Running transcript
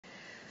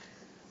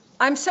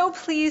I'm so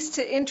pleased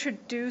to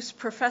introduce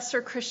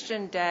Professor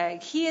Christian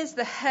Dagg. He is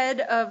the head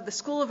of the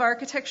School of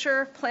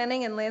Architecture,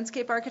 Planning and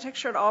Landscape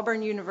Architecture at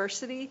Auburn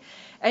University.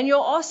 And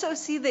you'll also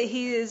see that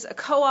he is a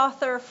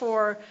co-author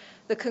for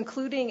the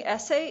concluding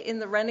essay in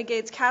the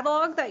Renegades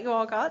catalog that you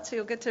all got, so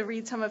you'll get to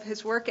read some of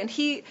his work. And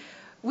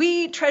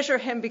we treasure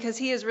him because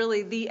he is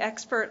really the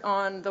expert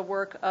on the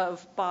work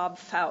of Bob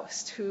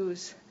Faust,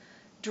 whose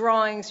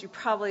drawings you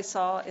probably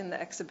saw in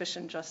the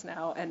exhibition just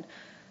now. And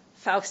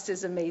Faust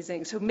is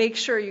amazing, so make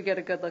sure you get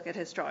a good look at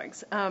his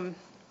drawings.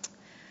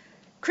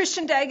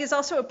 Christian Dagg is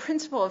also a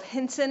principal of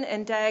Hinson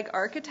and Dagg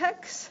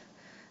Architects.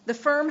 The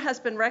firm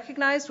has been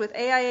recognized with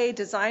AIA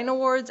Design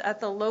Awards at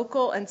the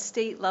local and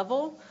state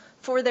level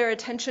for their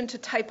attention to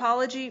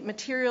typology,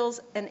 materials,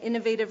 and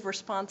innovative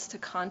response to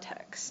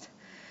context.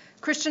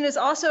 Christian is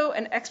also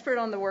an expert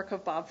on the work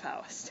of Bob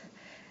Faust.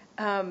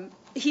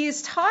 He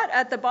is taught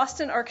at the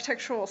Boston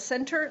Architectural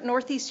Center,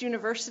 Northeastern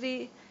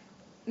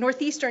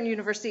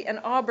University, and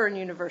Auburn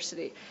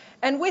University.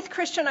 And with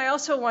Christian, I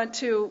also want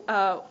to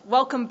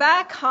welcome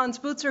back Hans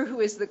Butzer,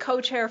 who is the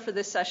co-chair for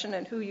this session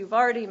and who you've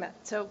already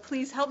met. So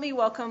please help me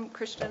welcome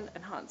Christian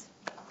and Hans.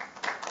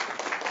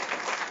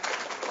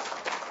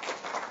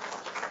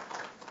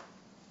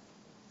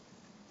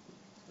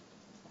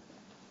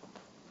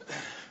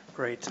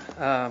 Great.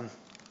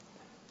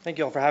 Thank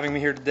you all for having me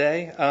here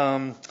today.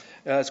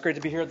 It's great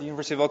to be here at the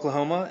University of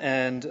Oklahoma,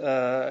 and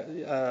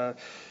a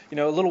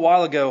little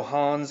while ago,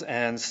 Hans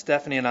and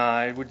Stephanie and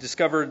I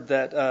discovered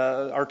that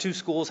our two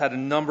schools had a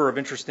number of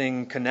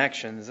interesting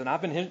connections, and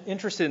I've been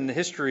interested in the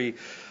history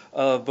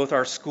of both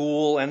our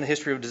school and the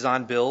history of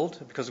design build,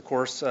 because of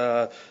course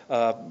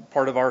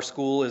part of our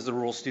school is the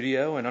Rural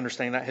Studio, and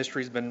understanding that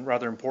history has been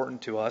rather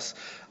important to us.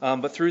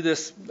 But through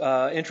this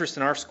interest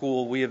in our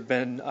school,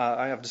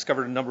 I have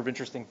discovered a number of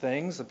interesting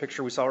things. The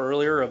picture we saw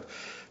earlier of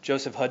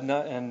Joseph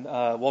Hudnut and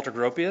Walter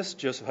Gropius.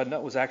 Joseph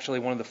Hudnut was actually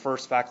one of the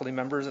first faculty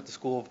members at the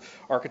School of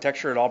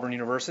Architecture at Auburn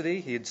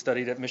University. He had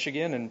studied at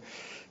Michigan and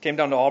came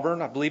down to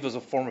Auburn, I believe, as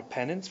a form of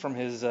penance from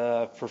his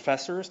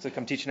professors to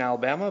come teach in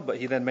Alabama, but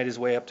he then made his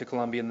way up to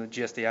Columbia and the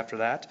GSD after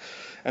that.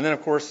 And then,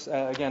 of course,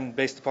 again,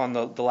 based upon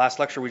the last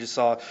lecture we just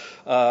saw,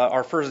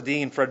 our first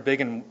dean, Fred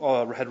Biggin,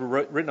 had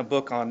written a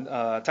book on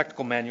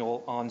technical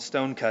manual on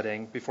stone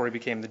cutting before he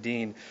became the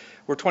dean.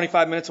 We're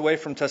 25 minutes away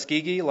from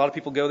Tuskegee. A lot of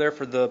people go there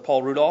for the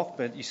Paul Rudolph,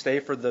 but you stay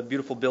for the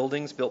beautiful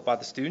buildings built by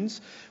the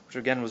students, which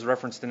again was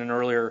referenced in an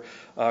earlier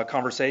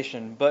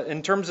conversation. But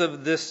in terms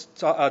of this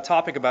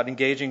topic about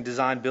engaging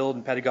design, build,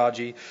 and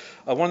pedagogy,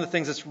 one of the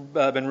things that's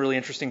been really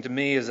interesting to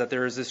me is that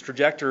there is this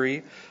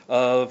trajectory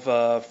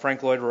of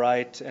Frank Lloyd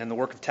Wright and the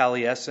work of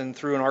Taliesin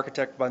through an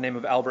architect by the name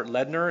of Albert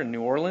Ledner in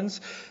New Orleans,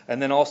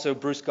 and then also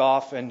Bruce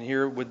Goff, and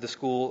here with the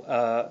School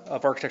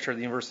of Architecture at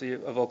the University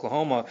of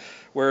Oklahoma,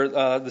 where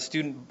the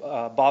student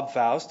Bob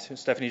Faust, who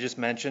Stephanie just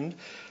mentioned,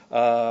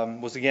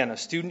 was again a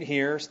student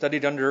here,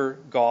 studied under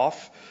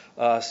Goff,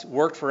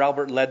 worked for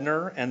Albert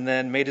Ledner, and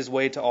then made his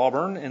way to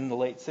Auburn in the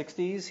late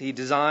 60s. He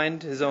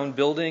designed his own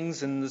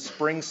buildings in the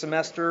spring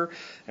semester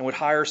and would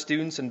hire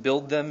students and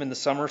build them in the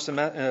summer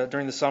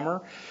during the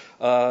summer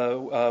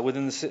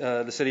within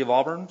the city of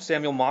Auburn.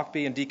 Samuel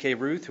Mockbee and D.K.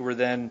 Ruth, who were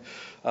then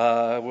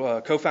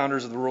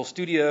co-founders of the Rural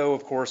Studio,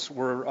 of course,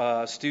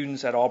 were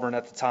students at Auburn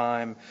at the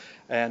time,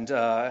 and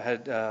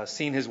had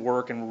seen his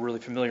work and were really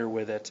familiar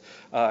with it.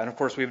 And of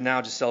course, we've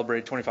now just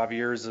celebrated 25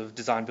 years of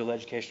design build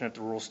education at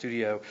the Rural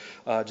Studio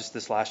just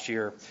this last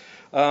year.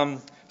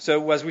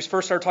 So as we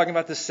first started talking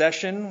about this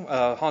session,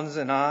 Hans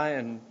and I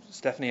and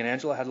Stephanie and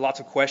Angela had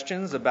lots of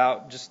questions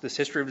about just this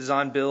history of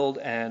design build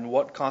and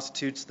what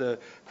constitutes the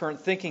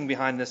current thinking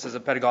behind this as a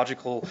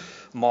pedagogical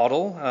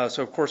model.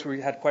 So of course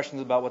we had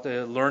questions about what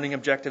the learning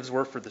objectives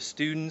were for the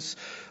students,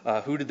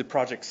 who did the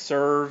project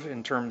serve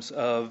in terms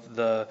of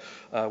the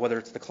whether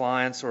it's the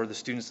clients or the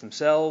students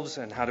themselves,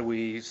 and how do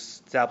we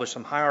establish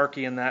some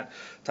hierarchy in that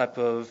type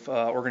of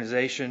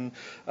organization.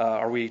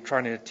 Are we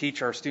trying to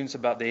teach our students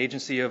about the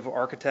agency of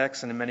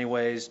architects and in many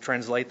ways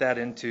translate that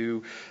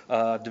into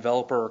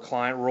developer or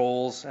client roles?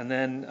 And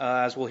then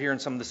as we'll hear in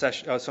some of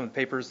the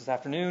papers this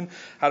afternoon,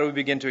 how do we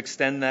begin to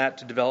extend that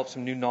to develop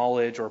some new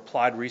knowledge or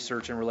applied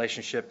research in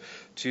relationship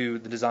to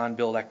the design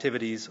build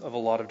activities of a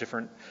lot of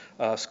different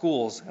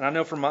schools? And I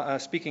know from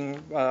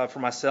speaking for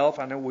myself,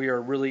 I know we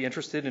are really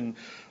interested in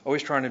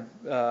always trying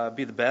to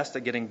be the best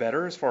at getting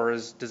better as far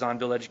as design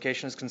build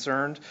education is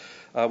concerned.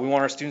 We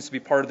want our students to be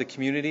part of the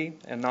community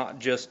and not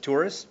just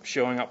tourists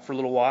showing up for a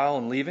little while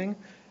and leaving.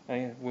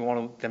 We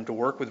want them to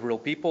work with real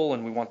people,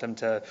 and we want them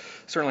to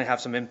certainly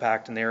have some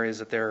impact in the areas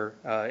that they're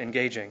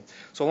engaging.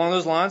 So along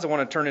those lines, I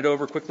want to turn it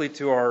over quickly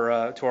to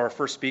our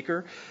first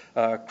speaker.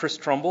 Chris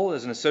Trumbull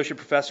is an associate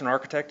professor and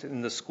architect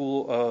in the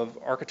School of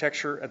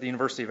Architecture at the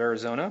University of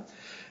Arizona,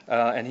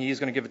 and he is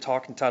going to give a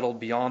talk entitled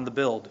Beyond the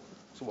Build.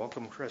 So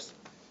welcome, Chris.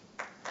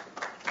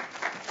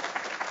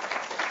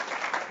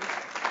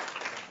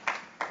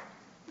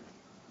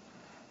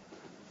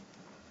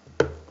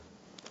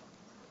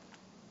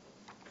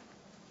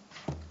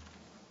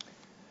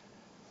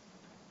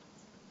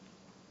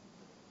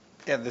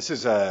 Yeah, this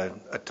is a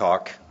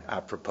talk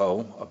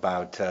apropos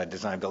about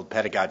design build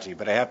pedagogy,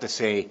 but I have to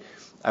say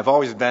I've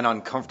always been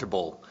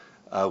uncomfortable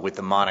with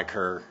the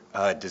moniker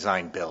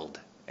design build,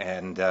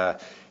 and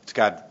it's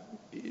got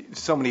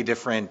so many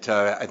different,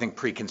 I think,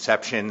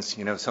 preconceptions.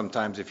 You know,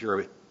 sometimes if you're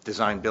a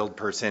design build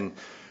person,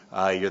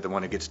 you're the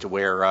one who gets to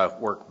wear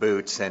work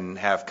boots and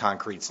have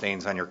concrete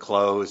stains on your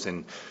clothes,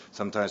 and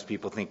sometimes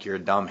people think you're a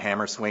dumb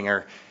hammer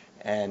swinger,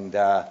 and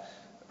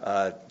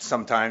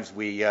sometimes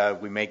we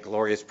make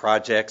glorious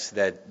projects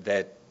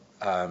that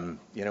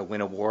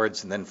win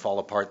awards and then fall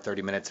apart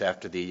 30 minutes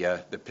after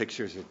the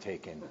pictures are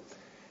taken.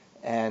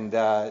 And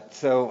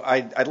so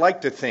I'd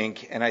like to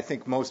think, and I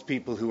think most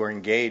people who are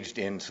engaged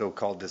in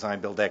so-called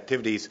design build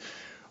activities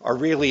are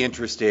really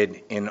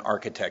interested in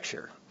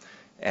architecture.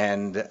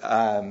 And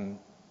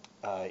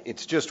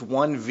it's just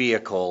one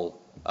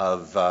vehicle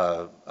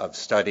of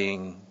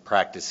studying,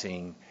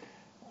 practicing,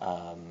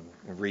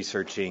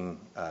 researching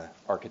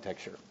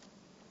architecture.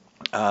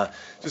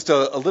 Just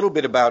a little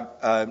bit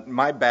about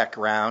my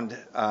background.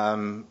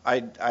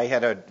 I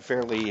had a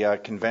fairly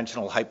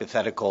conventional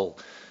hypothetical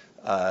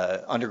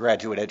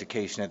undergraduate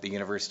education at the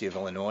University of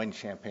Illinois in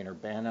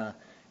Champaign-Urbana,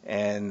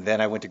 and then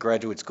I went to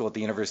graduate school at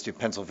the University of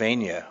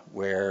Pennsylvania,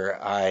 where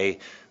I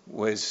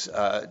was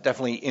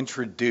definitely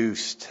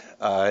introduced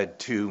I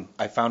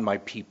found my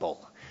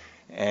people,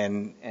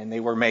 and they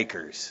were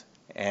makers,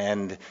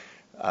 and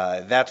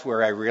that's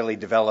where I really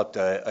developed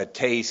a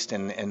taste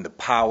and the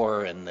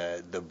power and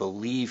the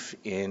belief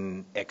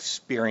in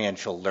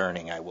experiential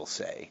learning, I will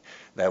say,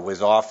 that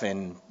was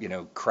often,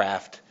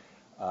 craft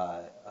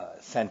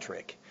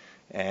centric.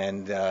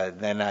 And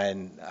then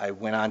I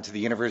went on to the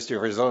University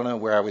of Arizona,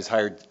 where I was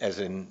hired as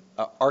an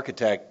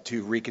architect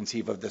to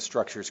reconceive of the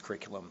structures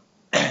curriculum.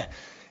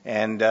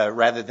 And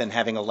rather than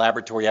having a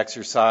laboratory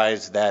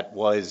exercise that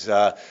was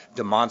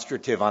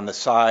demonstrative on the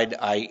side,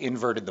 I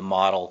inverted the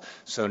model.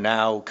 So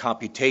now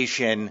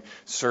computation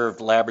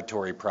served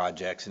laboratory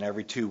projects, and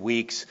every 2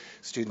 weeks,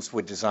 students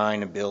would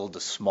design and build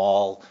a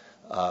small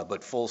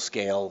but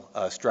full-scale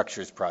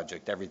structures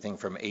project, everything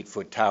from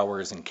 8-foot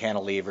towers and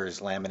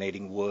cantilevers,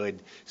 laminating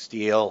wood,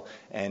 steel,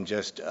 and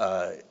just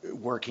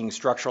working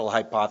structural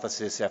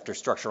hypothesis after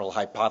structural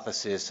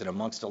hypothesis. And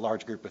amongst a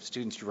large group of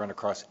students, you run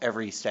across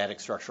every static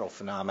structural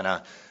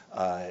phenomena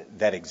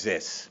that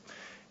exists.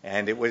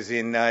 And it was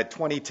in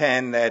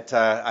 2010 that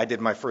I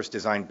did my first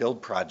design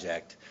build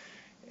project.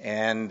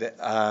 And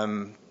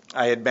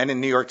I had been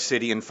in New York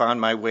City and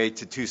found my way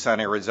to Tucson,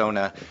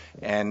 Arizona,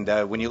 and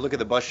when you look at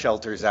the bus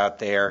shelters out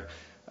there,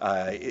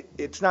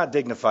 it's not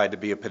dignified to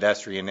be a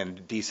pedestrian in a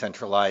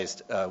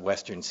decentralized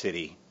Western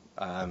city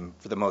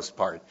for the most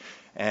part.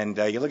 And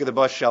you look at the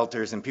bus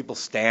shelters, and people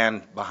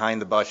stand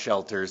behind the bus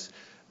shelters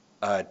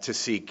to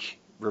seek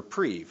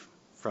reprieve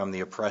from the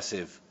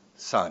oppressive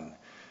sun.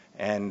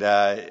 And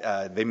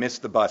they miss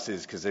the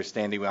buses because they're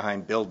standing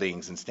behind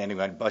buildings and standing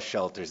behind bus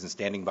shelters and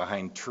standing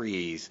behind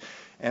trees.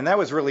 And that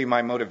was really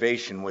my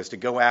motivation, was to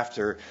go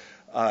after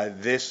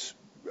this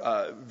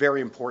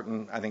very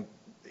important, I think,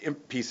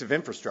 piece of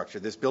infrastructure,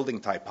 this building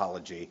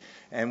typology.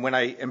 And when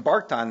I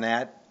embarked on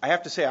that, I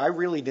have to say I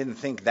really didn't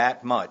think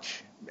that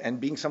much, and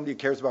being somebody who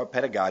cares about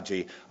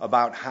pedagogy,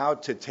 about how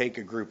to take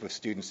a group of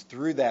students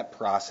through that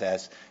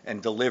process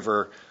and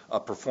deliver a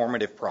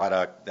performative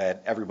product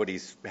that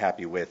everybody's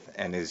happy with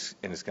and is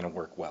going to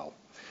work well.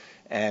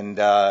 And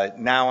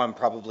now I'm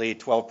probably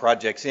 12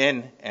 projects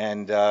in,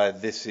 and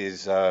this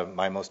is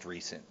my most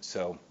recent.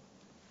 So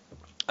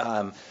there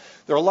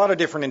are a lot of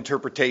different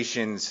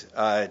interpretations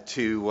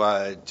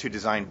to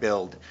design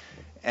build,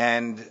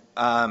 and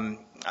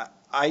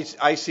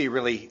I see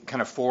really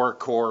kind of 4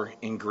 core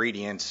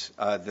ingredients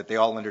that they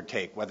all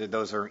undertake, whether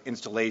those are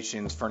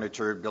installations,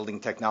 furniture,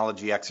 building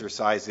technology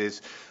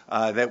exercises,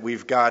 that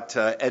we've got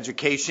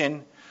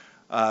education,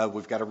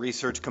 we've got a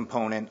research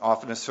component,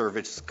 often a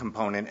service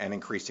component, and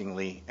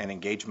increasingly an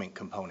engagement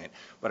component.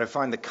 But I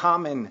find the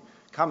common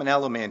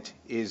element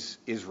is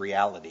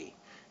reality.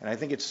 And I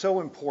think it's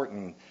so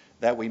important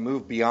that we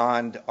move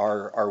beyond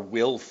our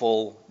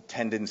willful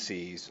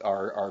tendencies,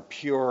 our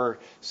pure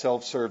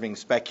self-serving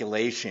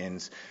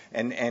speculations,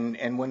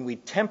 and when we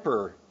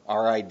temper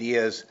our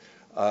ideas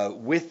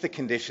with the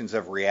conditions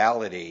of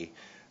reality,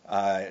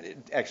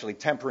 actually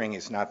tempering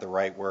is not the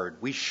right word,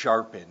 we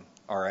sharpen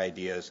our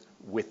ideas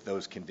with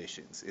those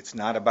conditions. It's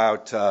not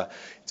about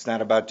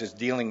just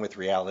dealing with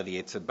reality,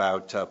 it's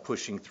about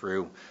pushing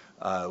through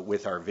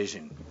with our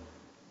vision.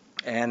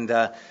 And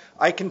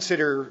I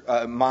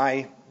consider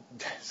my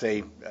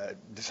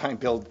design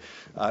build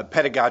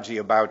pedagogy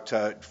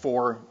about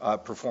 4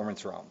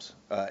 performance realms: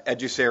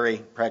 educary,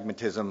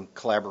 pragmatism,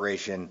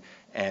 collaboration,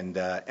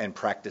 and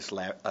practice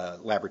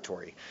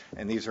laboratory.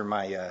 And these are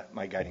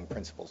my guiding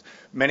principles.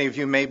 Many of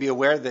you may be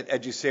aware that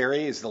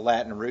educary is the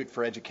Latin root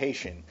for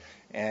education,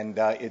 and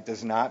it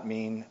does not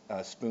mean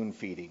spoon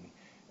feeding.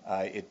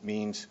 It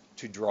means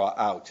to draw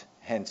out,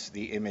 hence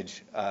the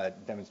image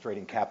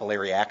demonstrating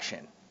capillary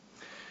action.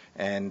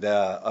 And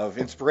of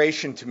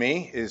inspiration to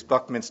me is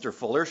Buckminster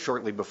Fuller,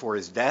 shortly before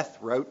his death,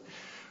 wrote,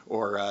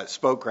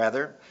 spoke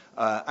rather.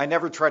 I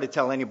never try to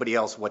tell anybody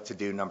else what to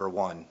do, number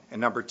one.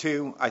 And number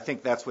two, I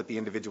think that's what the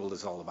individual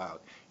is all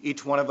about.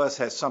 Each one of us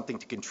has something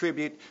to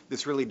contribute.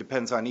 This really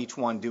depends on each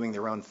one doing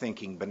their own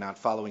thinking, but not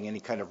following any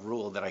kind of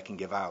rule that I can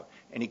give out,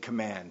 any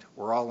command.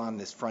 We're all on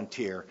this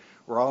frontier.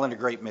 We're all in a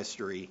great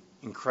mystery,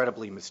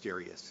 incredibly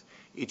mysterious.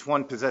 Each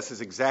one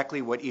possesses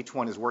exactly what each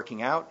one is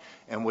working out,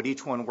 and what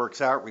each one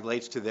works out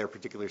relates to their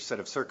particular set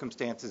of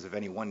circumstances of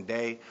any one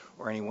day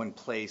or any one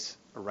place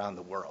around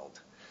the world.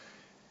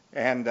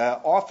 And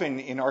often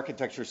in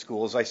architecture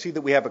schools, I see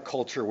that we have a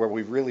culture where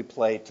we really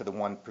play to the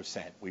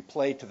 1%. We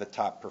play to the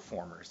top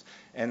performers.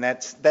 And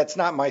that's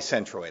not my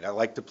centroid. I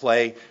like to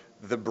play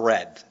the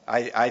breadth.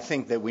 I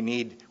think that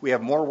we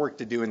have more work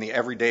to do in the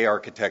everyday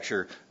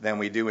architecture than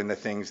we do in the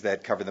things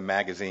that cover the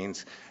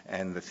magazines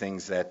and the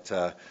things that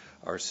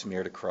are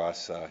smeared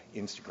across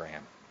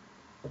Instagram.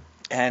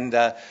 And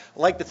I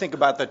like to think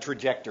about the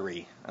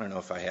trajectory. I don't know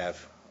if I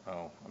have,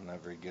 I'm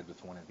not very good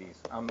with one of these.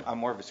 I'm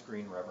more of a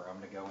screen rubber. I'm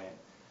going to go in.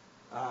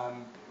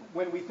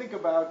 When we think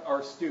about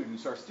our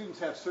students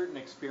have certain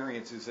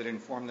experiences that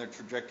inform their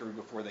trajectory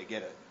before they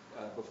get it,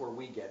 before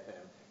we get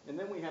them. And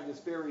then we have this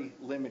very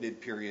limited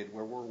period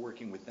where we're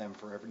working with them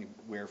for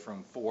everywhere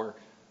from 4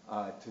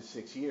 to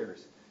 6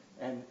 years.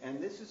 And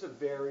this is a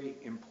very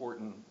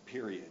important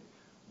period.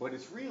 But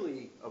it's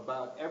really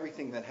about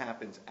everything that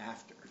happens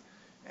after.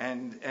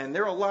 And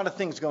there are a lot of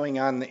things going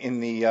on in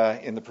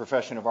the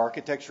profession of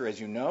architecture, as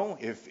you know.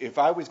 If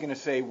I was going to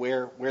say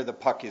where the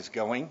puck is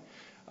going,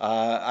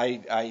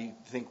 I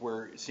think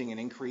we're seeing an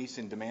increase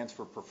in demands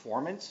for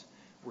performance.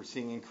 We're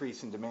seeing an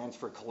increase in demands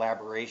for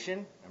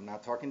collaboration. I'm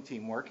not talking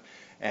teamwork.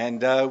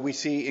 And we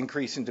see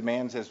increase in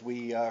demands, as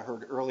we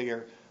heard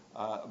earlier,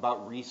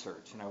 about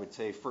research. And I would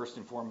say first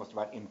and foremost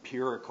about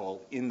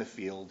empirical, in the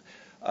field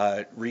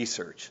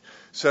research.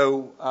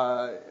 So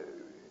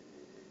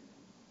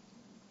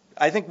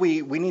I think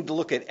we need to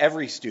look at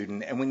every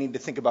student, and we need to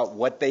think about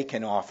what they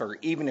can offer,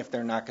 even if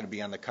they're not going to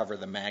be on the cover of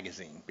the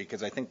magazine,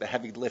 because I think the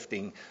heavy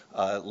lifting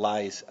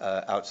lies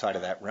outside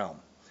of that realm.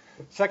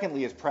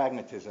 Secondly is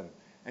pragmatism,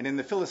 and in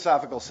the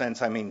philosophical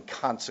sense, I mean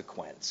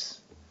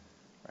consequence,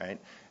 right?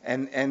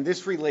 And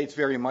this relates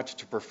very much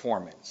to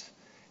performance.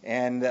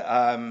 And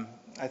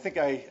I think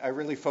I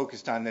really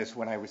focused on this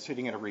when I was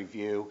sitting at a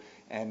review,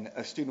 and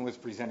a student was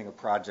presenting a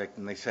project,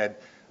 and they said,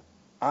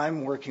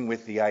 I'm working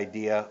with the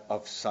idea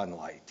of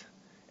sunlight.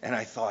 And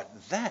I thought,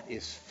 that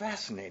is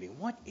fascinating.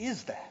 What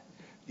is that?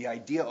 The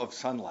idea of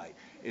sunlight.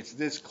 It's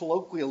this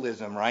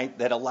colloquialism, right,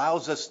 that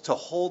allows us to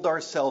hold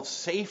ourselves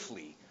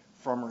safely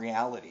from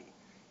reality.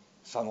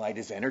 Sunlight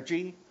is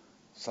energy.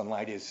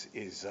 Sunlight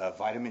is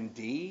vitamin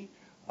D.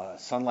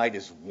 Sunlight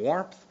is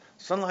warmth.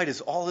 Sunlight is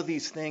all of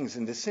these things.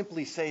 And to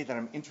simply say that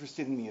I'm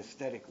interested in the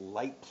aesthetic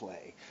light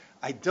play,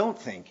 I don't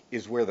think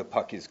is where the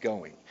puck is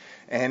going.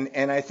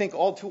 And I think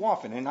all too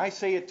often, and I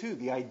say it too,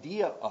 the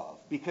idea of,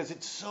 because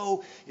it's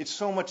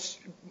so much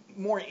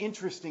more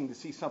interesting to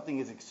see something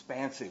as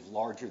expansive,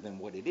 larger than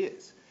what it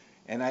is.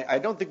 And I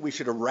don't think we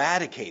should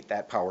eradicate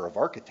that power of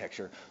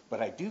architecture,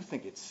 but I do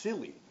think it's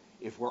silly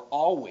if we're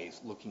always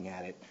looking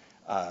at it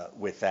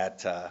with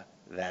that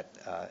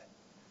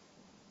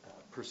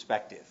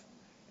perspective.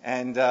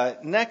 And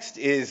next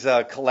is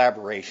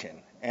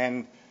collaboration.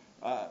 And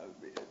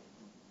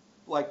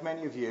like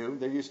many of you,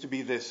 there used to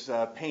be this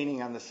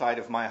painting on the side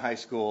of my high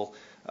school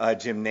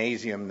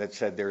gymnasium that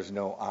said there's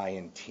no I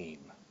in team.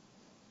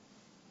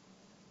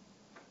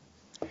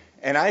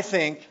 And I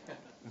think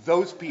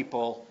those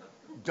people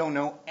don't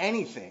know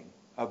anything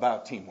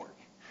about teamwork.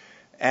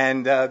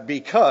 And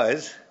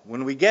because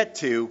when we get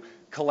to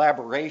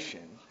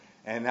collaboration,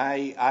 and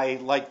I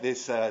like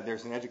this,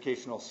 there's an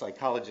educational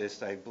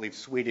psychologist, I believe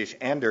Swedish,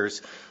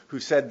 Anders, who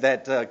said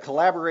that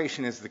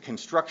collaboration is the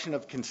construction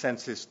of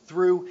consensus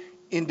through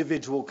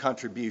individual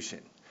contribution.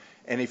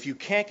 And if you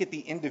can't get the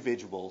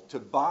individual to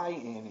buy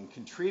in and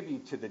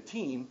contribute to the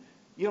team,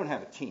 you don't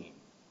have a team,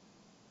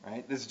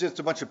 right? This is just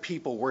a bunch of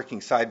people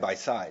working side by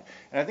side.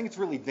 And I think it's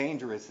really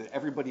dangerous that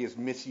everybody is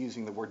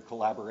misusing the word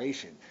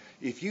collaboration.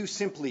 If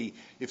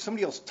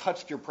somebody else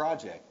touched your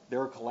project,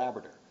 they're a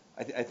collaborator.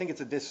 I think it's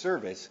a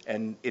disservice,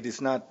 and it is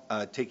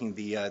not taking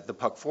the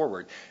puck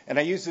forward. And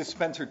I use this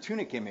Spencer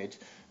Tunick image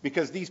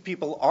because these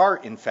people are,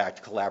 in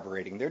fact,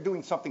 collaborating. They're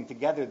doing something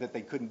together that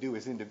they couldn't do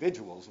as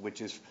individuals,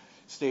 which is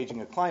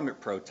staging a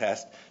climate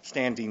protest,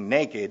 standing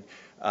naked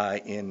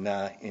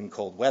in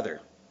cold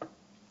weather.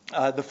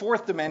 The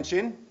fourth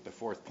dimension, the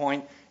fourth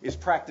point, is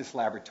practice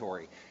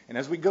laboratory. And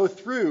as we go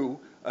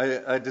through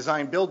a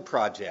design-build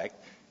project,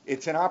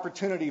 it's an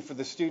opportunity for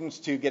the students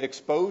to get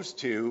exposed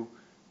to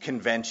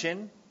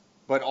convention,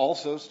 but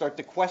also start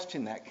to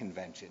question that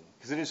convention.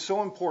 Because it is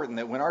so important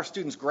that when our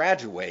students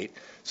graduate,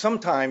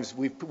 sometimes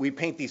we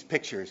paint these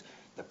pictures.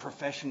 The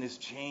profession has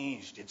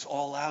changed. It's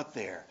all out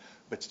there.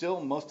 But still,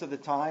 most of the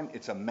time,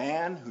 it's a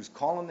man who's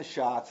calling the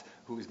shots,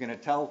 who is going to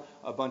tell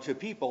a bunch of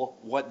people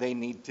what they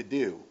need to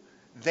do.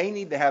 They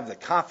need to have the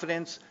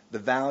confidence, the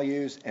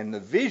values, and the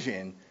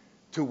vision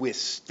to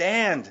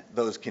withstand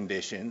those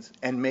conditions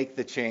and make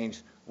the change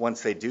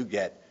once they do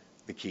get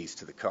the keys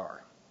to the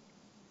car.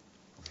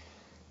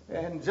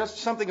 And just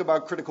something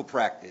about critical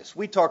practice.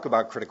 We talk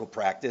about critical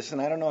practice,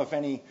 and I don't know if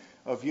any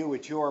of you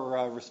at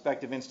your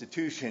respective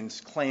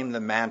institutions claim the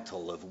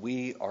mantle of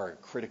we are a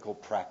critical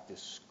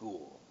practice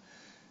school.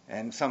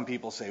 And some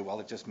people say,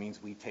 well, it just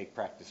means we take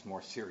practice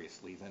more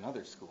seriously than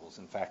other schools.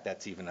 In fact,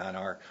 that's even on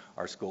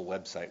our school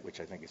website, which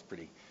I think is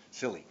pretty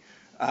silly.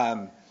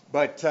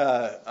 But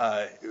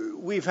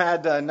we've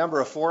had a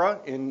number of fora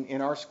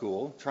in our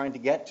school trying to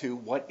get to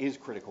what is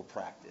critical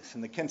practice.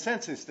 And the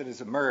consensus that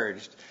has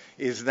emerged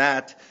is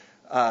that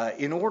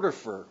in order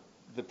for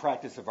the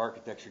practice of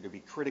architecture to be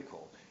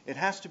critical, it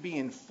has to be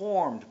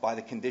informed by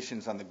the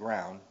conditions on the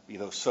ground, be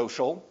those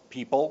social,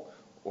 people,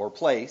 or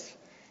place.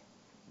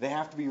 They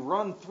have to be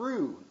run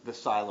through the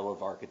silo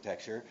of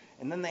architecture,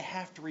 and then they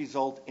have to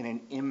result in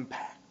an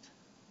impact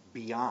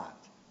beyond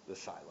the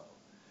silo.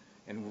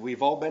 And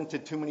we've all been to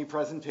too many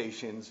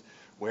presentations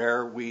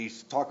where we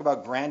talk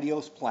about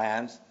grandiose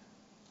plans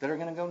that are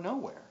going to go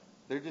nowhere.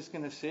 They're just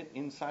going to sit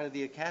inside of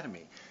the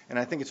academy. And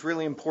I think it's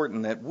really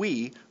important that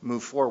we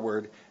move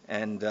forward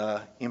and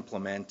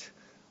implement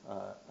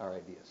our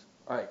ideas.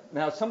 All right,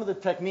 now some of the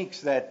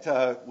techniques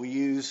that we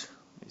use,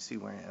 let me see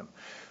where I am,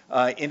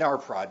 in our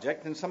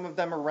project, and some of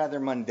them are rather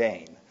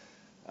mundane.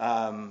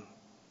 One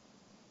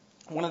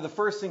of the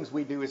first things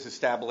we do is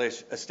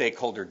establish a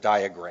stakeholder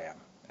diagram,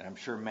 and I'm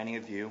sure many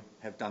of you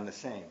have done the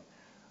same.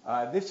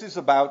 This is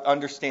about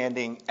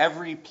understanding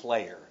every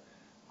player.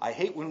 I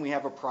hate when we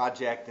have a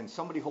project and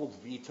somebody holds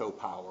veto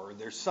power, or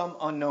there's some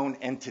unknown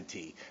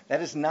entity.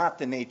 That is not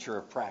the nature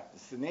of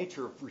practice. The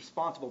nature of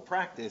responsible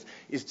practice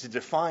is to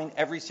define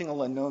every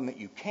single unknown that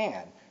you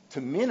can, to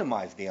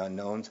minimize the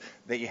unknowns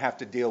that you have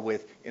to deal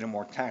with in a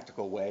more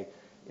tactical way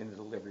in the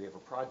delivery of a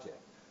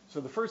project. So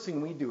the first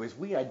thing we do is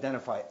we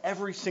identify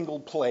every single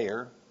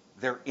player,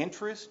 their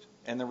interest,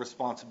 and their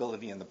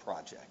responsibility in the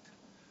project.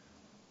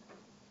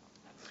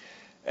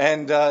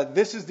 And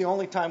this is the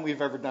only time we've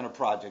ever done a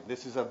project.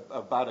 This is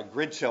about a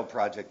grid shell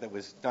project that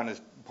was done as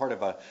part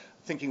of a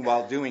Thinking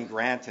While Doing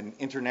grant, an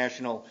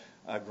international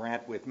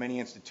grant with many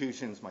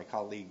institutions. My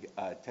colleague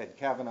Ted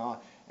Kavanaugh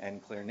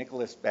and Claire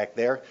Nicholas back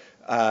there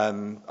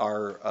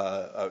are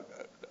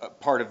a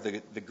part of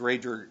the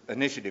greater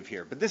initiative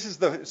here. But this is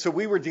so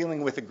we were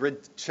dealing with a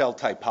grid shell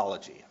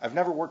typology. I've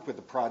never worked with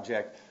a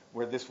project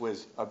where this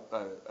was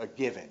a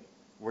given,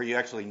 where you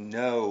actually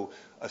know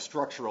a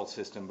structural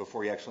system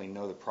before you actually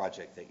know the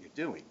project that you're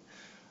doing.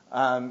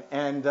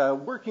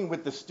 Working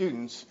with the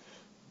students,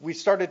 we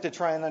started to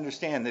try and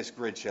understand this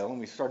grid shell, and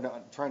we started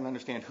trying to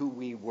understand who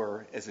we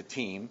were as a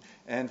team.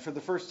 And for the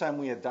first time,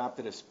 we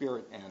adopted a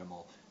spirit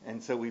animal,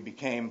 and so we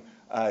became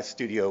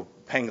Studio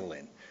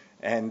Pangolin.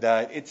 And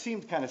it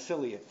seemed kind of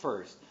silly at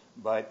first,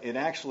 but it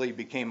actually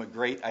became a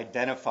great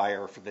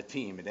identifier for the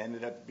team. It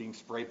ended up being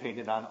spray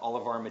painted on all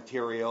of our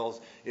materials.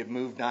 It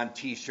moved on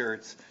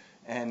T-shirts.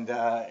 And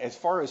as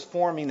far as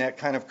forming that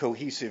kind of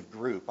cohesive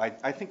group,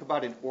 I think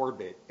about an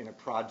orbit in a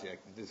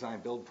project, a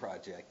design-build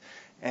project.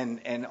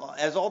 And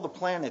as all the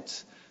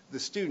planets, the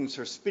students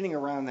are spinning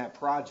around that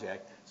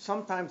project,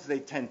 sometimes they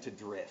tend to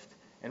drift.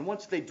 And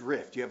once they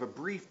drift, you have a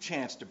brief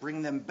chance to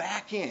bring them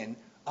back in.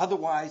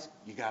 Otherwise,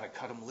 you got to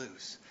cut them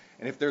loose.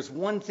 And if there's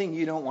one thing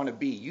you don't want to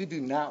be, you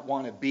do not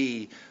want to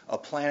be a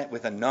planet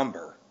with a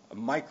number, a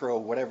micro,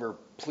 whatever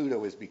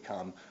Pluto has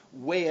become,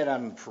 way out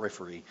on the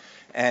periphery.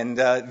 And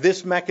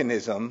this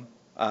mechanism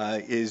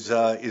is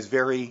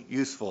very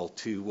useful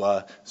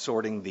to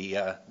sorting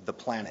the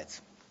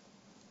planets.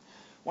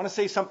 I want to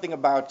say something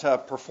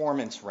about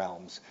performance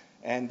realms,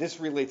 and this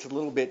relates a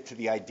little bit to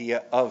the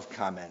idea of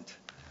comment.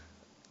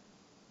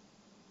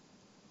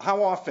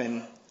 How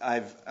often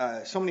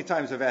so many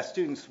times I've asked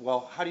students,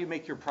 well, how do you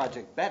make your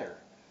project better?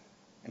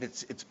 And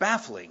it's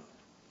baffling,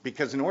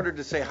 because in order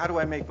to say, how do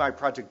I make my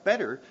project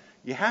better,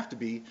 you have to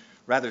be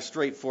rather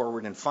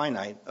straightforward and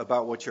finite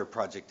about what your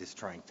project is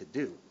trying to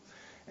do.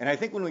 And I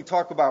think when we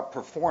talk about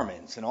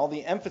performance and all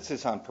the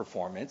emphasis on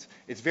performance,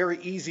 it's very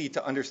easy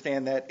to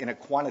understand that in a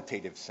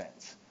quantitative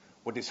sense.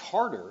 What is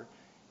harder,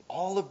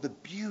 all of the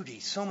beauty,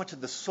 so much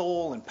of the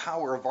soul and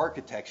power of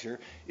architecture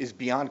is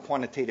beyond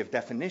quantitative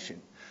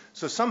definition.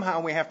 So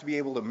somehow we have to be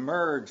able to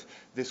merge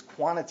this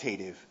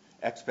quantitative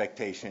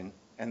expectation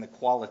and the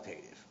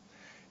qualitative.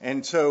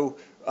 And so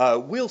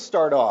we'll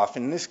start off,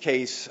 in this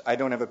case, I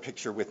don't have a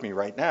picture with me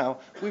right now,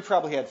 we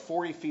probably had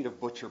 40 feet of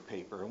butcher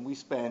paper, and we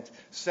spent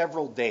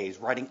several days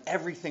writing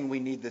everything we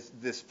need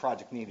this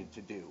project needed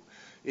to do.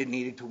 It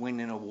needed to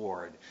win an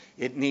award.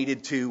 It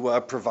needed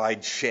to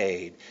provide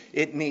shade.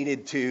 It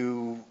needed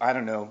to, I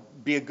don't know,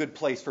 be a good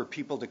place for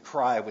people to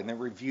cry when their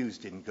reviews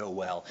didn't go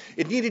well.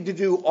 It needed to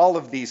do all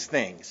of these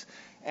things.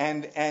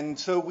 And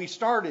so we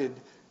started,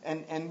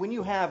 and when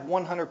you have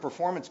 100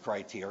 performance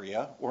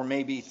criteria, or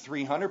maybe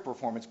 300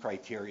 performance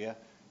criteria,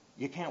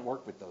 you can't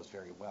work with those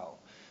very well.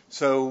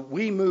 So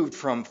we moved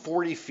from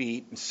 40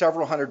 feet and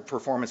several hundred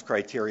performance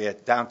criteria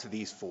down to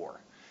these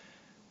 4.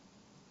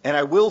 And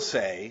I will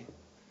say,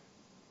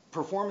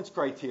 performance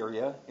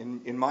criteria,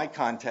 in my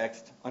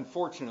context,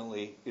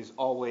 unfortunately, is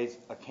always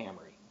a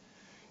Camry.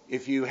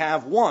 If you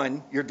have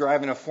one, you're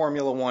driving a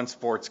Formula One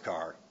sports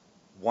car.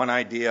 One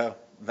idea,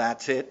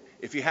 that's it.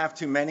 If you have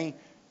too many,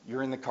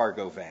 you're in the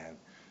cargo van.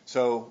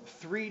 So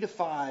 3 to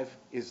 5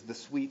 is the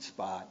sweet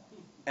spot.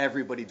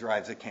 Everybody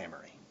drives a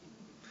Camry.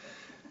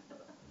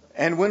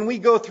 And when we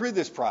go through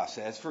this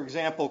process, for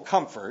example,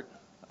 comfort,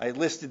 I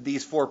listed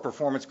these 4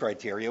 performance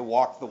criteria.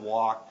 Walk the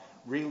walk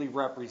really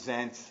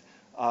represents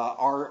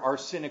our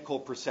cynical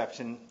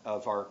perception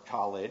of our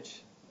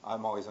college.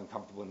 I'm always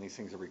uncomfortable when these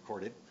things are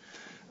recorded.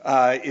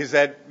 Is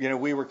that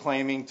we were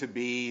claiming to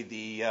be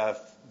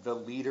the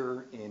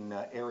leader in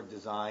air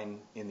design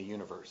in the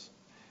universe.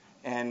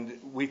 And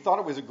we thought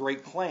it was a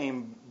great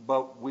claim,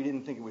 but we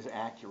didn't think it was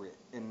accurate.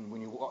 And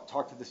when you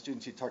talk to the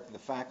students, you talk to the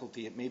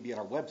faculty, it may be on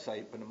our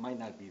website, but it might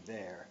not be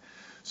there.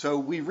 So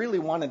we really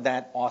wanted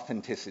that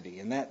authenticity,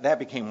 and that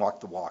became Walk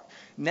the Walk.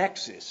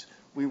 Nexus,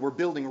 we were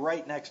building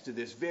right next to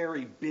this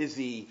very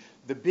busy,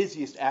 the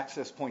busiest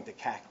access point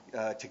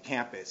to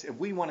campus. And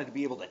we wanted to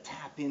be able to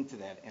tap into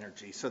that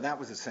energy, so that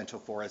was essential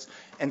for us.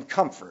 And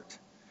comfort.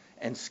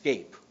 And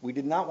scape. We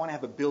did not want to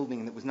have a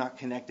building that was not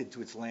connected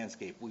to its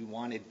landscape. We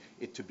wanted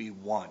it to be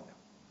one.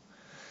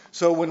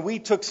 So when we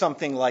took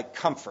something like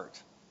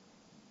comfort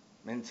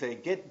and say,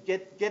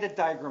 get a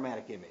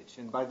diagrammatic image,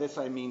 and by this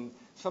I mean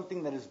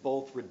something that is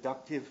both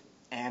reductive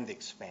and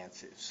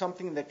expansive,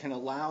 something that can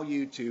allow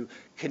you to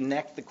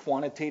connect the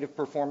quantitative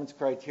performance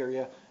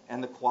criteria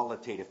and the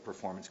qualitative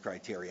performance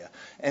criteria.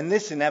 And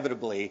this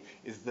inevitably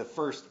is the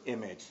first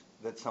image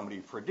that somebody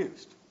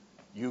produced.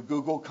 You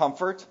Google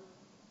comfort,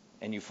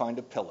 and you find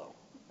a pillow,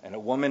 and a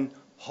woman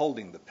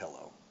holding the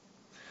pillow.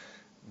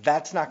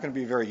 That's not going to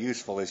be very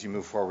useful as you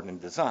move forward in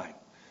design.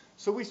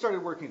 So we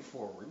started working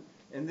forward,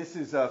 and this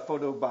is a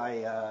photo by,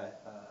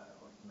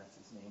 mess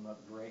his name up,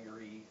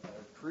 Gregory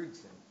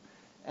Crudson.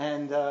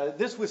 And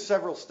this was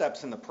several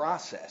steps in the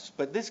process,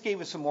 but this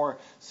gave us a more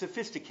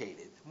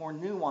sophisticated, more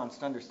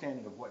nuanced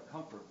understanding of what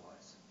comfort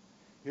was.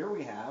 Here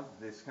we have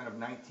this kind of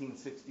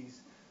 1960s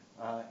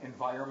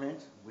environment.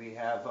 We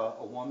have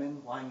a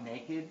woman lying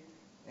naked,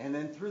 and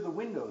then through the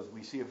windows,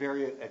 we see a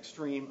very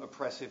extreme,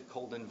 oppressive,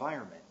 cold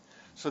environment.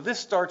 So this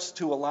starts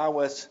to allow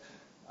us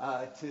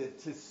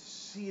to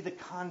see the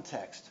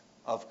context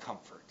of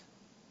comfort,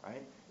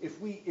 right? If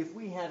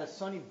we had a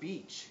sunny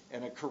beach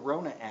and a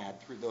Corona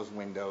ad through those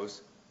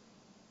windows,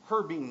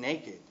 her being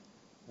naked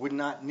would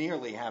not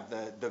nearly have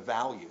the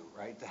value,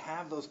 right? To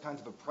have those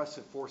kinds of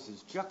oppressive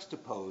forces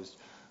juxtaposed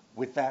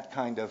with that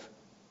kind of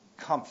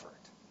comfort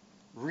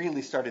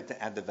really started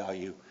to add the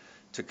value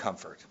to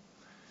comfort.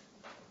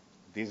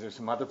 These are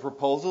some other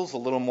proposals, a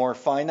little more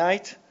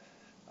finite.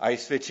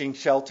 Ice fishing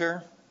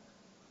shelter.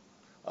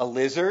 A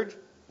lizard,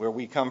 where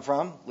we come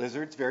from.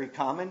 Lizards, very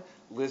common.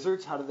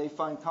 Lizards, how do they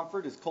find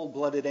comfort? As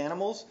cold-blooded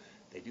animals,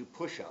 they do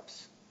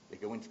push-ups. They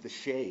go into the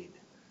shade.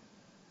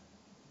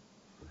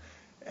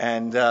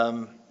 And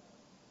let's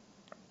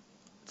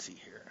see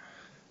here.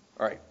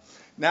 All right.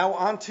 Now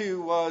on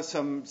to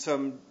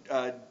some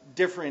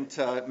different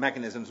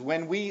mechanisms.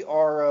 When we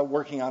are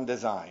working on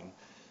design,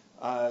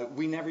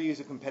 we never use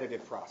a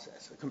competitive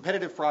process. A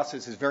competitive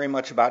process is very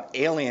much about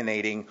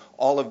alienating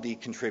all of the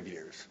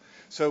contributors.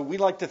 So we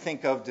like to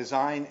think of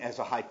design as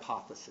a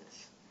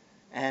hypothesis.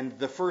 And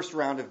the first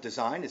round of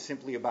design is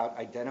simply about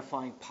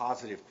identifying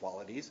positive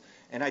qualities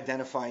and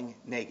identifying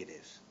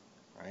negatives,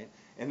 right?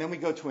 And then we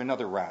go to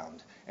another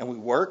round, and we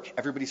work.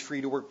 Everybody's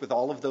free to work with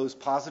all of those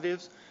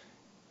positives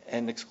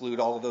and exclude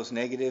all of those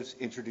negatives,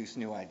 introduce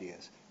new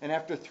ideas. And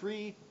after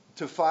 3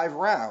 to 5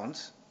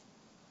 rounds,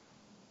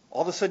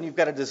 all of a sudden, you've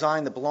got a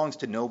design that belongs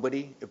to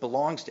nobody. It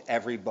belongs to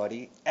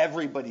everybody.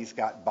 Everybody's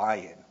got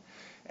buy-in.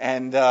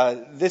 And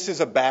this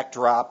is a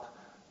backdrop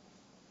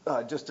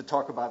just to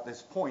talk about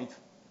this point.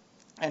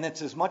 And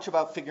it's as much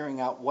about figuring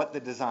out what the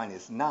design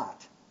is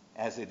not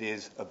as it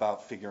is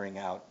about figuring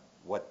out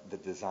what the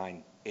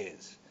design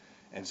is.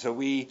 And so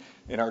we,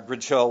 in our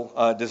grid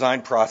shell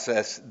design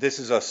process, this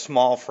is a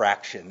small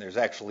fraction. There's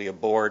actually a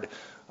board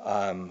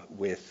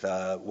with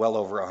well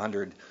over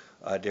 100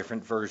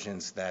 different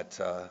versions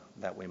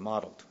that we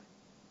modeled.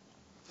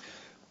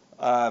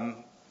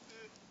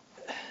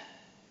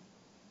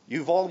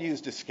 You've all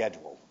used a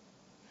schedule.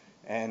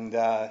 And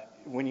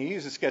when you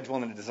use a schedule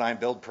in a design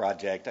build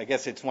project, I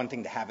guess it's one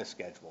thing to have a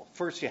schedule.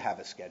 First you have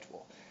a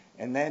schedule.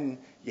 And then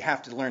you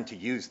have to learn to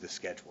use the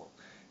schedule.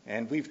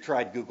 And we've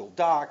tried Google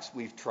Docs.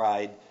 We've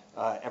tried,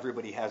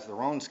 everybody has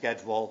their own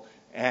schedule.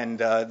 And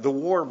the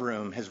war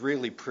room has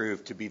really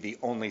proved to be the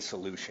only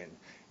solution.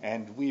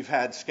 And we've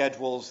had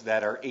schedules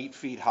that are 8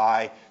 feet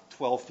high,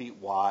 12 feet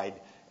wide,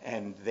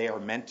 and they are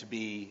meant to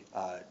be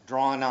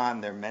drawn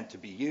on, they're meant to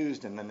be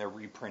used, and then they're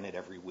reprinted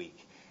every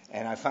week.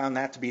 And I found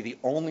that to be the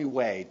only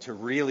way to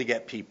really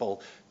get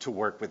people to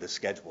work with a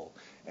schedule.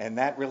 And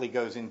that really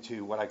goes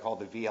into what I call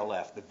the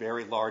VLF, the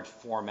very large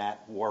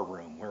format war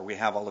room, where we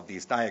have all of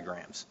these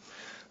diagrams.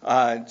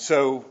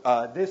 So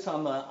this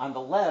on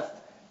the left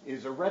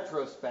is a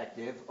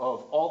retrospective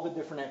of all the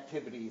different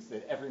activities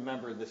that every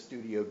member of the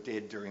studio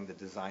did during the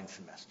design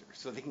semester.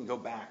 So they can go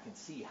back and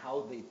see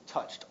how they've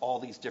touched all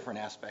these different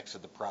aspects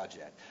of the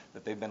project,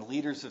 that they've been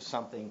leaders of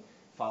something,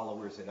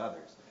 followers at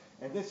others.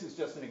 And this is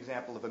just an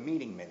example of a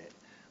meeting minute,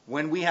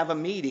 When we have a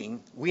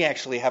meeting, we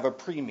actually have a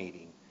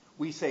pre-meeting.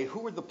 We say,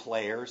 who are the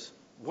players?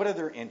 What are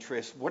their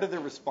interests? What are their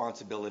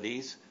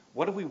responsibilities?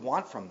 What do we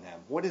want from them?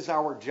 What is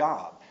our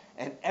job?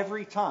 And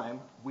every time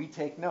we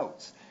take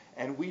notes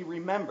and we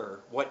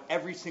remember what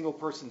every single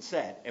person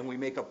said, and we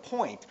make a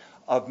point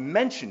of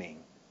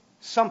mentioning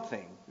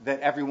something that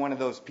every one of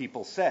those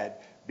people said,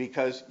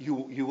 because you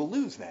will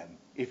lose them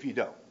if you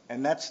don't.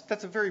 And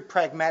that's a very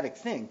pragmatic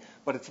thing,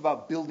 but it's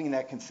about building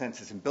that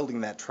consensus and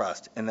building that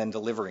trust and then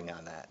delivering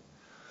on that.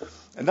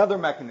 Another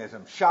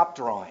mechanism, shop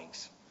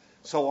drawings.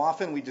 So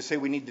often we just say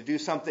we need to do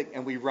something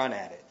and we run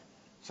at it.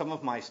 Some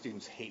of my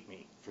students hate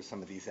me for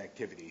some of these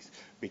activities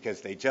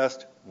because they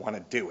just want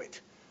to do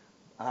it.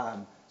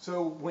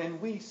 So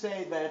when we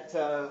say that,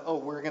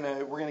 we're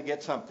gonna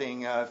get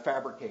something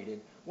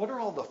fabricated, what are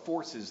all the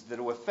forces that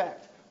will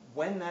affect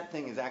when that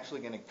thing is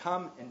actually going to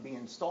come and be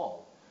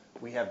installed?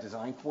 We have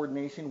design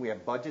coordination, we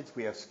have budgets,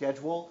 we have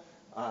schedule,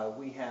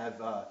 we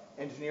have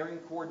engineering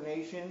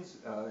coordinations.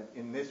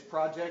 In this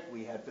project,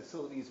 we had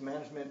facilities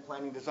management,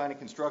 planning, design, and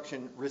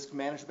construction, risk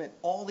management.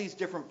 All these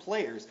different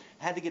players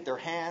had to get their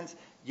hands,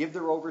 give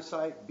their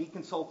oversight, be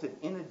consulted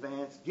in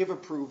advance, give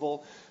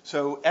approval.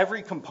 So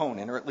every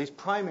component, or at least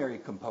primary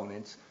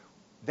components,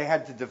 they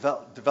had to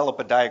develop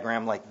a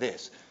diagram like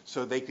this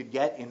so they could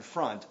get in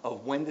front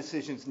of when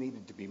decisions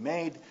needed to be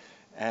made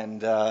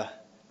and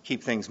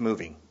keep things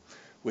moving.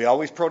 We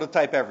always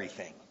prototype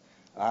everything.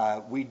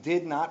 We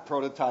did not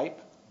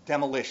prototype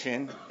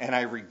demolition, and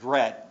I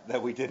regret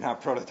that we did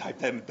not prototype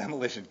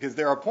demolition, because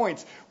there are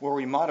points where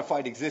we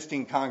modified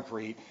existing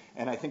concrete,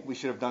 and I think we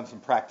should have done some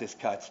practice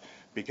cuts,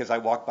 because I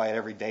walk by it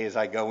every day as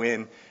I go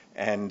in,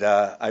 and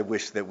I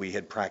wish that we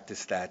had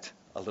practiced that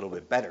a little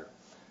bit better.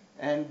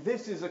 And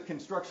this is a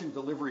construction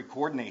delivery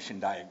coordination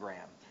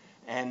diagram.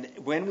 And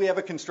when we have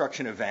a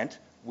construction event,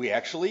 we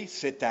actually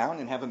sit down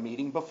and have a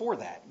meeting before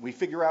that. We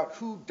figure out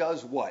who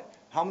does what.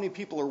 How many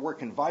people are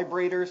working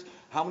vibrators?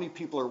 How many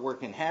people are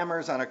working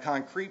hammers on a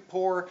concrete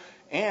pour?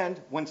 And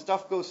when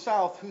stuff goes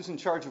south, who's in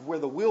charge of where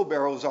the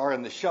wheelbarrows are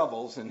and the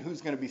shovels, and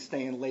who's going to be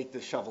staying late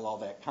to shovel all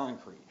that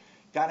concrete?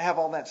 Got to have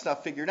all that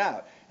stuff figured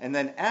out. And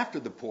then after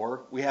the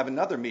pour, we have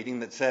another meeting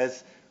that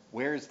says,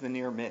 where's the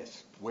near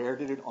miss? Where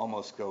did it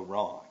almost go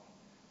wrong?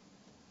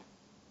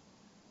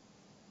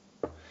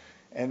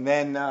 And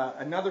then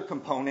another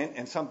component,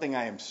 and something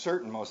I am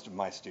certain most of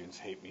my students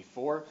hate me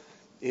for,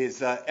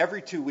 is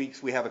every 2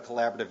 weeks we have a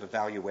collaborative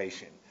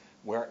evaluation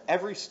where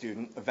every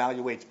student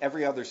evaluates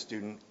every other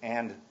student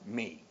and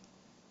me.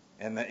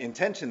 And the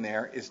intention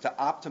there is to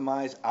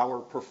optimize our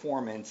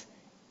performance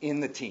in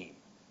the team.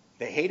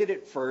 They hated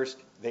it first,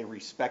 they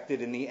respect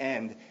it in the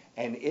end,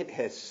 and it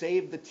has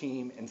saved the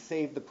team and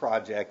saved the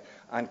project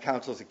on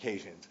countless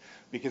occasions.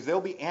 Because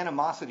there'll be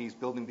animosities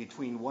building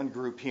between one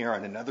group here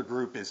and another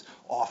group is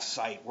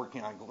off-site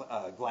working on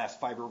glass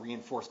fiber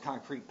reinforced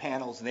concrete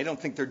panels, and they don't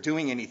think they're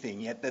doing anything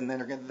yet. Then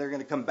they're going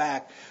to come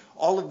back.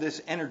 All of this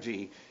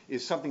energy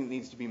is something that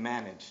needs to be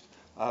managed.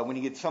 When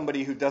you get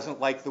somebody who doesn't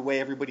like the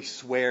way everybody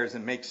swears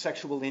and makes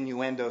sexual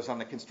innuendos on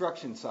the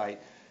construction site,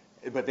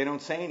 but they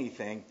don't say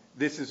anything,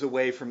 this is a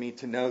way for me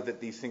to know that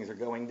these things are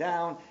going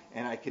down,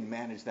 and I can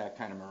manage that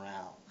kind of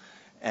morale.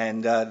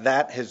 And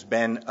that has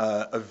been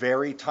a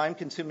very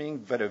time-consuming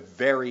but a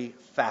very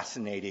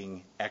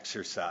fascinating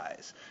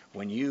exercise.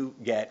 When you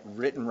get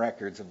written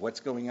records of what's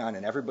going on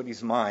in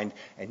everybody's mind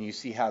and you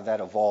see how that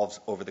evolves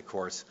over the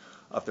course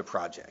of the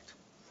project.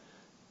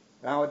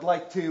 Now I'd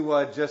like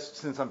to just,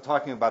 since I'm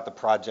talking about the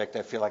project,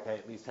 I feel like I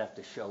at least have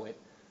to show it.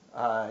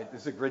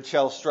 This is a grid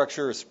shell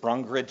structure, a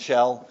sprung grid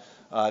shell.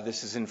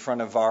 This is in front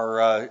of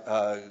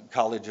our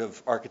College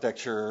of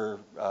Architecture,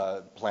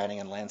 Planning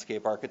and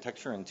Landscape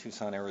Architecture in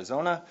Tucson,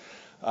 Arizona.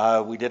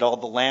 We did all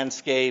the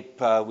landscape,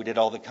 we did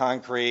all the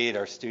concrete.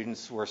 Our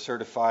students were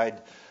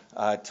certified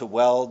to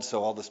weld,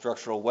 so all the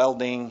structural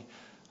welding.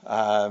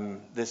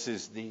 This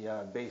is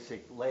the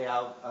basic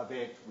layout of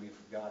it. We've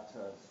got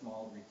a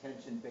small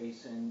retention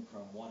basin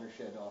from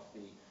watershed off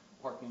the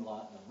parking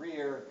lot in the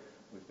rear.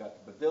 We've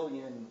got the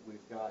pavilion.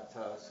 We've got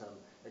some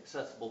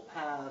accessible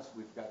paths.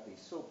 We've got these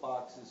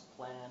soapboxes,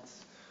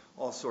 plants,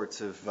 all sorts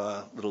of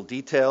little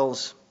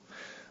details.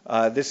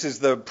 This is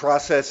the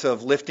process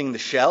of lifting the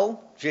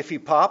shell, Jiffy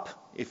Pop,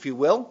 if you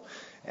will.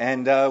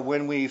 And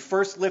when we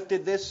first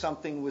lifted this,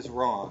 something was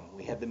wrong.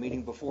 We had the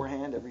meeting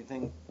beforehand.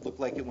 Everything looked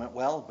like it went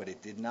well, but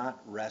it did not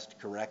rest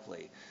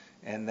correctly.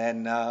 And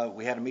then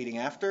we had a meeting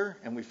after,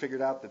 and we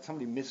figured out that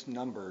somebody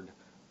misnumbered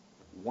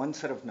one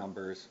set of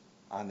numbers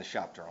on the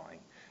shop drawing.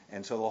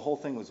 And so the whole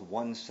thing was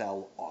one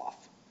cell off.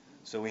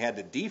 So we had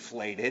to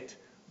deflate it,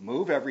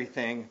 move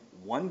everything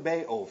one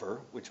bay over,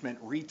 which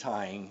meant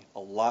retying a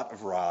lot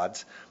of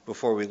rods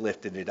before we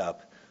lifted it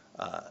up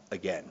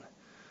again.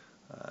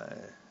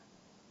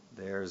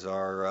 There's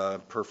our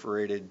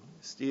perforated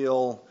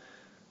steel,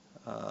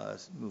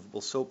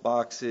 movable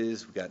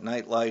soapboxes. We've got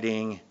night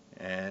lighting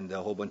and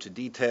a whole bunch of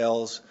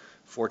details.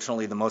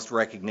 Fortunately, the most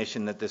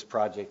recognition that this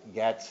project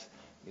gets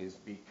is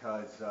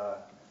because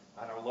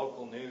on our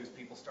local news,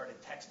 people started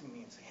texting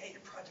me and saying, hey, your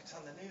project's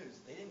on the news.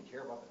 They didn't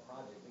care about the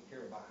project. They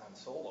cared about Han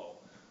Solo,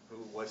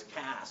 who was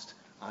cast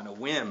on a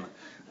whim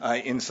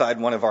inside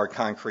one of our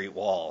concrete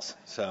walls.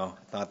 So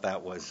I thought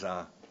that was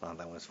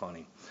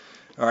funny.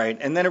 All right,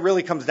 and then it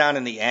really comes down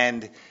in the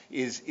end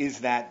is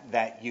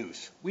that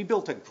use. We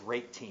built a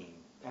great team,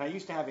 and I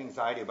used to have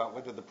anxiety about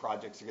whether the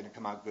projects are going to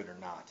come out good or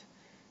not.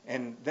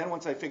 And then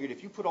once I figured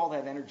if you put all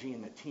that energy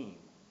in the team,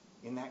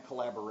 in that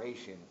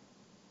collaboration,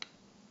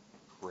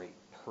 great,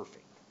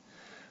 perfect,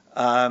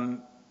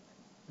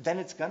 then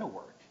it's going to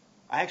work.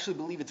 I actually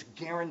believe it's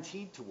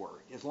guaranteed to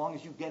work as long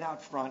as you get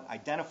out front,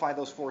 identify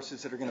those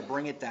forces that are going to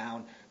bring it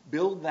down,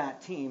 build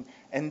that team.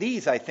 And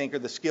these, I think, are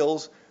the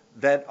skills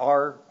that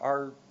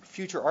our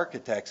future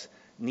architects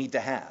need to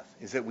have,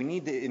 is that we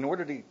need to, in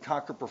order to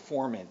conquer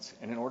performance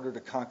and in order to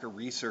conquer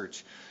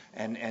research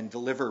and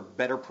deliver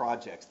better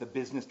projects, the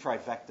business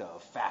trifecta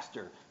of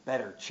faster,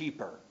 better,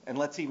 cheaper, and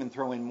let's even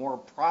throw in more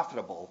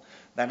profitable,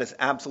 that is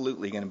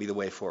absolutely going to be the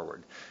way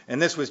forward.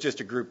 And this was just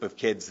a group of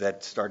kids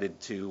that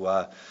started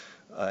to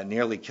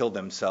nearly killed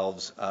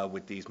themselves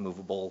with these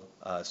movable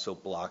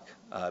soap block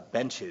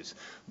benches.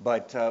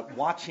 But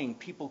watching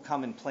people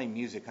come and play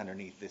music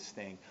underneath this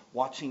thing,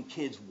 watching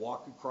kids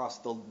walk across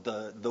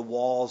the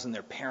walls and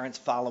their parents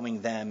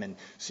following them, and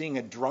seeing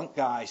a drunk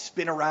guy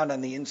spin around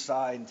on the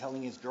inside and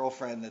telling his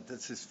girlfriend that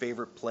that's his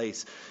favorite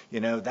place,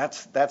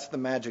 that's the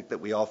magic that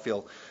we all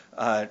feel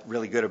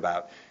really good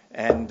about.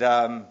 And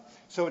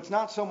so it's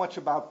not so much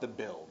about the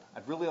build.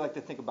 I'd really like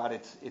to think about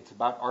it's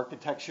about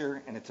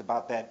architecture, and it's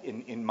about that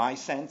in my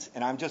sense,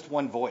 and I'm just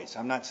one voice.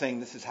 I'm not saying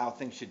this is how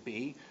things should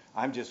be.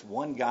 I'm just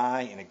one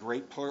guy in a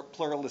great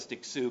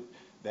pluralistic soup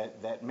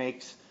that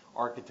makes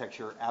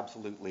architecture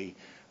absolutely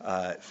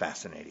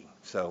fascinating.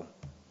 So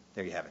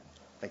there you have it.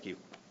 Thank you.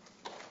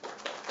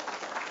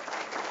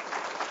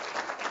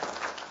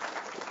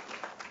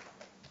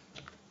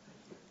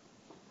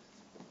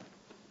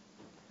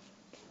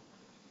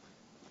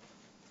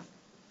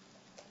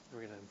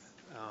 We're going to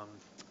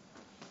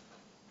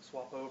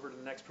swap over to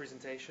the next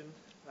presentation.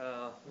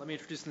 Let me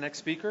introduce the next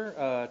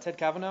speaker. Ted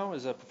Cavanaugh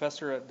is a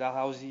professor at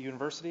Dalhousie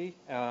University.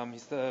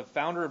 He's the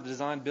founder of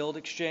Design Build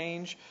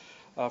Exchange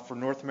for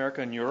North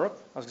America and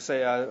Europe. I was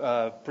going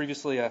to say,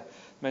 previously I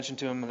mentioned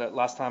to him that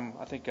last time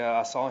I think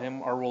I saw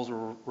him, our roles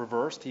were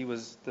reversed. He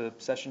was the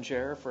session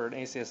chair for an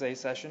ACSA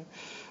session.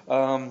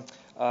 And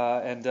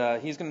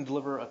he's going to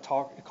deliver a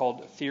talk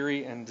called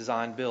Theory and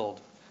Design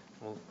Build.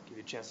 We'll give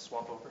you a chance to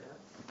swap over here.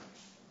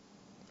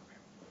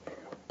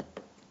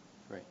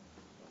 Great.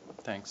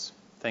 Thanks.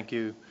 Thank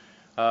you.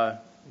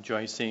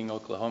 Enjoy seeing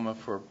Oklahoma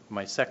for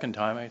my second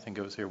time. I think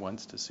I was here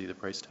once to see the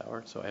Price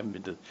Tower, so I haven't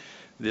been to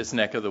this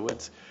neck of the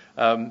woods.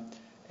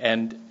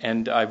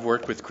 And I've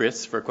worked with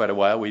Chris for quite a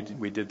while. We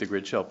did the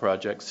grid shell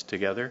projects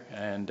together,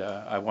 and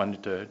I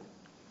wanted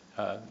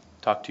to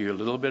talk to you a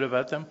little bit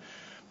about them.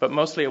 But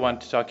mostly I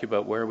wanted to talk to you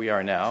about where we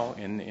are now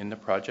in the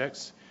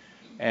projects,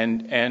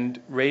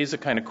 and raise a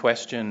kind of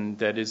question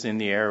that is in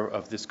the air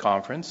of this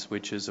conference,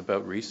 which is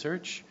about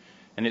research.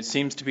 And it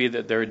seems to be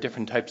that there are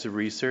different types of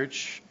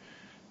research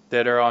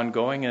that are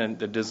ongoing, and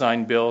the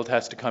design build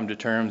has to come to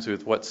terms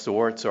with what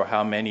sorts or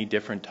how many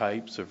different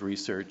types of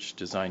research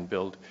design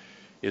build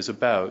is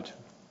about.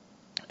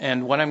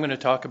 And what I'm going to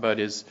talk about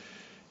is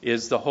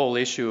the whole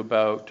issue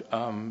about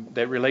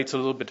that relates a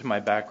little bit to my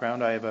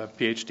background. I have a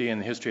PhD in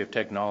the history of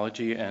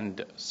technology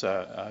and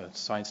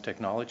science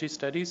technology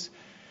studies,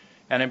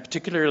 and I'm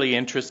particularly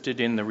interested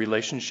in the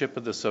relationship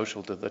of the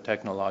social to the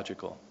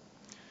technological,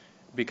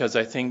 because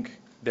I think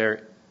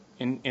they're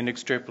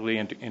inextricably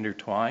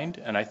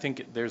intertwined, and I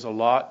think there's a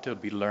lot to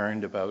be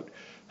learned about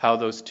how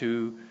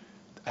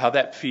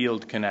that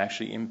field can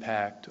actually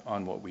impact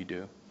on what we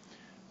do.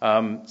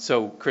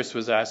 So Chris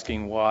was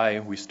asking why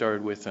we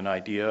started with an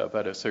idea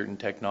about a certain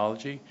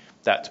technology.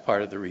 That's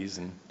part of the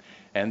reason.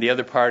 And the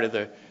other part of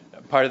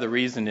the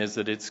reason is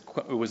that it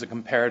was a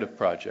comparative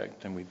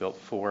project, and we built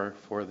four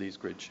of these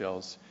grid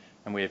shells,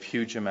 and we have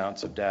huge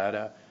amounts of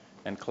data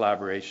and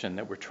collaboration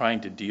that we're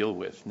trying to deal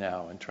with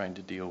now and trying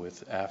to deal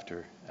with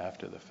after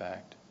the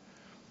fact.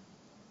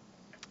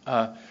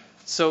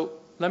 So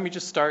let me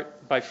just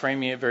start by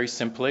framing it very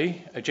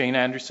simply. Jane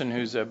Anderson,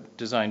 who's a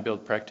design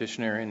build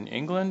practitioner in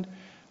England,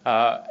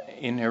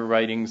 in her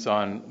writings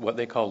on what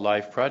they call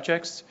live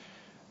projects,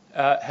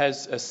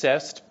 has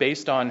assessed,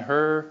 based on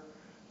her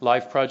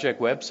live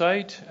project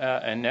website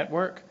and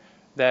network,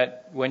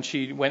 that when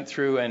she went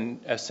through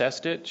and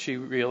assessed it, she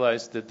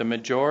realized that the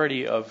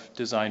majority of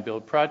design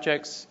build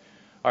projects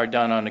are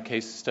done on a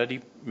case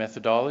study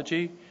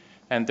methodology,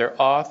 and they're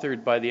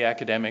authored by the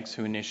academics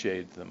who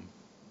initiated them.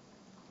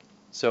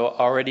 So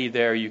already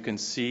there you can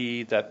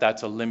see that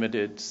that's a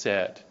limited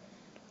set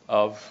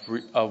of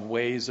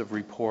ways of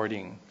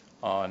reporting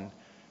on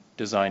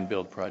design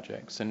build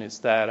projects, and it's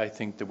that I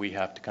think that we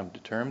have to come to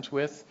terms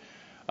with.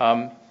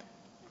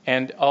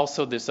 And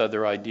also this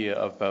other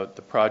idea about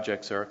the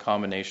projects are a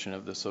combination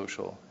of the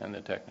social and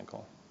the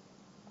technical.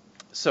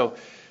 So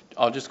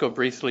I'll just go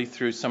briefly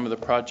through some of the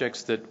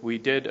projects that we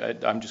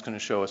did. I'm just going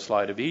to show a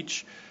slide of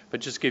each,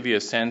 but just give you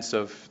a sense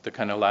of the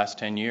kind of last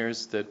 10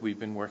 years that we've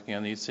been working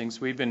on these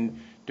things. We've been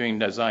doing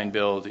design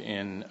build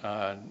in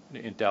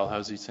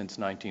Dalhousie since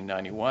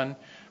 1991,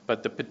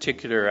 but the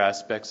particular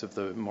aspects of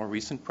the more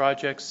recent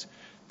projects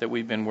that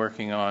we've been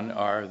working on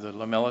are the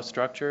lamella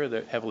structure,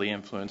 that heavily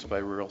influenced by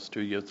Rural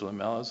Studios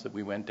lamellas that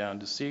we went down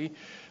to see,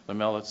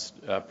 lamella's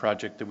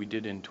project that we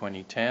did in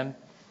 2010.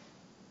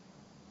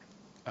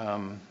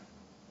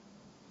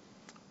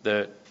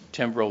 The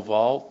timbral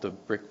vault, the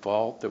brick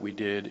vault that we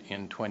did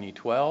in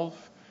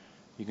 2012.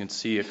 You can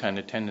see a kind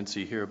of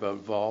tendency here about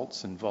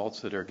vaults and vaults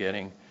that are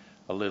getting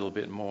a little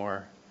bit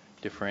more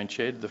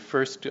differentiated. The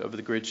first of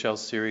the grid shell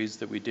series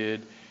that we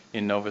did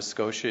in Nova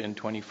Scotia in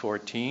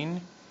 2014.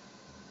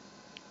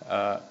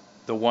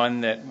 The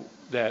one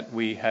that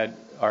we had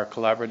our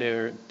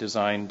collaborator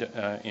designed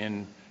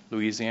in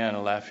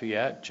Louisiana,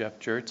 Lafayette, Jeff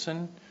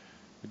Jertson.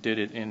 We did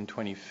it in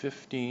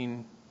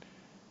 2015.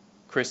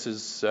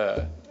 Chris's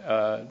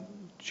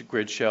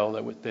grid shell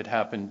that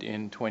happened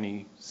in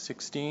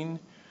 2016.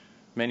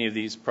 Many of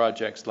these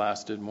projects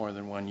lasted more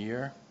than 1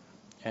 year.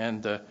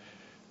 And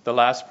the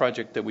last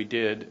project that we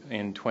did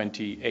in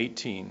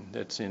 2018,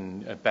 that's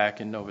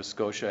back in Nova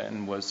Scotia,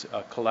 and was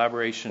a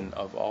collaboration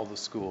of all the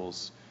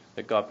schools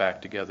that got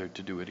back together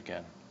to do it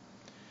again.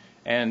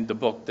 And the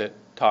book that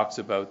talks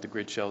about the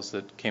grid shells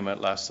that came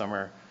out last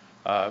summer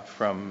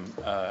from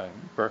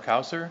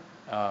Burkhauser.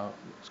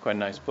 It's quite a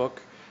nice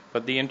book.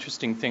 But the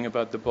interesting thing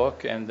about the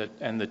book and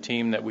the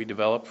team that we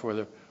developed for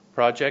the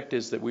project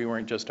is that we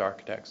weren't just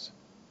architects.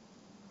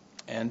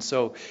 And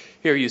so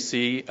here you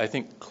see, I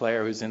think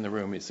Claire, who's in the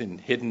room, is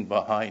hidden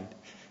behind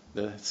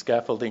the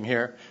scaffolding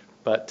here.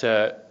 But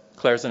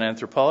Claire's an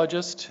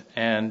anthropologist,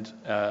 and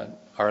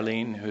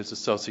Arlene, who's a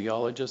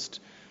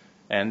sociologist.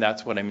 And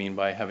that's what I mean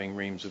by having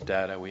reams of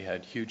data. We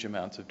had huge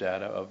amounts of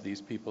data of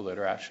these people that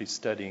are actually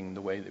studying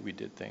the way that we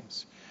did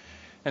things.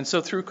 And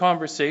so through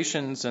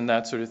conversations and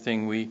that sort of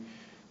thing,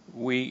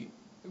 we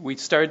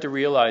started to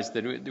realize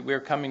that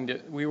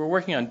we were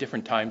working on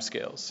different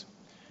timescales.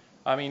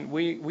 I mean,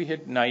 we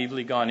had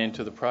naively gone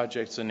into the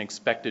projects and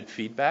expected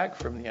feedback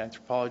from the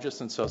anthropologists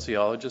and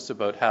sociologists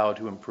about how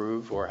to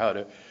improve or how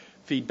to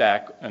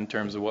feedback in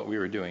terms of what we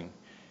were doing.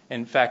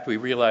 In fact, we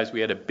realized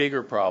we had a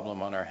bigger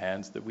problem on our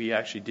hands, that we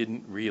actually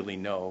didn't really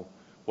know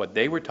what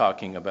they were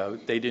talking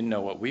about. They didn't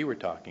know what we were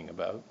talking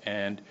about,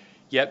 and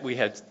yet we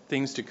had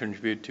things to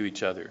contribute to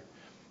each other.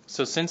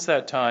 So since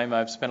that time,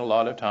 I've spent a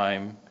lot of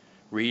time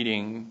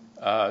reading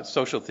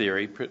social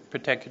theory,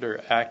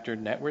 particular actor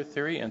network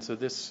theory, and so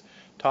this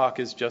talk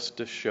is just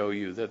to show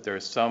you that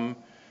there's some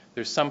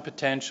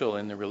potential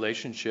in the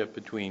relationship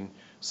between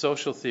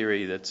social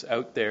theory that's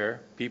out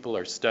there, people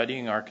are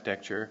studying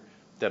architecture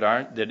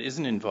that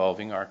isn't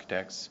involving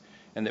architects,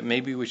 and that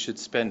maybe we should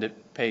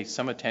pay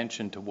some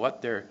attention to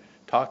what they're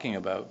talking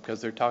about,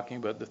 because they're talking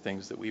about the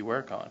things that we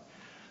work on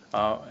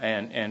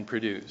and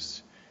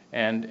produce.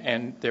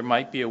 And there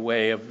might be a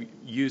way of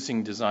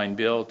using design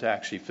build to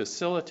actually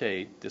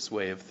facilitate this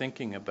way of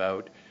thinking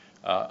about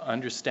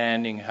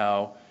understanding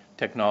how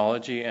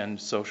technology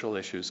and social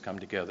issues come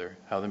together,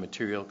 how the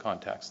material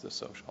contacts the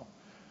social.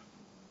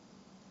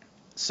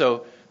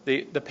 So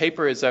the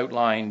paper is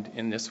outlined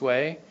in this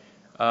way.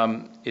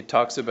 It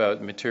talks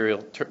about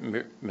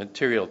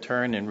material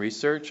turn in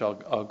research.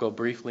 I'll go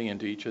briefly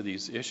into each of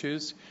these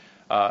issues,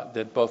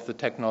 that both the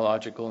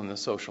technological and the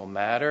social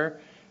matter,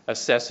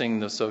 assessing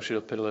the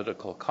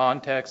socio-political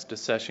context,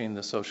 assessing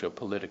the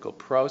socio-political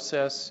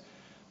process,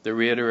 the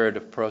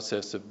reiterative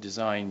process of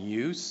design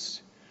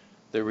use,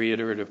 the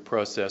reiterative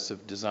process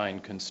of design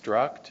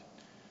construct,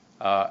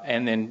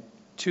 and then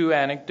two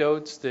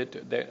anecdotes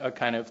that are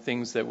kind of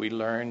things that we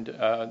learned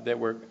that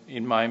were,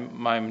 in my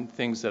mind,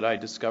 things that I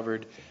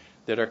discovered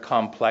that are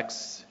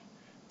complex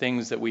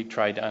things that we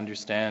tried to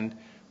understand.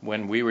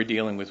 When we were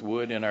dealing with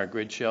wood in our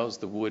grid shells,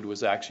 the wood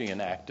was actually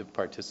an active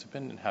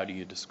participant, and how do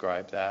you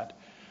describe that?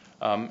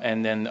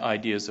 And then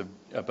ideas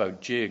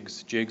about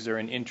jigs. Jigs are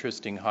an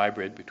interesting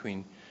hybrid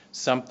between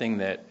something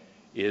that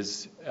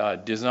is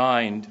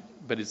designed,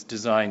 but it's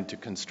designed to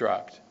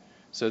construct.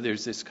 So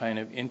there's this kind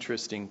of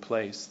interesting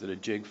place that a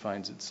jig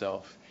finds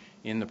itself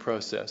in the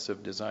process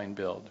of design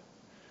build,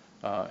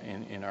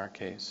 in our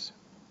case.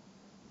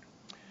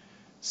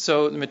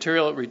 So the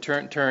material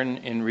turn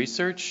in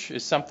research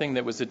is something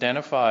that was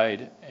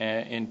identified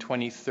in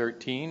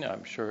 2013.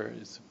 I'm sure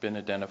it's been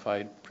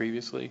identified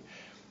previously.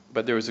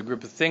 But there was a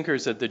group of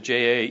thinkers at the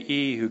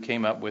JAE who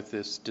came up with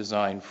this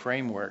design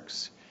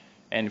frameworks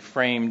and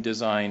framed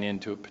design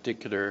into a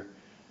particular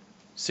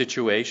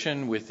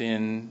situation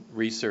within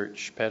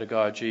research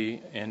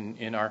pedagogy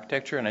in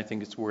architecture. And I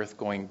think it's worth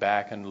going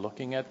back and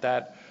looking at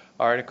that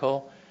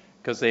article,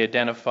 because they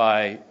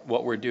identify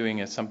what we're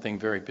doing as something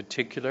very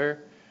particular,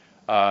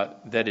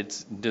 that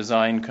it's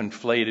design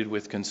conflated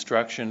with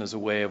construction as a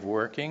way of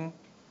working.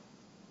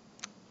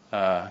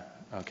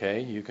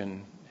 Okay, you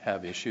can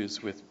have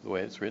issues with the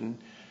way it's written.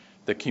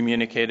 The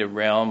communicative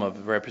realm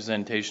of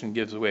representation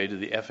gives way to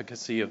the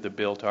efficacy of the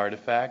built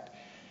artifact.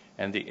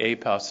 and the a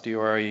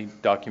posteriori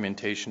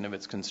documentation of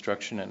its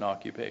construction and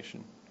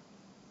occupation.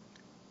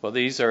 Well,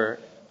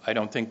 I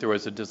don't think there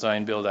was a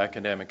design build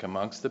academic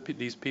amongst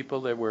these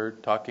people that were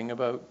talking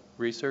about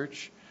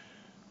research,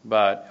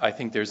 but I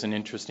think there's an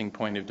interesting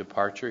point of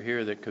departure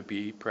here that could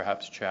be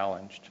perhaps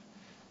challenged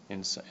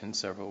in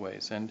several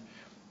ways. And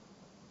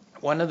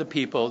one of the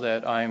people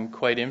that I'm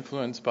quite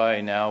influenced by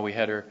now, we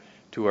had her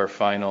to our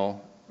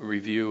final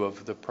review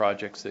of the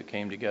projects that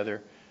came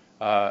together,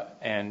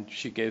 and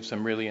she gave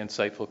some really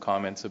insightful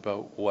comments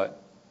about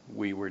what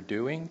we were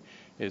doing,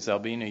 is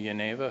Albina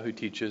Yaneva, who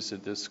teaches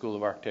at the School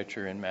of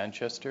Architecture in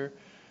Manchester.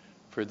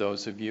 For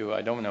those of you,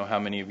 I don't know how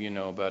many of you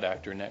know about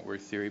actor network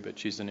theory, but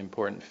she's an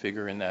important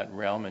figure in that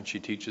realm, and she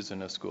teaches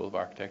in a School of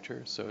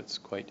Architecture, so it's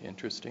quite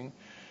interesting.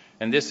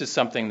 And this is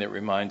something that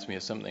reminds me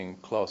of something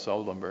Klaus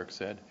Oldenburg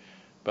said,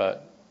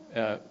 but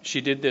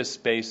she did this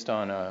based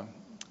on a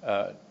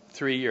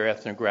 3-year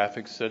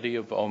ethnographic study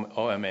of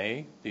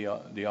OMA,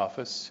 the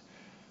office,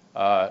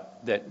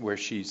 where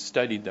she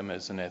studied them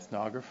as an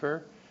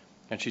ethnographer,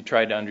 and she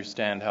tried to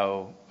understand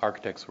how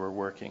architects were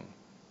working.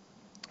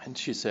 And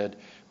she said,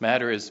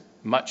 matter is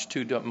much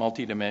too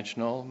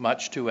multidimensional,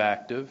 much too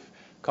active,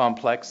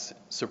 complex,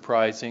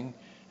 surprising,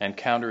 and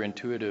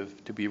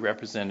counterintuitive to be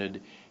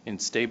represented in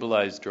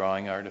stabilized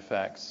drawing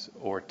artifacts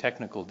or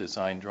technical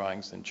design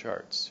drawings and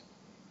charts.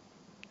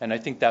 And I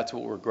think that's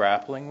what we're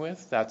grappling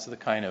with. That's the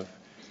kind of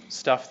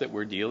stuff that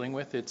we're dealing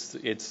with.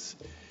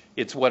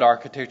 It's what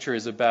architecture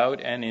is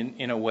about, and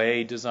in a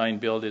way, design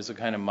build is a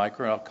kind of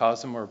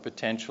microcosm or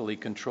potentially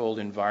controlled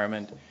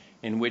environment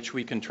in which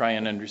we can try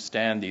and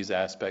understand these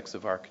aspects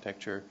of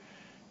architecture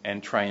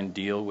and try and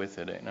deal with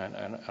it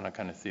on a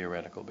kind of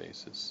theoretical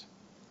basis.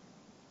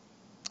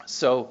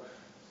 So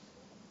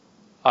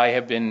I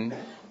have been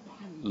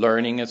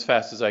learning as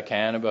fast as I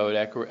can about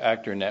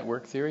actor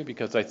network theory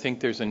because I think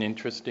there's an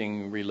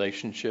interesting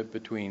relationship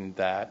between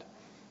that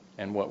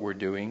and what we're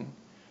doing.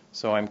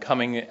 So I'm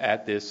coming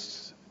at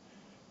this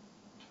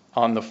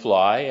on the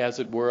fly, as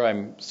it were.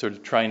 I'm sort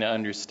of trying to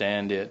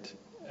understand it,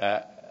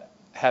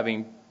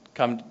 trying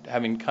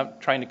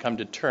to come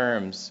to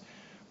terms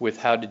with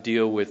how to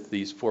deal with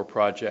these 4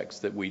 projects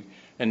that we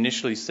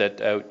initially set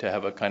out to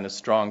have a kind of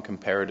strong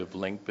comparative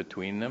link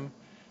between them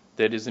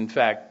that is in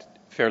fact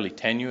fairly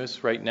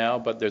tenuous right now,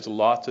 but there's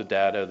lots of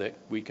data that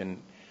we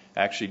can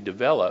actually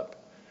develop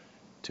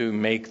to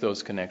make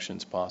those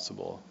connections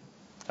possible.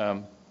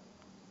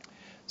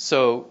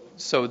 So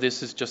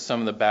this is just some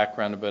of the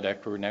background about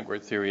actor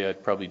network theory. I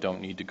probably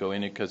don't need to go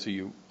in it because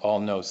you all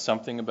know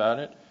something about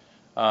it.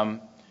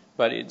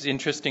 But it's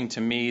interesting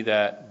to me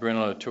that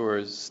Bruno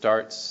Latour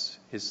starts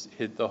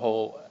the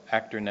whole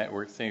actor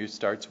network theory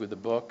starts with a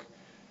book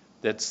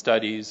that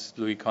studies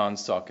Louis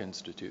Kahn's Salk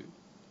Institute.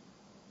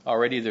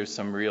 Already there's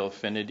some real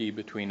affinity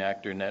between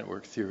actor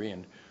network theory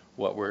and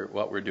what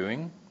we're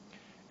doing.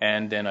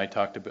 And then I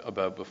talked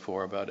about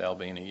before about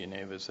Albina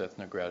Yaneva's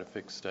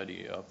ethnographic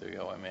study of the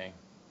OMA.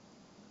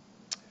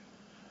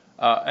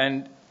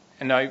 And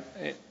I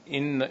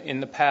in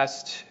the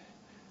past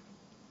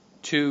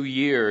 2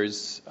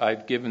 years,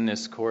 I've given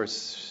this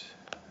course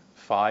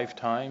 5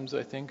 times,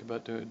 I think,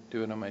 about to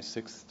do it on my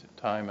 6th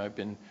time. I've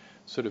been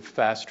sort of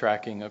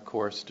fast-tracking a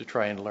course to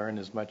try and learn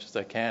as much as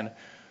I can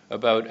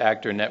about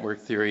actor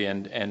network theory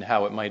and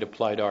how it might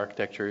apply to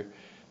architecture.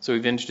 So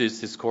we've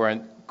introduced this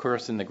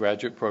course in the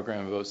graduate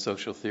program about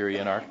social theory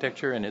and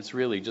architecture, and it's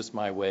really just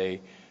my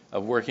way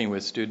of working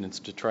with students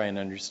to try and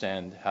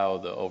understand how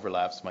the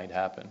overlaps might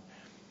happen.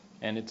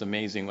 And it's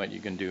amazing what you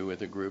can do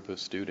with a group of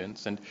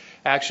students. And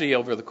actually,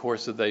 over the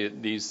course of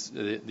these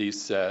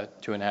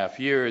 2.5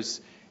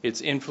 years,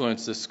 it's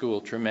influenced the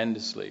school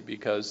tremendously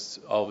because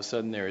all of a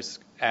sudden there's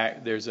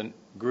a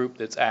group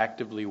that's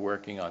actively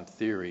working on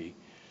theory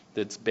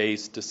that's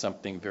based to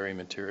something very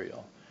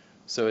material.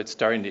 So it's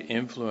starting to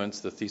influence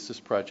the thesis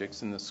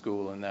projects in the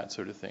school and that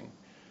sort of thing.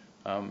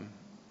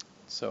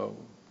 So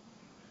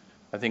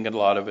I think a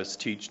lot of us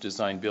teach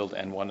design build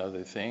and one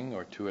other thing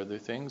or 2 other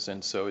things,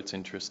 and so it's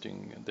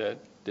interesting that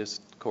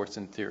this course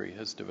in theory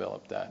has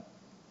developed that.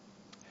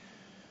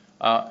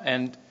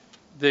 And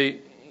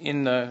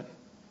in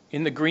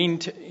the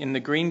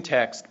green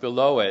text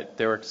below it,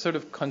 there are sort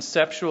of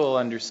conceptual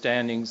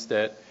understandings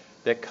that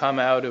come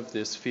out of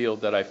this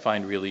field that I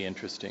find really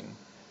interesting.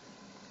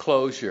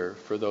 Closure,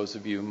 for those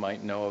of you who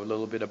might know a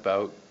little bit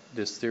about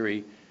this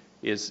theory,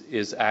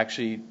 is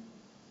actually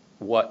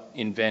what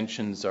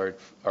inventions are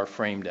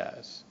framed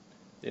as.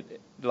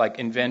 Like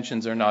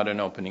inventions are not an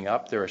opening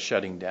up, they're a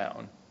shutting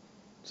down.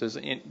 So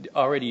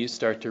already you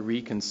start to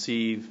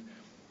reconceive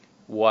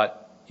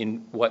what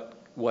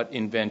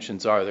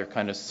inventions are. They're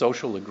kind of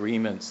social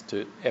agreements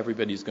to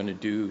everybody's going to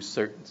do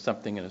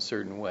something in a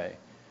certain way.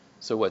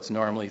 So what's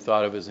normally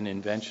thought of as an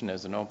invention,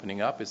 as an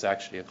opening up, is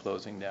actually a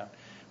closing down.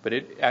 But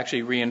it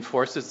actually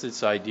reinforces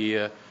this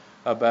idea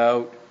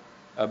about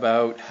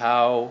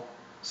how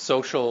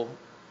social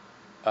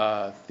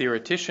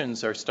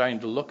theoreticians are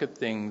starting to look at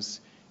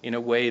things in a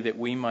way that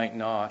we might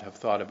not have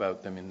thought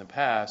about them in the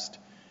past,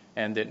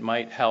 and that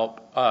might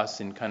help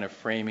us in kind of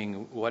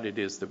framing what it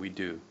is that we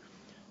do.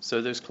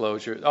 So there's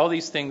closure. All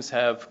these things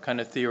have kind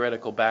of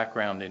theoretical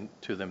background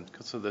into them.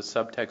 So the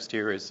subtext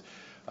here is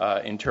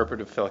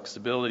interpretive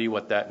flexibility,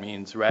 what that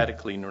means,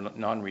 radically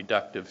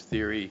non-reductive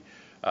theory,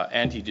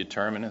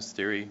 anti-determinist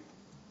theory.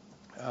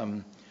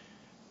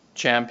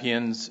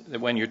 Champions,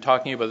 when you're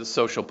talking about the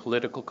social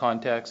political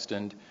context,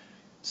 and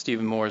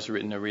Stephen Moore's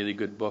written a really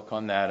good book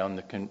on that, on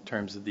the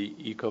terms of the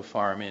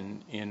eco-farm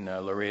in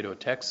Laredo,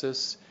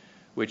 Texas,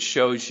 which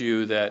shows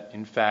you that,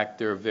 in fact,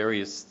 there are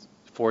various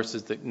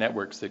forces,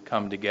 networks that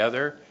come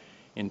together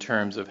in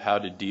terms of how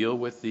to deal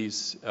with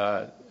these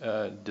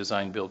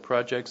design-build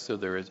projects. So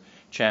there is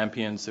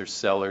champions, there's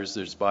sellers,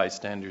 there's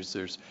bystanders,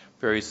 there's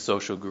various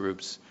social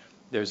groups,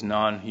 there's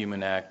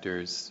non-human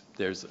actors,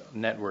 there's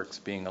networks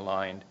being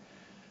aligned.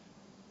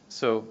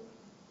 So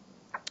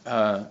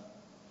one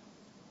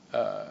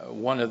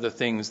of the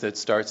things that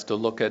starts to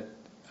look at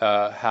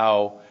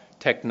how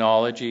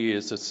technology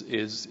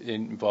is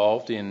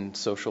involved in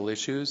social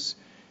issues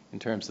in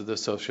terms of the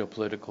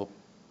socio-political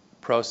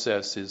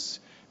process is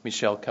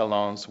Michel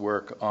Calon's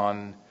work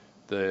on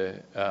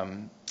the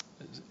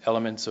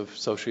elements of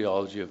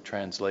sociology of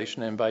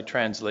translation. And by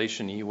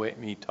translation,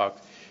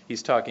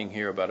 he's talking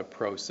here about a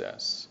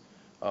process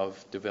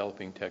of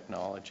developing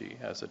technology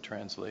as a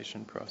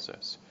translation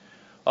process.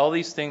 All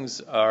these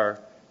things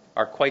are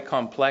quite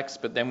complex,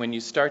 but then when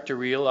you start to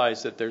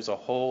realize that there's a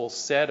whole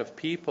set of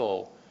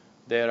people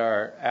that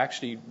are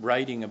actually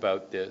writing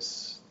about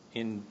this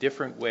in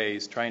different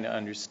ways, trying to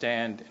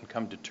understand and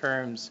come to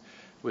terms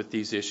with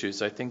these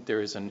issues, I think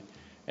there is an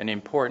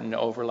important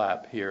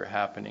overlap here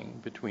happening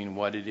between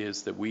what it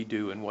is that we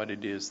do and what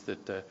it is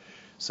that the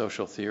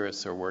social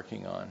theorists are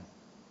working on.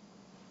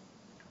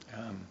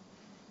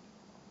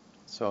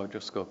 So I'll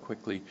just go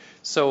quickly.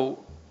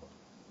 So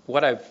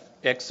what I've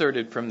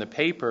excerpted from the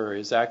paper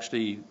is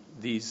actually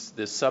this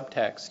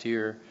subtext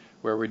here,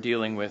 where we're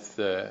dealing with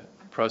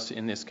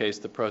in this case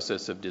the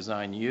process of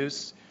design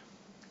use,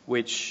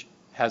 which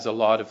has a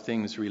lot of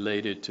things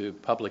related to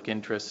public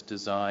interest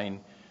design,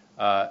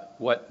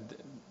 what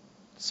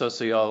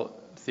social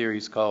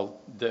theories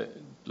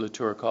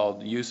Latour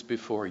called use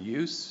before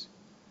use,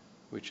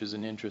 which is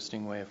an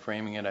interesting way of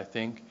framing it, I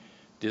think.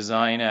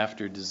 Design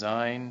after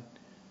design.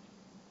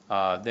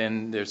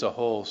 Then there's a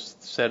whole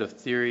set of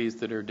theories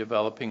that are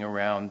developing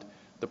around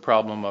the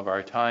problem of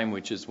our time,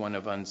 which is one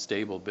of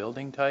unstable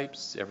building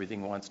types.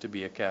 Everything wants to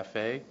be a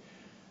cafe,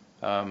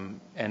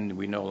 and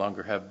we no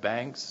longer have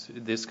banks.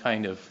 This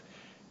kind of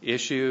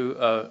issue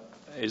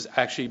is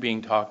actually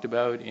being talked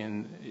about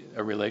in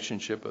a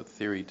relationship of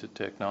theory to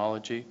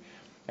technology,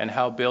 and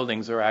how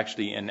buildings are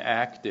actually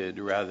enacted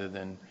rather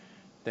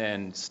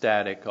than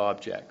static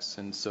objects.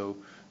 And so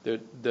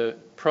the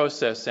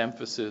process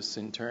emphasis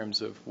in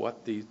terms of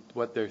what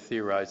they're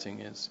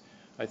theorizing is,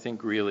 I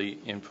think, really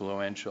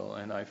influential,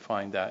 and I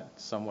find that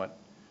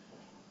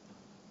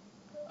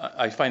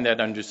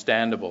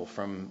understandable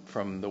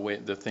from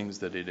the things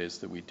that it is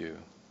that we do.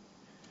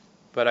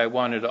 But I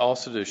wanted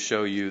also to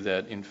show you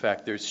that, in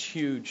fact, there's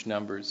huge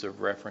numbers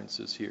of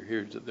references here.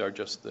 Here are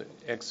just the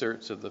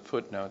excerpts of the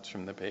footnotes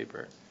from the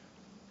paper.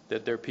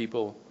 That there are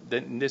people,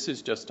 this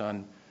is just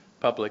on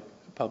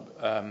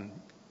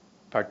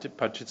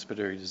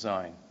participatory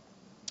design.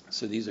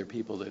 So these are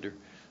people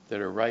that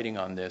are writing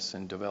on this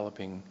and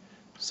developing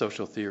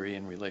social theory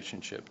in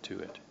relationship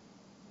to it.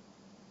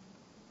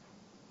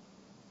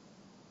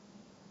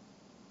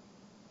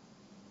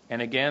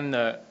 And again,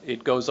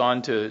 it goes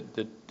on to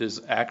this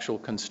actual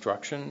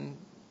construction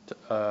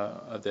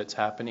that's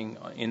happening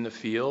in the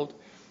field.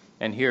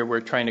 And here we're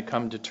trying to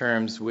come to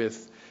terms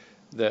with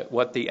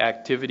what the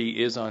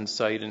activity is on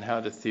site and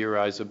how to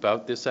theorize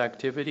about this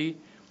activity.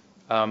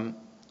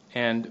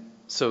 And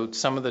so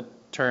some of the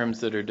terms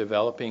that are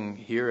developing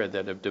here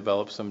that have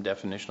developed some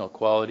definitional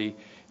quality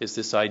is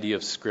this idea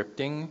of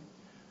scripting,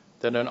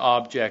 that an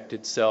object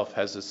itself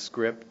has a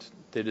script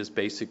that is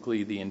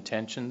basically the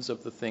intentions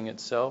of the thing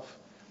itself.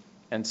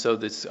 And so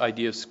this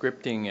idea of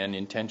scripting and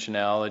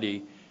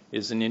intentionality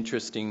is an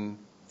interesting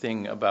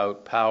thing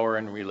about power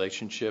and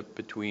relationship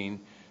between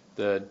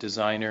the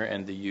designer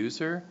and the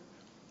user.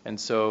 And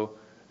so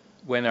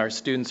when our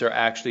students are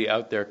actually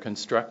out there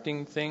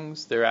constructing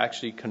things, they're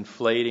actually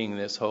conflating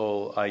this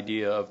whole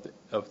idea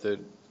of the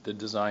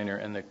designer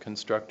and the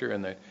constructor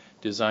and the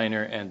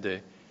designer and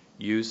the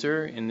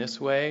user in this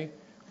way.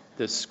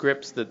 The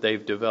scripts that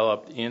they've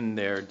developed in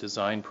their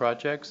design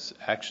projects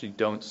actually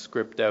don't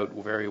script out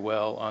very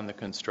well on the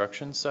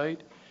construction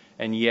site,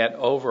 and yet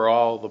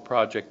overall the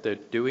project they're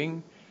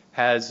doing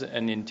has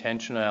an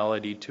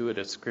intentionality to it,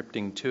 a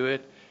scripting to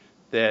it,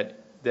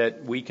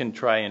 that we can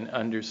try and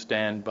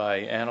understand by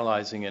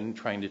analyzing it and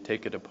trying to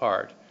take it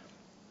apart.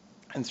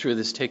 And through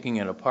this taking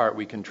it apart,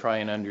 we can try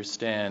and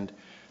understand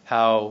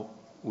how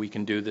we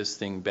can do this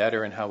thing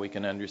better and how we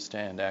can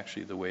understand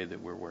actually the way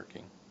that we're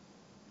working.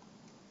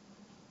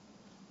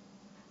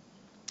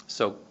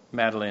 So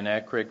Madeleine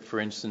Eckrick, for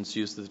instance,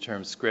 used the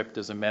term script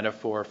as a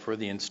metaphor for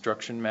the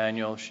instruction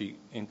manual. She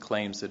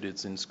claims that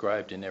it's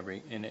inscribed in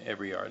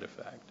every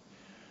artifact.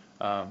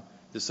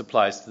 This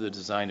applies to the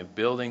design of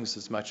buildings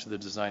as much as the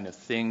design of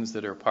things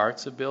that are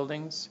parts of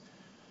buildings.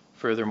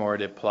 Furthermore,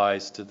 it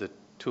applies to the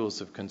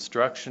tools of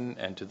construction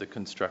and to the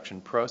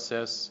construction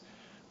process.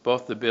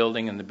 Both the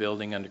building and the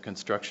building under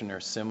construction are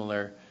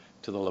similar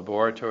to the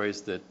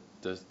laboratories that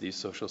these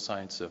social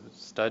sciences have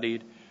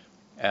studied,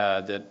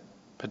 that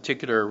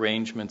particular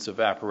arrangements of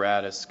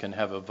apparatus can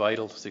have a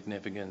vital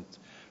significance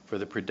for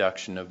the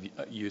production of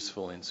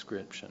useful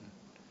inscription.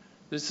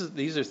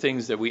 These are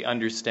things that we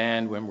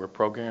understand when we're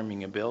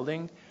programming a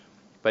building,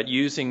 but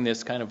using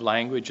this kind of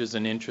language is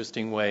an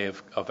interesting way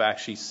of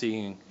actually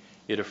seeing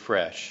it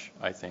afresh,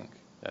 I think.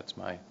 That's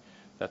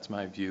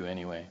my view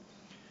anyway.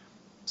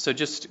 So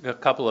just a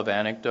couple of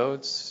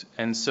anecdotes.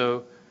 And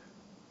so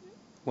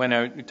when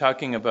I'm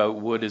talking about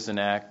wood as an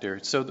actor,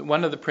 so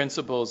one of the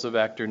principles of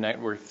actor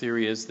network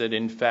theory is that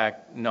in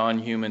fact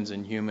non-humans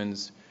and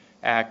humans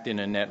act in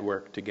a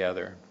network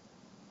together.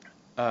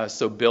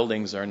 So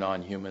buildings are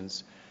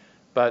non-humans,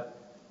 but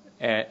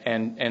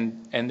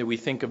and we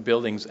think of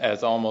buildings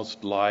as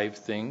almost live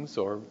things,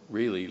 or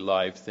really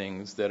live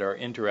things that are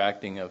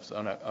interacting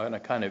on a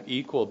kind of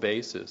equal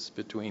basis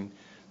between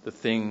the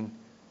thing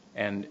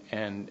and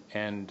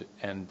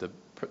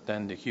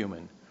the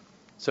human.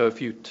 So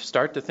if you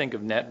start to think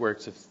of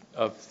networks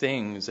of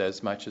things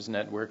as much as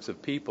networks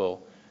of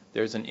people,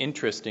 there's an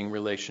interesting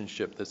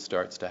relationship that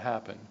starts to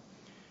happen.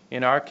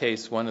 In our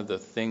case, one of the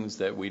things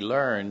that we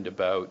learned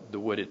about the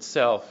wood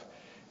itself,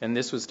 and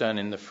this was done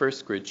in the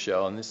first grid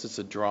shell, and this is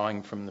a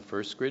drawing from the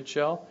first grid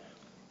shell,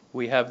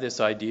 we have this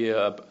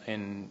idea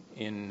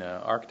in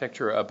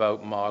architecture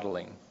about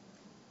modeling.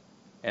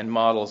 And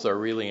models are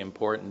really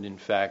important. In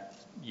fact,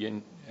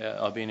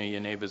 Albina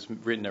Yaneva's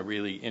written a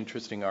really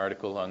interesting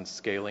article on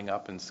scaling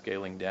up and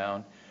scaling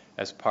down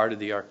as part of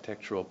the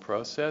architectural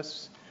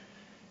process.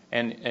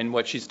 And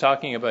what she's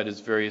talking about is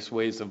various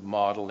ways of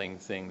modeling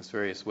things,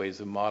 various ways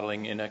of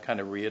modeling in a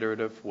kind of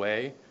reiterative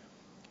way.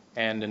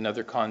 And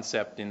another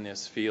concept in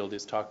this field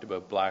is talked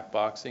about black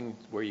boxing,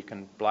 where you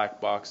can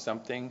black box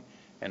something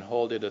and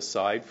hold it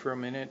aside for a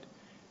minute,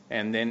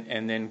 and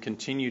then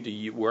continue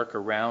to work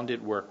around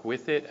it, work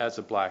with it as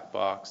a black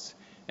box,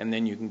 and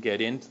then you can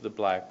get into the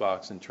black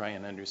box and try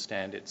and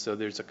understand it. So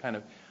there's a kind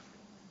of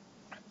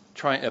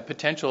a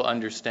potential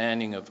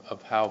understanding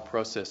of how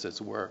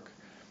processes work.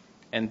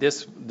 And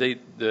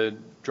the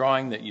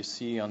drawing that you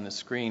see on the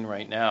screen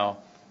right now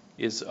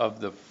is of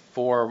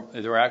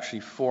there are actually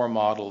 4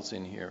 models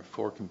in here,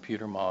 4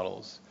 computer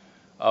models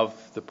of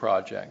the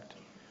project.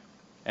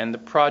 And the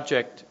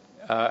project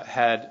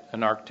had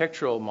an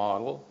architectural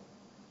model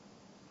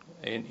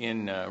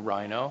in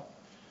Rhino.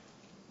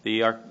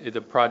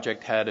 The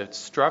project had a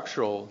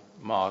structural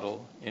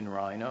model in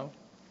Rhino.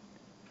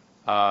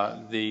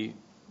 The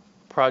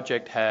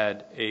project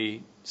had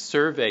a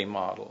survey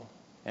model,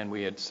 and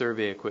we had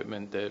survey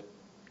equipment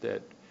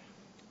that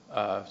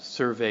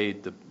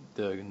surveyed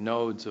the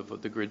nodes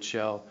of the grid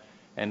shell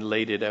and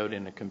laid it out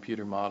in a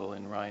computer model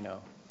in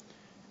Rhino.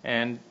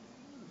 And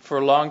for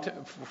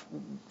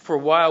a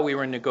while we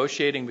were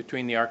negotiating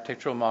between the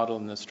architectural model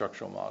and the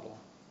structural model.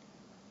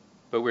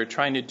 But we were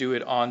trying to do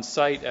it on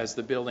site as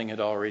the building had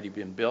already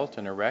been built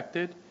and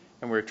erected,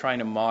 and we were trying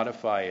to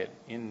modify it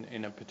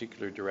in a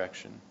particular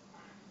direction.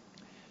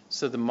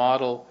 So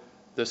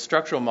the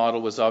structural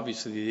model was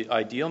obviously the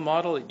ideal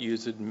model. It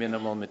used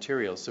minimal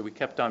materials. So we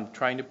kept on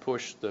trying to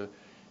push the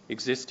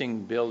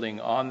existing building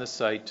on the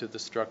site to the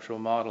structural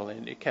model,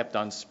 and it kept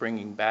on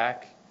springing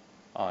back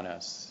on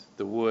us.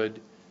 The wood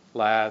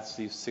laths,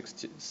 these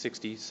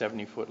 60,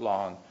 70 foot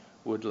long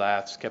wood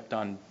laths, kept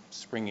on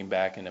springing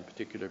back in a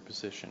particular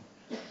position.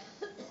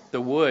 The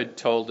wood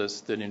told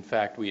us that in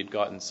fact we had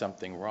gotten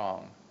something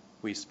wrong.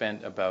 We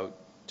spent about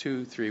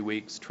 2-3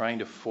 weeks trying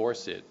to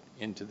force it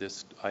into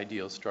this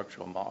ideal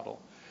structural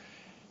model.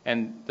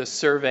 And the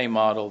survey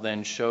model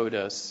then showed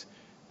us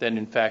that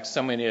in fact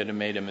somebody had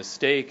made a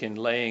mistake in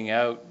laying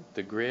out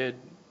the grid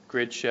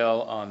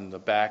shell on the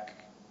back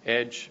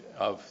edge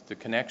of the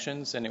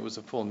connections, and it was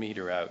a full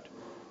meter out.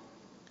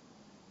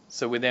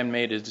 So we then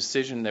made a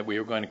decision that we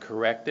were going to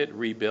correct it,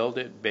 rebuild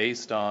it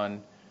based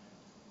on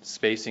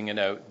spacing it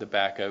out, the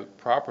back out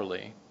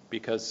properly,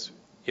 because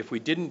if we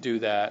didn't do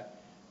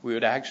that, we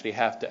would actually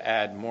have to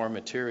add more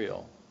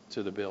material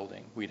to the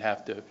building. We'd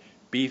have to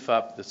beef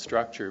up the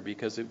structure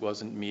because it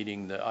wasn't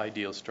meeting the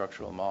ideal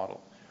structural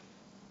model.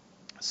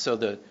 So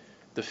the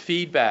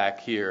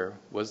feedback here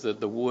was that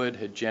the wood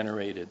had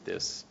generated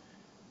this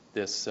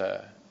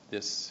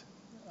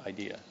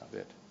idea of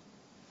it.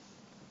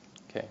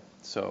 Okay,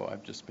 so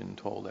I've just been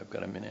told I've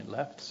got a minute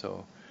left.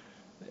 So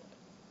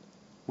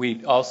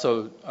we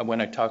also, when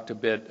I talked a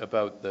bit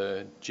about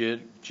the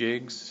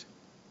jigs,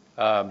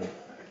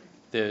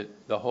 the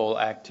whole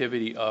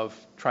activity of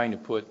trying to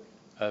put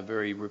a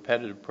very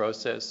repetitive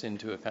process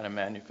into a kind of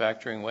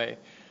manufacturing way,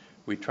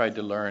 we tried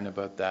to learn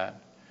about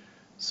that.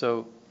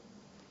 So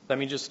let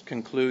me just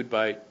conclude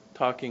by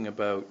talking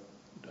about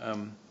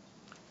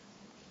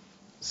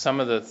some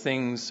of the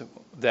things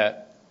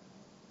that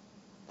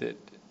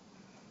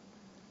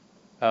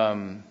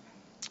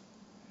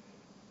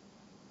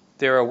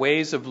there are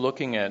ways of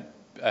looking at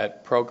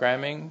at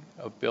programming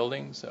of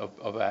buildings,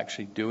 of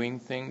actually doing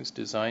things,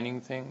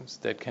 designing things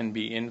that can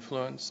be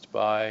influenced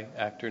by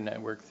actor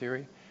network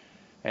theory.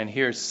 And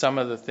here's some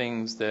of the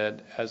things that,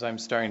 as I'm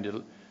starting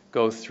to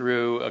go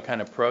through a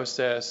kind of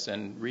process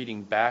and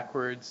reading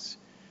backwards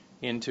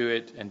into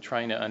it and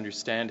trying to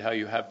understand how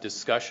you have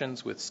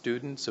discussions with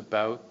students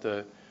about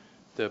the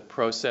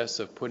process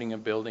of putting a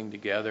building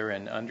together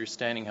and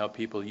understanding how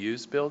people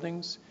use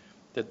buildings,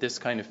 that this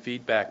kind of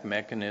feedback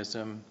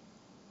mechanism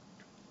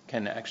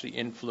can actually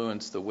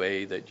influence the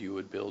way that you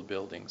would build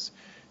buildings.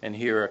 And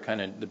here are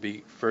kind of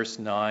the first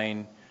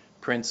 9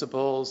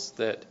 principles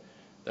that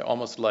they're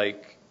almost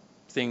like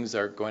things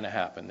are going to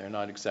happen. They're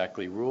not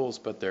exactly rules,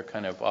 but they're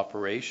kind of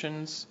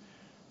operations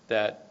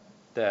that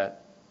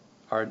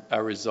are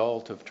a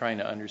result of trying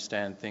to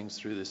understand things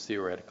through this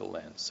theoretical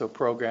lens. So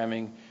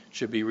programming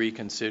should be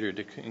reconsidered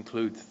to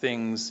include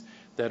things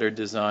that are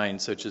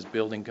designed, such as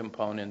building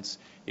components,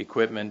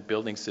 equipment,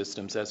 building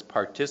systems, as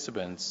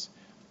participants,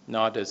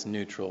 not as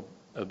neutral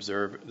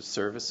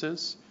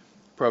services.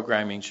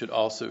 Programming should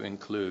also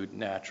include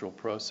natural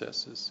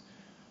processes.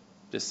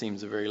 This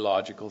seems a very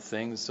logical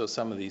thing, so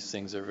some of these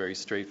things are very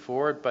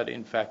straightforward, but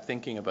in fact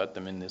thinking about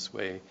them in this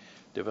way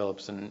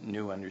develops a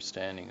new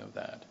understanding of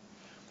that.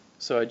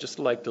 So I'd just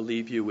like to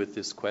leave you with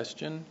this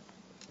question.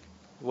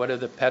 What are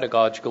the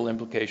pedagogical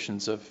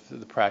implications of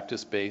the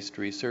practice-based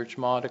research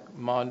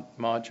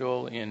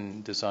module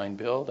in design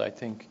build? I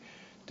think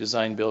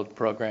design build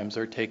programs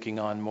are taking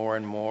on more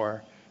and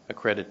more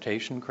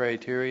accreditation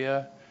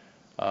criteria.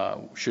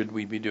 Should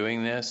we be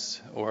doing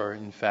this? Or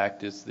in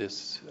fact, is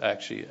this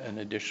actually an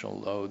additional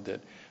load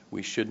that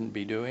we shouldn't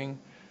be doing?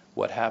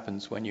 What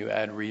happens when you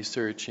add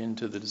research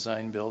into the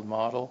design build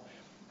model?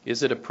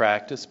 Is it a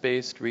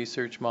practice-based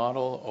research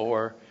model,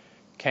 or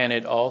can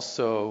it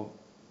also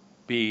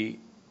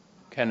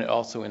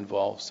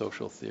involve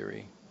social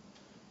theory?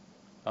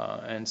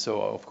 And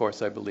so, of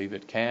course, I believe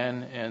it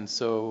can. And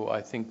so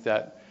I think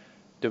that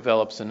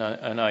develops an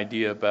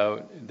idea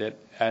about that,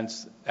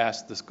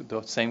 asks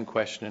the same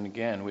question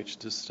again, which is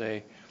to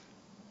say,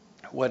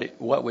 what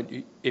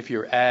would if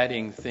you're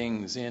adding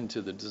things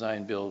into the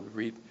design build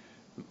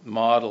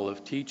model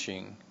of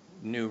teaching,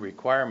 new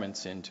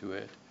requirements into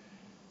it,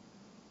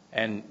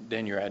 and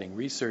then you're adding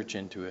research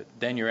into it,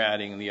 then you're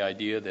adding the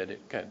idea that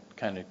it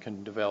kind of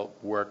can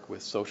develop work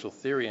with social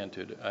theory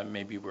into it.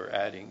 Maybe we're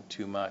adding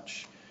too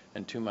much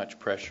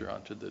pressure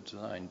onto the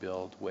design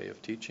build way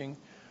of teaching,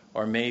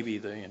 or maybe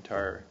the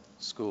entire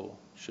school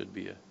should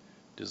be a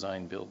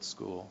design build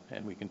school,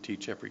 and we can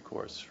teach every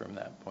course from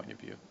that point of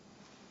view.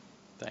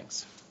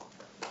 Thanks.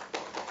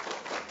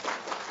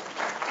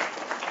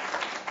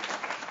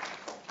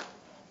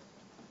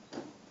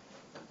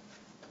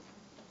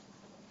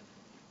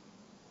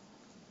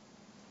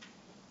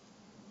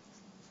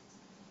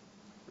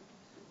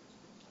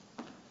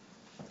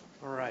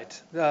 All right.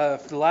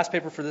 For the last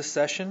paper for this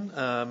session,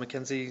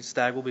 Mackenzie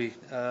Stagg will be,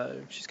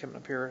 she's coming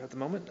up here at the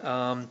moment.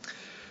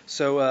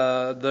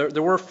 So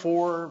there were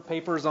 4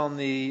 papers on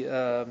the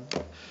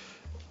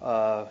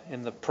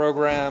in the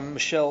program.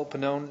 Michelle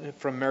Pannone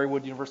from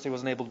Marywood University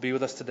wasn't able to be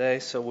with us today,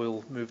 so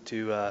we'll move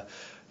to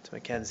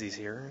Mackenzie's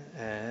here,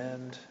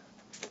 and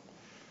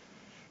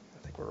I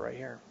think we're right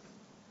here.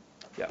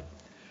 Yeah,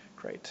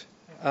 great.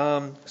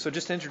 So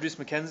just to introduce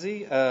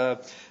Mackenzie,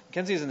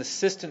 Mackenzie is an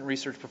assistant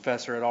research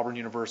professor at Auburn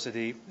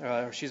University.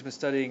 She's been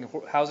studying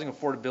housing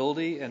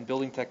affordability and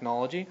building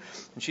technology,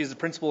 and she's the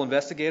principal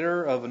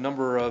investigator of a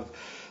number of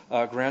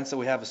grants that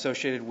we have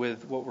associated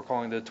with what we're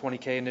calling the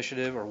 20K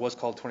initiative, or was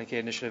called 20K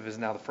initiative, is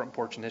now the Front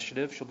Porch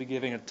Initiative. She'll be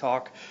giving a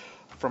talk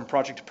from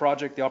project to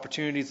project, the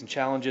opportunities and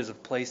challenges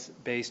of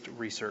place-based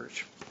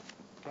research.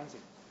 Mackenzie.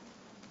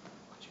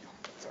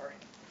 Sorry.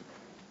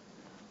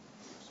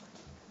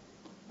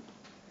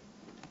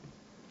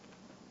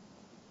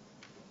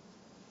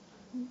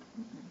 Thank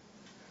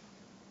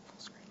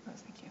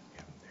you.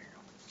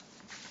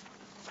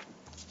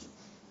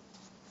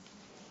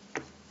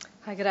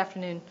 Hi, good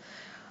afternoon.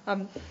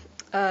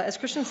 As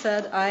Christian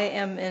said, I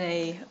am in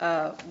a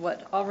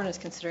what Auburn is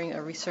considering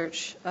a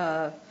research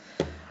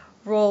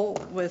role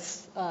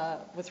with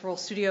Rural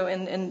Studio,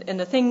 and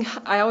the thing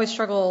I always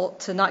struggle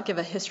to not give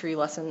a history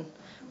lesson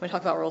when I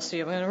talk about Rural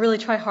Studio. I'm going to really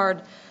try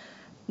hard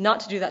not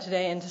to do that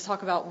today, and to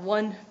talk about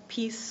one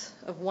piece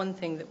of one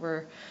thing that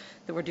we're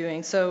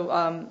doing.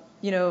 So,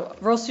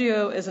 Rural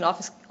Studio is an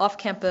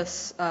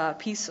off-campus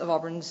piece of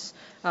Auburn's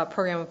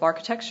program of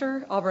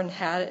architecture. Auburn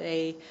had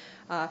a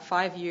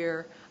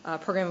 5-year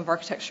program of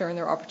architecture, and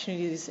there are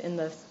opportunities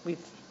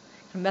we've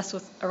messed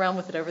around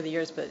with it over the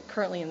years, but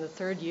currently in the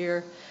 3rd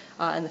year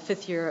and the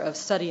 5th year of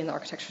study in the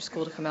architecture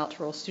school to come out to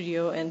Rural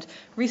Studio. And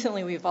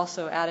recently we've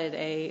also added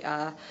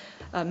a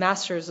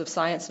Master's of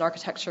Science in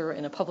Architecture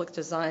in a public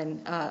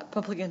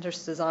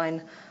interest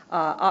design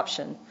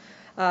option.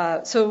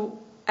 So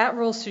at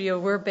Rural Studio,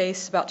 we're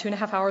based about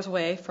 2.5 hours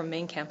away from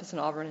main campus in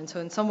Auburn, and so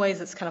in some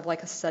ways it's kind of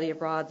like a study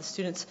abroad. The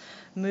students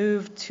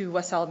moved to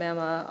West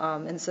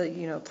Alabama, and it's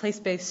a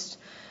place-based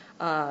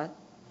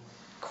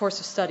course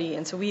of study,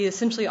 and so we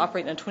essentially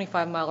operate in a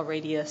 25-mile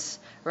radius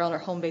around our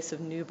home base of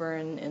New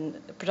Bern in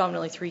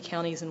predominantly 3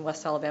 counties in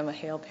West Alabama,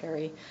 Hale,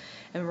 Perry,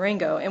 and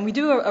Marengo. And we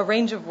do a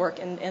range of work,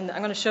 and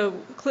I'm going to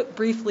clip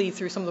briefly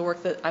through some of the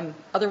work that I'm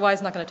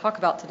otherwise not going to talk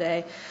about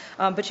today.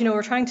 But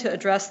we're trying to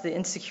address the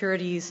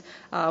insecurities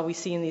we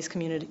see in these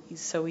communities.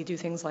 So we do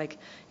things like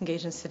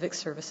engage in civic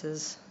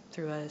services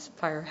through a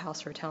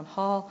firehouse or a town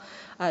hall,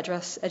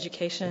 address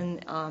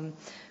education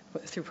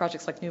through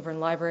projects like New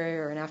Bern Library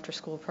or an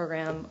after-school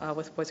program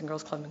with Boys and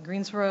Girls Club in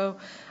Greensboro,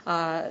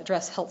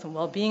 address health and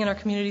well-being in our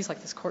communities,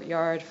 like this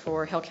courtyard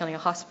for Hale County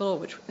Hospital,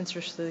 which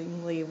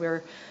interestingly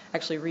we're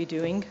actually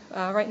redoing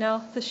right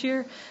now this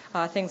year.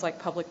 Things like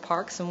public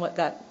parks and what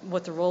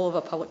the role of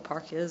a public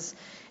park is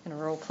in a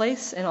rural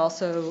place, and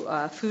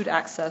also food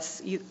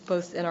access,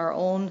 both in our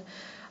own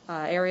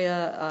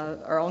area,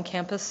 our own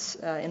campus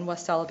in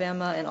West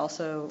Alabama, and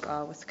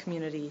also with the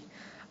community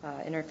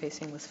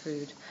interfacing with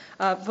food.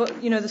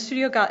 But the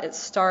studio got its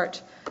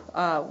start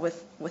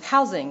with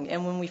housing,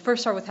 and when we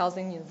first started with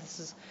housing, this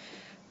is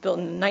built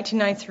in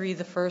 1993,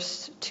 the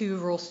first 2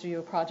 rural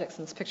studio projects,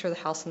 in this picture of the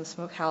house and the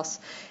smokehouse.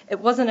 It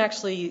wasn't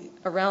actually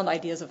around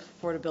ideas of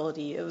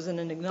affordability. It was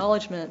an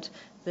acknowledgement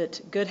that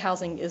good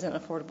housing isn't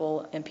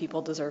affordable and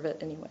people deserve it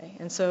anyway.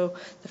 And so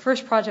the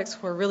first projects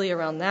were really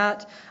around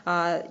that.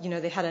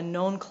 They had a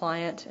known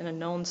client and a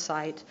known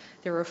site.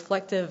 They were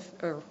reflective,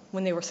 or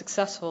when they were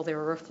successful, they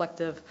were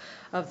reflective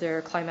of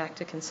their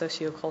climactic and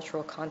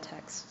sociocultural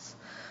contexts.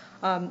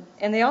 And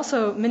they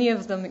also, many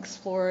of them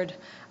explored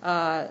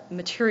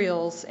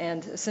materials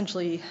and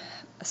essentially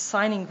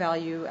assigning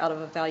value out of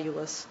a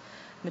valueless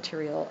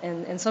material.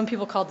 And some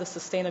people called this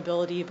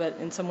sustainability, but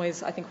in some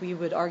ways I think we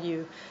would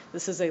argue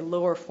this is a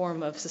lower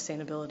form of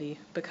sustainability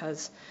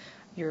because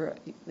you're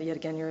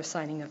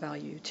assigning a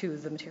value to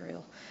the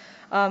material.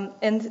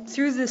 And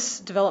through this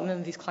development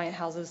of these client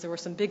houses, there were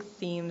some big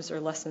themes or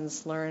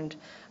lessons learned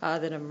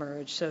that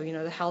emerged. So,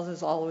 the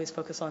houses always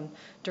focus on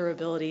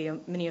durability.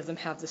 Many of them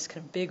have this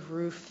kind of big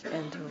roof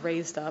and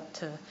raised up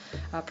to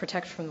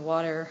protect from the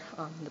water,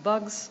 the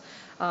bugs.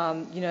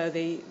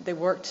 They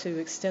work to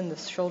extend the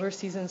shoulder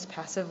seasons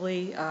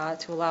passively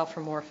to allow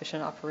for more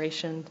efficient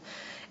operation.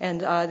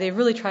 And they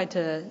really tried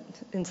to,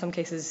 in some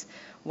cases,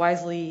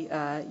 wisely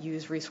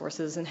use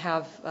resources and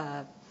have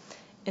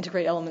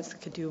integrate elements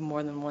that could do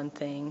more than one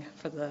thing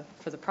for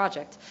the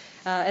project.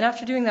 And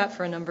after doing that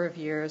for a number of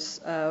years,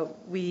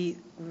 we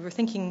were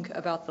thinking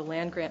about the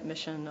land grant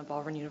mission of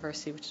Auburn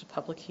University, which is a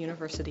public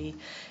university,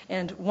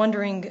 and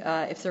wondering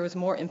if there was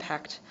more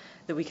impact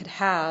that we could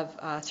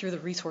have through the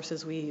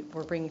resources we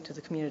were bringing to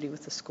the community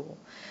with the school.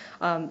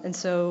 And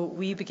so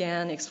we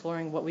began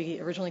exploring what we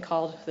originally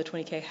called the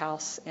 20K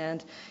house.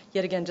 And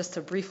yet again, just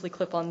to briefly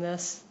clip on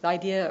this, the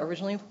idea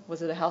originally was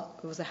that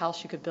it was a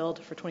house you could build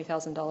for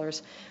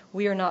 $20,000.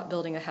 We are not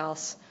building a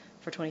house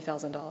for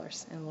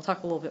 $20,000, and we'll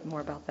talk a little bit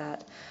more about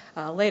that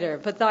later.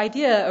 But the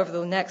idea over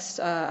the next,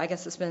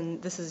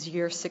 this is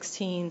year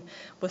 16,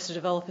 was to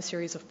develop a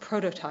series of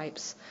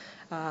prototypes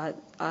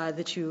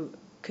that you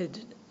could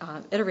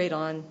iterate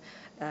on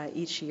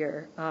each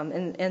year.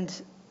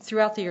 And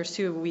throughout the years,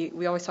 too,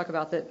 we always talk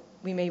about that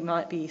we may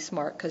not be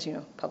smart because,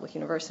 public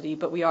university,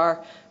 but we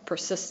are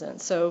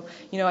persistent. So,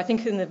 I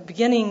think in the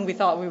beginning we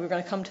thought we were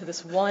going to come to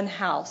this one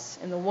house,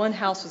 and the one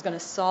house was going to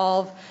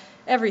solve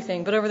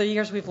everything. But over the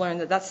years we've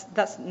learned that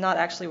that's not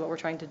actually what we're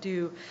trying to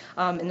do.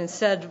 And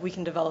instead we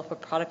can develop a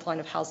product line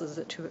of houses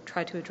that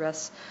try to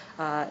address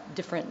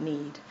different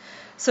need.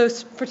 So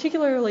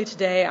particularly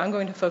today, I'm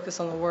going to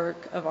focus on the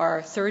work of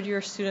our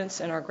third-year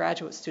students and our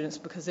graduate students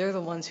because they're the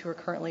ones who are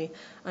currently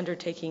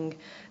undertaking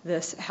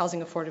this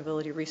housing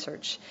affordability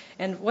research.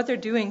 And what they're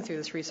doing through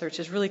this research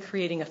is really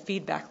creating a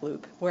feedback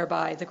loop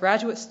whereby the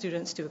graduate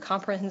students do a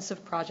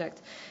comprehensive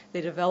project,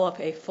 they develop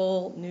a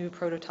full new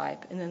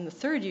prototype, and then the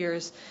third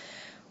years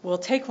will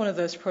take one of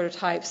those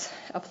prototypes,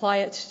 apply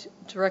it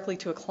directly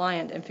to a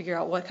client, and figure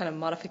out what kind of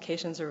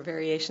modifications or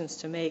variations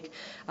to make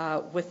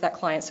with that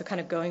client. So kind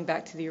of going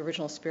back to the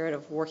original spirit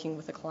of working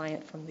with the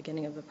client from the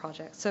beginning of the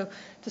project. So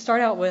to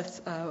start out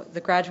with the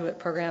graduate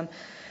program,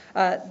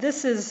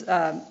 this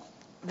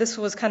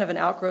was kind of an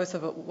outgrowth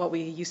of what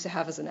we used to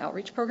have as an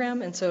outreach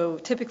program. And so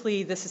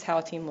typically this is how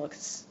a team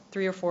looks.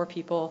 3 or 4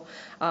 people,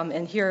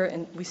 and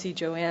here we see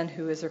Joanne,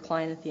 who is their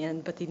client at the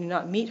end, but they do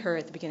not meet her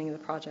at the beginning of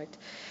the project.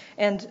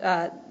 And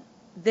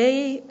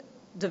they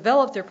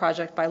develop their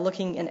project by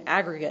looking in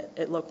aggregate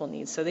at local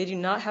needs. So they do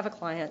not have a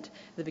client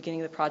at the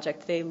beginning of the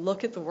project. They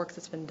look at the work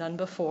that's been done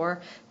before.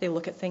 They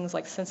look at things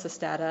like census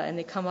data, and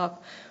they come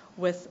up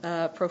with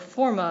a pro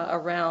forma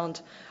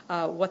around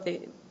what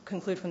they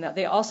conclude from that.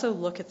 They also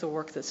look at the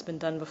work that's been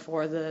done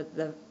before.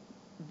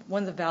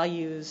 One of the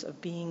values of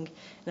being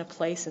in a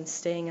place and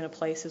staying in a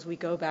place is we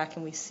go back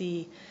and we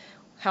see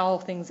how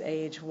things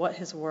age, what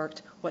has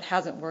worked, what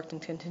hasn't worked,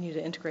 and continue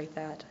to integrate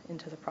that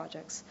into the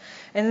projects.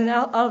 And then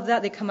out of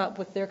that, they come up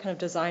with their kind of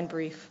design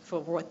brief for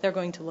what they're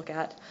going to look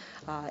at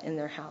in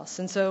their house.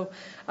 And so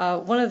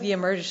one of the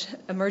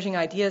emerging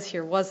ideas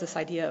here was this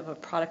idea of a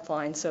product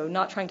line. So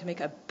not trying to make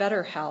a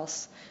better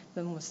house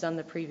than was done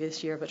the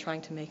previous year, but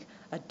trying to make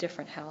a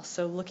different house.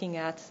 So looking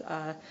at,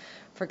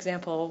 for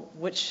example,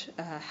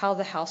 how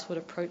the house would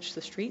approach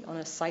the street on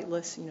a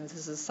siteless, this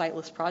is a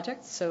siteless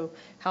project, so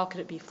how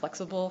could it be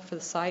flexible for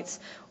the sites?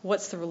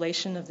 What's the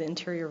relation of the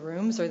interior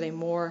rooms? Are they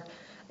more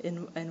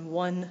in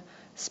one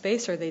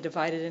space? Are they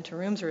divided into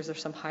rooms, or is there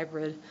some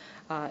hybrid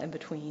in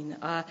between?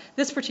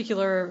 This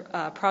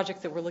particular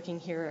project that we're looking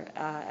here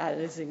at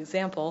as an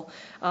example,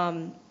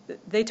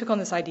 they took on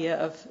this idea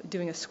of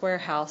doing a square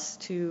house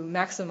to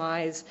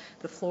maximize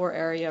the floor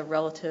area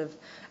relative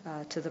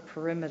to the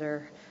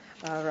perimeter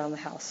around the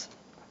house.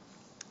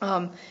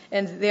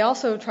 And they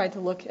also tried to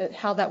look at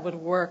how that would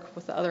work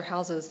with the other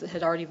houses that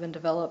had already been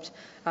developed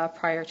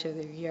prior to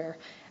the year.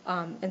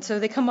 And so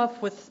they come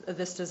up with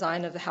this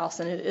design of the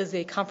house, and it is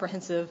a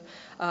comprehensive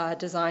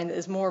design that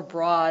is more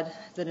broad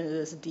than it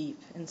is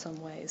deep in some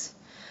ways.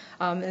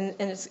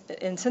 And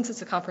since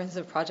it's a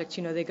comprehensive project,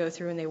 they go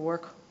through and they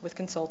work with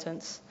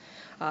consultants.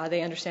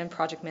 They understand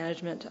project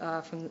management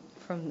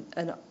from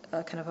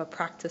a kind of a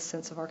practice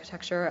sense of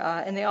architecture,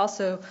 and they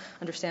also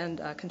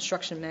understand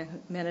construction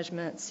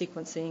management,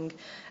 sequencing,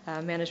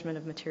 management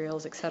of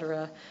materials, et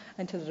cetera,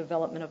 into the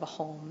development of a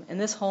home. And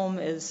this home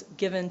is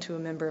given to a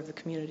member of the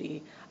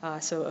community.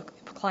 So a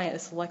client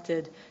is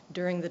selected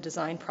during the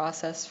design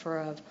process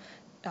for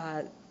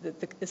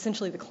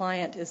essentially the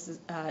client is,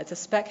 it's a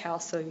spec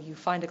house, so you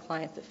find a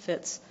client that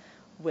fits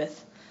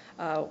with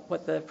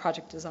what the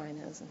project design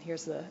is. And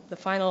here's the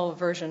final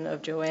version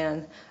of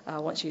Joanne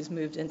once she's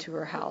moved into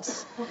her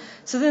house.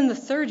 So then the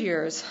third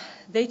years,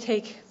 they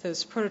take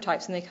those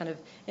prototypes and they kind of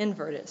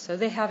invert it. So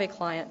they have a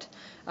client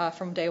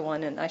from day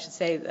one, and I should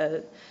say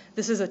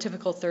this is a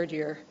typical third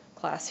year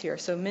class here.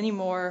 So many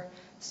more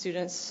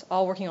students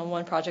all working on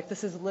one project.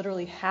 This is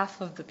literally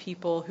half of the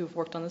people who've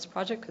worked on this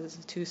project, because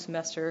it's a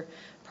 2-semester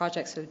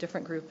project, so a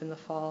different group in the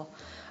fall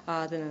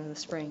than in the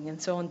spring. And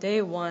so on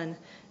day one,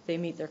 they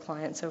meet their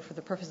client. So for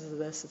the purposes of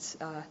this, it's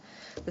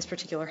this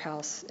particular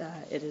house,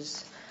 it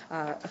is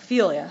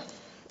Ophelia.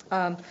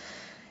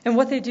 And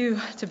what they do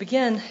to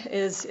begin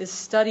is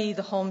study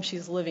the home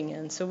she's living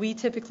in. So we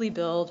typically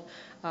build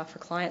for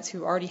clients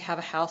who already have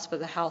a house, but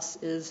the house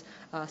is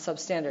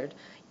substandard.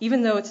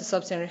 Even though it's a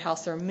substandard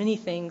house, there are many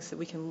things that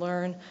we can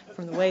learn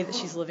from the way that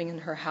she's living in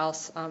her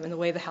house and the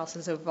way the house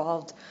has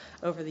evolved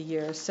over the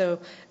years. So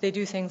they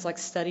do things like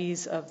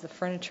studies of the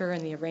furniture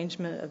and the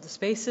arrangement of the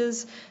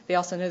spaces. They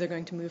also know they're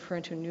going to move her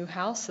into a new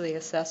house, so they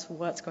assess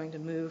what's going to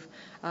move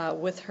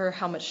with her,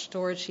 how much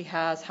storage she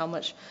has, how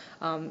much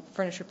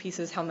furniture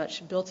pieces, how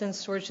much built-in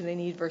storage do they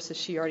need versus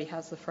she already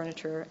has the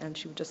furniture and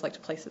she would just like to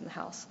place it in the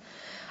house.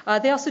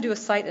 They also do a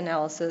site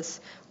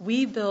analysis.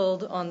 We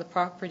build on the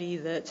property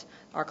that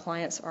our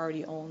clients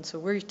already own. So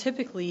we're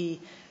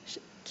typically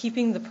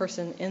keeping the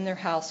person in their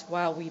house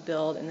while we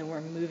build, and then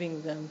we're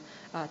moving them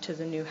to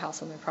the new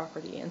house on their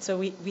property. And so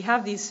we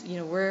have these,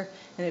 we're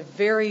in a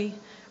very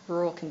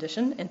rural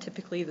condition, and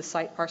typically the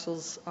site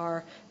parcels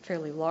are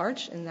fairly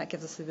large, and that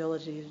gives us the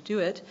ability to do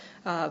it.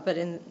 But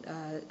in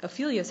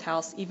Ophelia's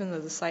house, even though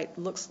the site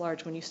looks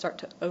large, when you start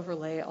to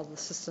overlay all the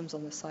systems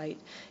on the site,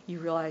 you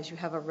realize you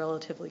have a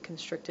relatively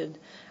constricted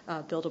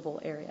buildable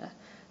area.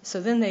 So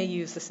then they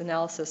use this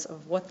analysis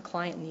of what the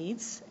client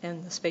needs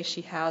and the space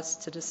she has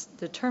to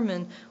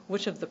determine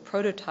which of the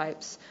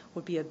prototypes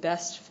would be a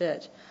best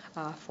fit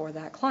for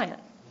that client.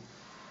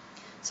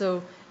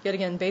 So yet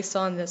again, based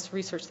on this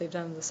research they've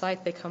done on the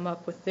site, they come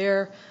up with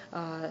their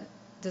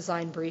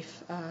design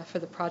brief for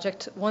the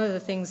project. One of the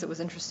things that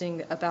was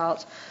interesting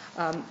about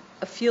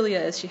Ophelia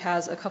is she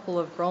has a couple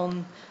of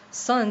grown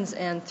sons,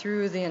 and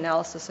through the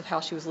analysis of how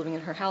she was living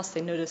in her house,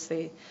 they noticed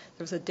there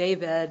was a day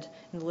bed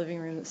in the living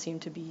room that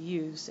seemed to be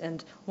used,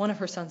 and one of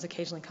her sons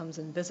occasionally comes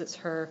and visits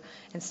her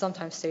and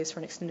sometimes stays for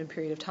an extended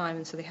period of time,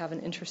 and so they have an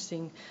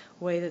interesting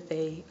way that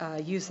they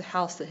use the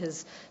house that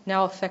has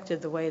now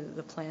affected the way that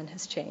the plan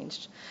has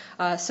changed.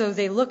 So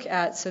they look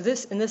at, in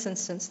this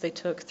instance, they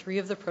took 3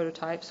 of the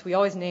prototypes. We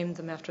always named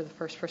them after the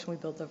first person we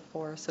built them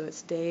for, so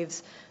it's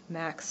Dave's,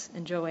 Max,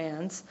 and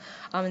Joanne's,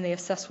 and they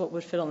assessed what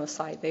would fit on the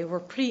site. They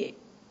were pretty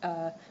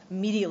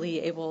immediately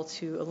able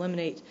to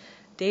eliminate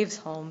Dave's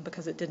home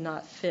because it did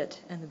not fit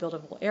in the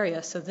buildable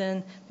area. So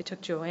then they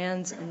took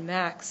Joanne's and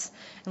Max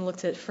and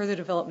looked at further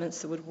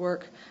developments that would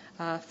work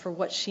for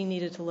what she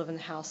needed to live in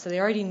the house. So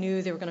they already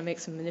knew they were going to make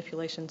some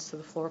manipulations to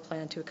the floor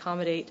plan to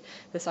accommodate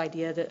this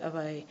idea of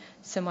a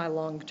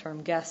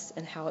semi-long-term guest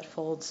and how it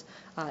folds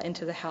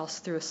into the house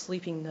through a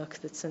sleeping nook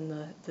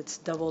that's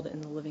doubled in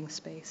the living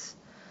space.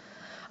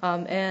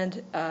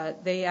 And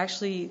they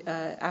actually,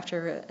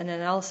 after an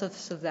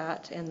analysis of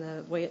that and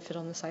the way it fit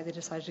on the site, they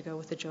decided to go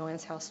with the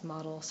Joanne's house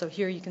model. So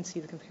here you can see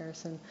the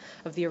comparison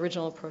of the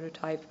original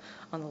prototype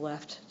on the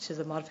left to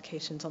the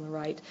modifications on the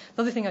right.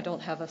 The other thing I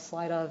don't have a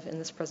slide of in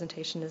this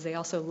presentation is they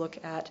also look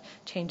at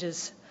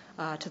changes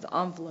to the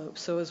envelope.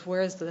 So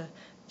whereas the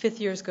 5th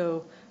years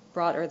go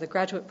broad, or the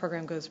graduate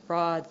program goes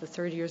broad, the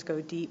 3rd years go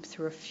deep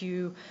through a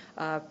few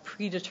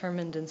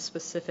predetermined and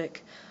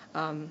specific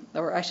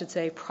or I should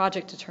say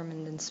project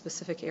determined in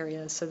specific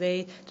areas. So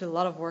they did a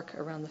lot of work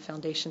around the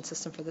foundation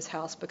system for this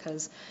house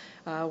because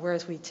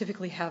whereas we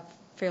typically have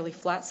fairly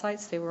flat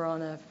sites, they were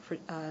on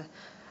a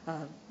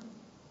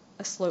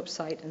sloped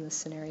site in this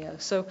scenario.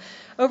 So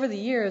over the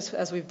years,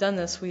 as we've done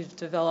this, we've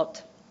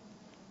developed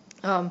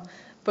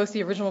both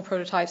the original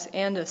prototypes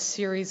and a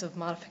series of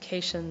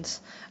modifications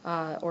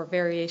or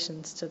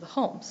variations to the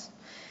homes.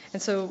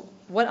 And so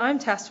what I'm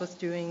tasked with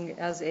doing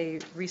as a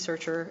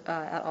researcher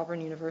at Auburn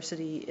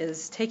University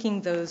is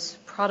taking those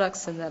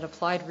products and that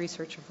applied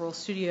research of Rural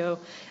Studio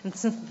and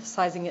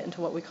synthesizing it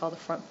into what we call the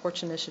Front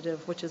Porch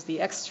Initiative, which is the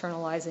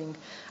externalizing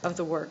of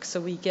the work. So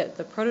we get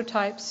the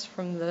prototypes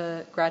from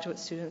the graduate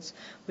students,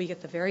 we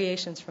get the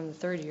variations from the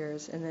third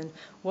years, and then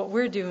what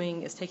we're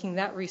doing is taking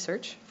that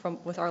research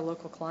with our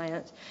local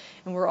client,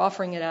 and we're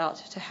offering it out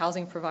to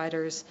housing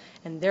providers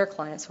and their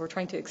clients. So we're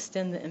trying to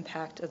extend the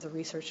impact of the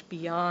research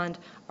beyond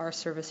our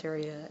service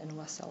area in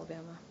West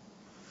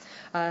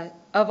Alabama.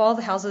 Of all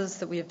the houses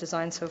that we have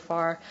designed so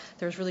far,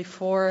 there's really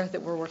 4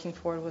 that we're working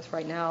forward with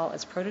right now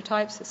as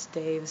prototypes. It's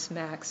Dave's,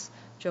 Mac's,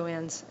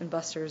 Joanne's, and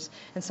Buster's.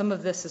 And some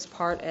of this is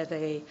part of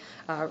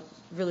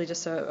really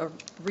just a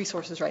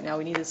resources right now.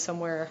 We needed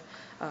somewhere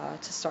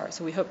to start.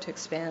 So we hope to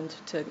expand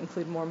to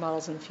include more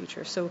models in the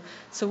future. So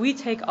we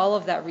take all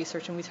of that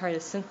research and we try to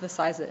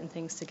synthesize it in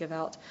things to give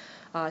out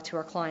to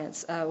our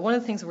clients. One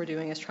of the things that we're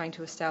doing is trying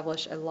to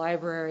establish a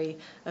library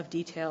of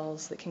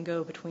details that can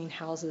go between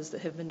houses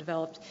that have been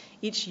developed.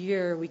 Each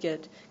year we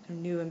get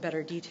new and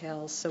better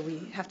details, so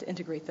we have to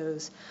integrate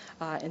those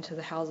into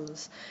the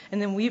houses.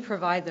 And then we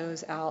provide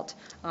those out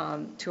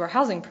to our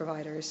housing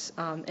providers,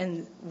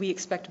 and we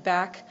expect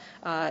back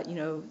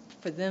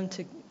for them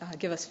to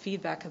give us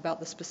feedback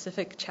about the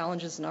specific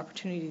challenges and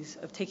opportunities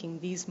of taking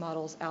these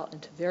models out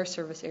into their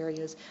service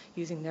areas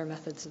using their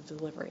methods of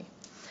delivery.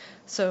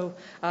 So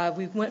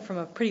we went from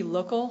a pretty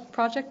local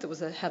project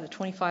that had a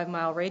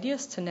 25-mile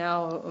radius to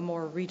now a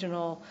more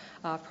regional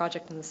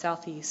project in the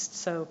southeast.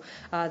 So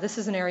this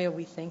is an area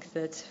we think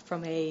that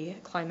from a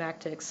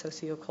climactic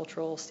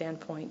sociocultural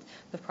standpoint,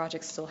 the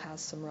project still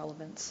has some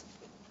relevance.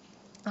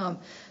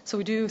 So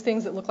we do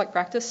things that look like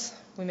practice.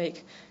 We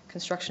make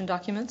construction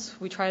documents.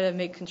 We try to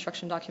make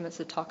construction documents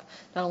that talk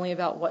not only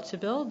about what to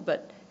build,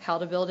 but how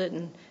to build it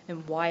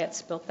and why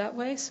it's built that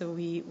way. So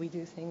we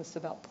do things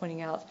about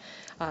pointing out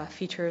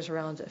features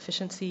around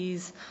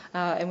efficiencies.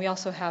 And we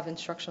also have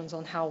instructions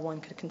on how one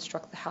could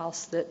construct the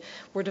house that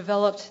were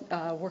developed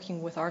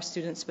working with our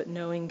students, but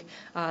knowing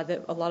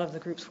that a lot of the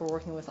groups we're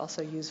working with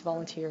also use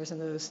volunteers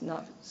and those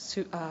not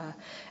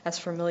as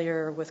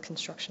familiar with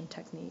construction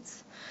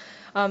techniques.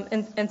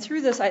 And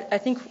through this, I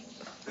think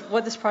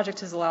what this project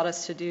has allowed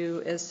us to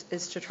do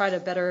is to try to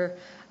better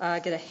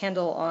get a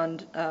handle on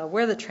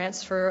where the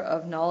transfer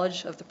of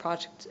knowledge of the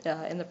project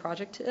in the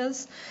project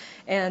is,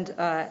 and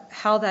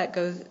how that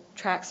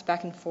tracks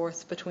back and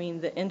forth between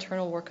the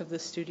internal work of the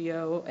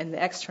studio and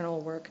the external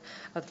work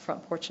of the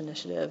Front Porch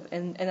Initiative.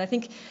 And I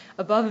think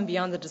above and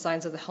beyond the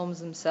designs of the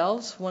homes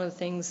themselves, one of the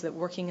things that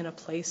working in a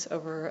place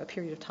over a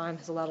period of time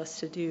has allowed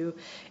us to do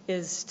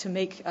is to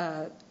make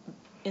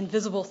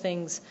invisible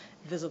things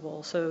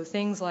visible. So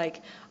things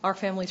like our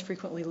families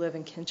frequently live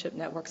in kinship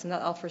networks, and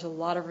that offers a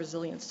lot of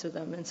resilience to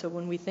them. And so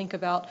when we think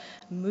about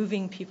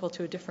moving people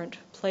to a different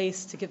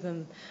place to give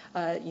them,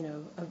 a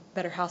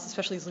better house,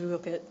 especially as we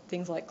look at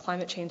things like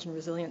climate change and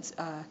resilience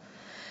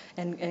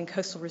and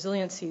coastal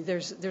resiliency,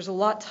 there's a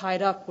lot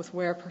tied up with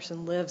where a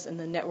person lives and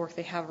the network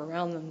they have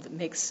around them that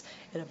makes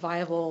it a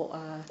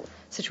viable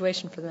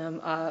situation for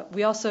them.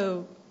 We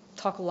also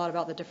talk a lot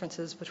about the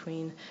differences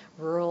between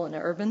rural and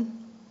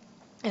urban.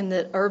 And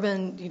that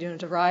urban,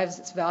 derives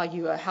its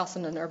value, a house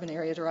in an urban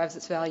area derives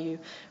its value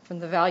from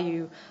the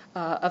value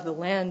of the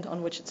land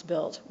on which it's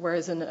built.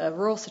 Whereas in a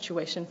rural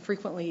situation,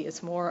 frequently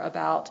it's more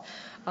about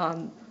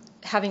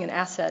having an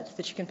asset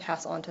that you can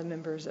pass on to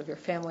members of your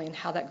family and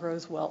how that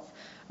grows wealth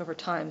over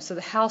time. So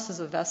the house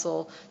is a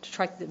vessel to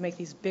try to make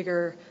these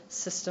bigger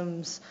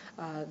systems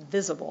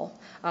visible.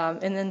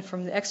 And then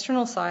from the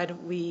external side,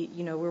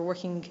 we're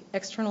working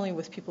externally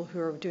with people who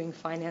are doing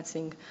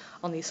financing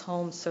on these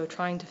homes. So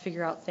trying to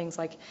figure out things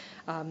like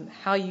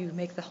how you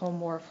make the home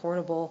more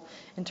affordable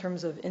in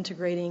terms of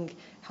integrating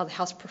how the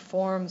house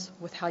performs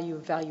with how you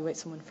evaluate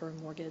someone for a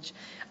mortgage.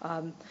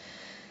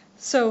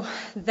 So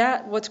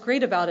what's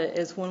great about it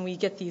is when we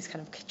get these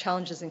kind of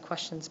challenges and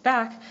questions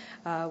back,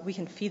 we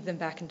can feed them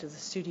back into the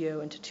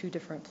studio into 2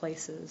 different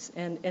places.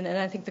 And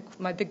I think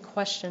my big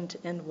question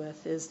to end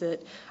with is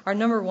that our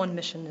number one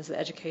mission is the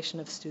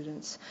education of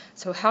students.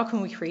 So how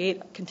can we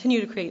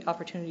continue to create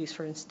opportunities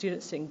for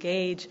students to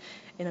engage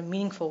in a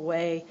meaningful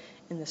way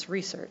in this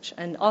research?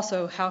 And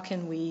also, how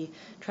can we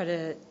try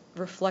to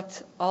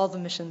reflect all the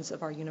missions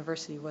of our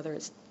university, whether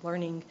it's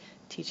learning,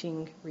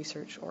 teaching,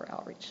 research, or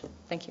outreach?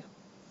 Thank you.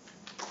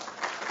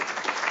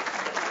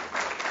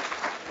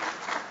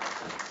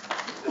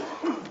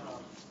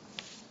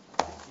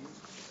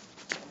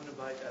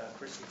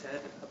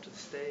 Ted up to the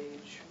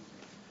stage.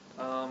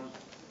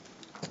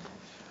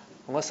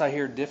 Unless I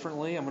hear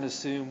differently, I'm going to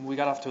assume we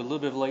got off to a little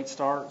bit of a late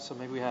start, so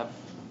maybe we have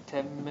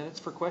 10 minutes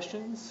for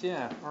questions?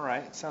 Yeah, all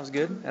right, sounds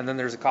good. And then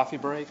there's a coffee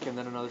break and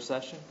then another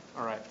session?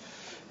 All right.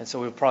 And so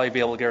we'll probably be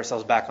able to get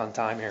ourselves back on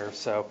time here.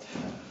 So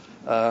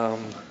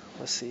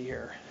let's see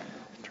here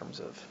in terms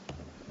of.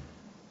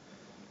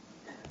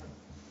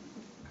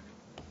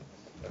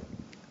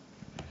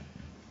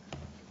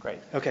 Great.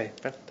 Okay,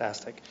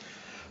 fantastic.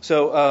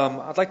 So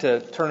I'd like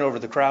to turn it over to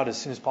the crowd as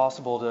soon as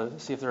possible to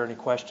see if there are any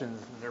questions.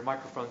 There are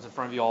microphones in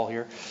front of you all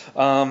here.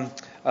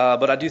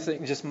 But I do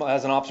think, just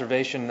as an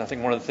observation, I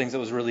think one of the things that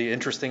was really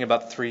interesting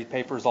about the 3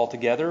 papers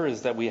altogether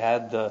is that we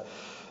had the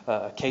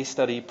case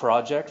study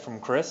project from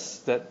Chris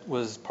that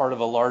was part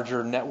of a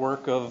larger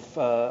network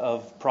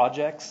of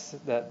projects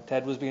that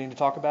Ted was beginning to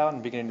talk about,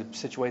 and beginning to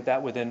situate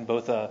that within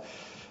both a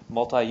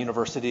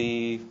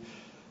multi-university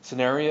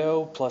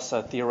scenario plus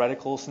a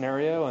theoretical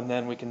scenario, and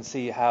then we can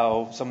see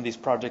how some of these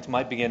projects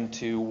might begin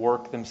to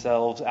work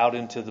themselves out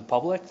into the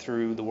public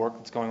through the work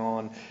that's going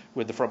on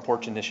with the Front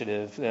Porch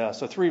Initiative.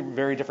 So 3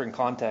 very different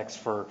contexts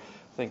for,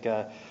 I think,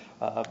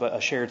 but a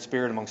shared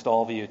spirit amongst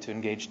all of you to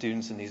engage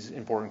students in these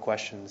important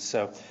questions.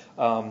 So,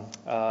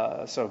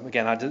 so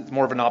again, I did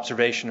more of an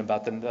observation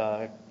about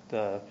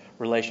the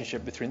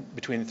relationship between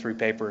the 3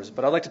 papers.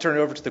 But I'd like to turn it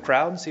over to the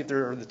crowd and see if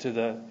there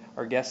are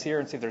our guests here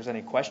and see if there's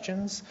any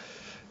questions.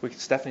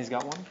 Stephanie's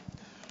got one.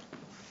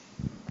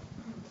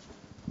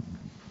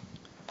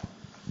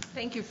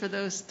 Thank you for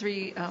those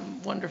 3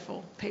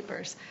 wonderful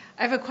papers.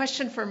 I have a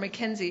question for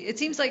Mackenzie. It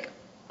seems like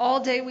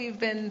all day we've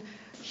been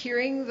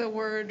hearing the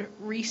word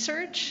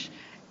research,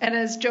 and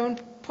as Joan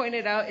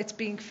pointed out, it's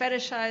being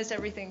fetishized.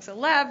 Everything's a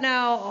lab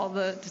now. All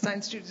the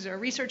design students are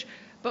research.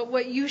 But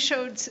what you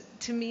showed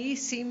to me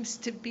seems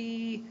to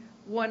be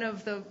one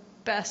of the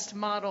best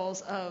models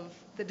of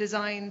the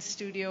design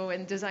studio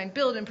and design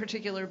build in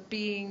particular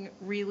being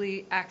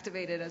really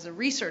activated as a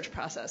research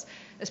process,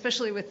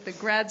 especially with the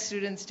grad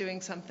students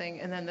doing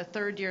something and then the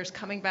third years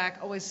coming back,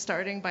 always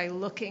starting by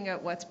looking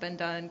at what's been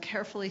done,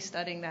 carefully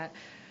studying that.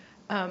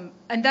 And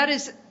that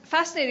is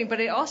fascinating,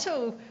 but it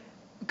also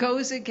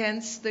goes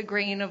against the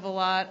grain of a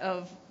lot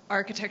of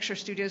architecture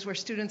studios where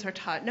students are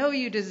taught, no,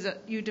 you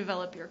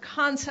develop your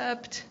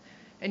concept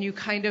and you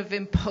kind of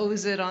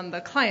impose it on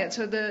the client.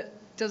 So the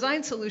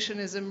design solution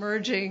is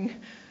emerging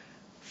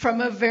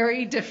from a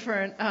very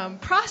different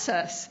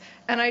process.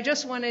 And I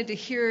just wanted to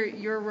hear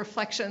your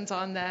reflections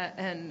on that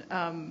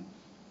and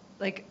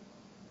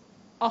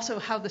also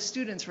how the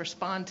students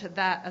respond to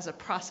that as a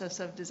process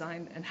of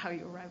design and how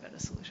you arrive at a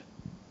solution.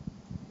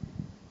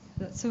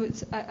 So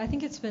I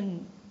think it's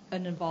been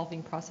an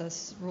evolving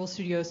process. Rural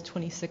Studio is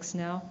 26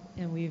 now,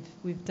 and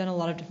we've done a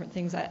lot of different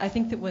things. I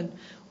think that one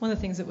of the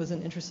things that was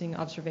an interesting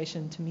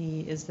observation to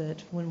me is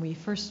that when we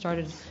first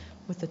started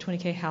with the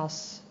 20K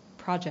house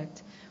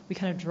project, we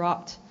kind of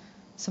dropped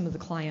some of the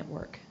client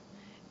work,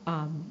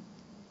 or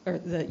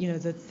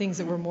the things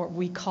that were more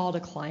we called a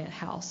client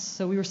house.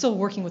 So we were still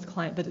working with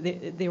client, but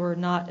they were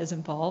not as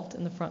involved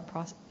in the front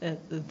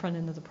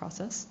end of the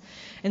process.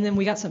 And then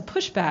we got some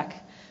pushback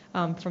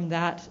from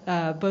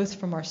that, both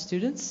from our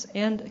students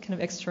and kind of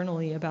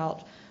externally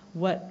about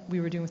what we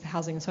were doing with the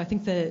housing. And so I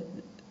think that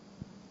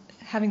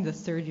having the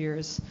third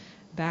years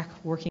back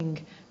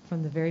working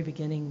from the very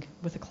beginning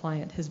with a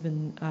client has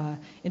been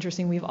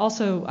interesting. We've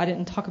also, I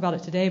didn't talk about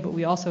it today, but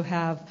we also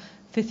have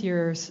fifth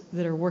years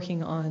that are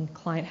working on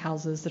client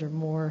houses that are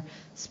more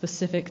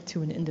specific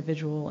to an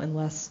individual and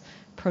less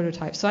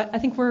prototype. So I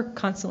think we're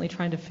constantly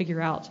trying to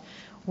figure out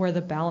where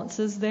the balance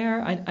is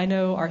there. I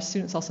know our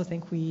students also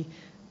think we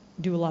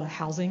do a lot of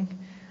housing,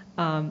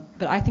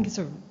 but I think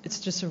it's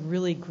just a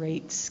really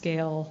great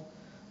scale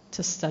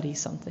to study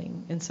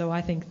something. And so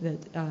I think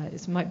that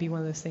it might be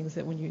one of those things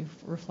that when you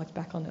reflect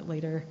back on it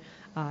later,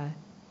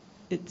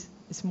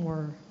 it's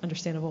more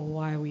understandable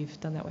why we've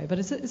done that way. But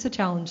it's a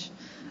challenge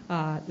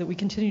that we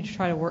continue to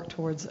try to work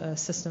towards a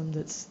system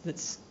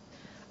that's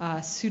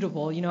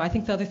suitable. I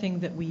think the other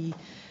thing that we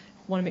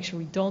want to make sure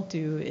we don't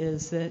do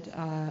is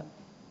that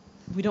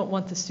we don't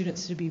want the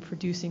students to be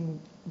producing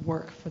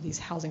work for these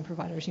housing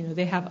providers.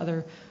 They have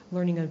other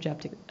learning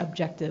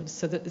objectives,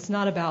 so that it's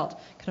not about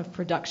kind of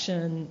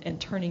production and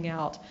turning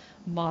out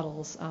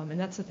models. And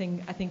that's the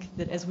thing, I think,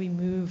 that as we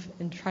move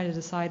and try to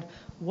decide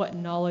what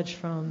knowledge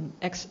from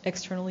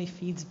externally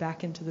feeds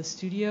back into the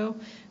studio,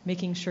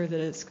 making sure that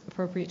it's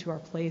appropriate to our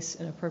place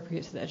and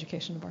appropriate to the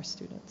education of our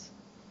students.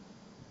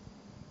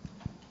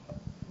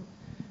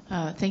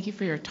 Thank you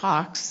for your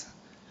talks.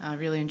 I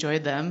really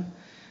enjoyed them.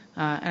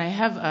 And I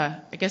have,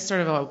 I guess,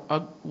 sort of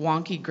a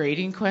wonky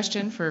grading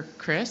question for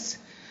Chris.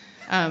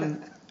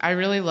 I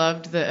really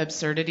loved the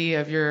absurdity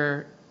of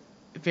your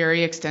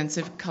very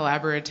extensive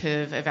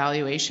collaborative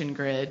evaluation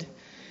grid.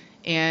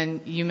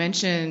 And you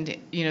mentioned,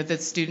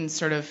 that students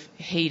sort of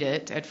hate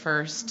it at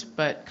first,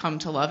 but come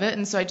to love it.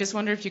 And so I just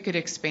wonder if you could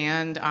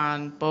expand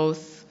on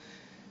both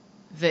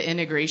the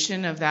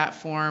integration of that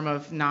form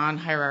of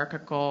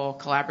non-hierarchical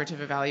collaborative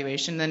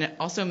evaluation, then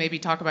also maybe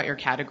talk about your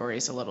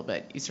categories a little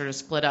bit. You sort of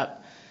split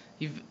up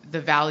the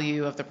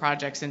value of the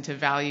projects into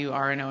value,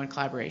 R&O, and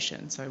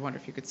collaboration. So I wonder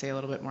if you could say a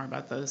little bit more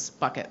about those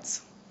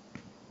buckets.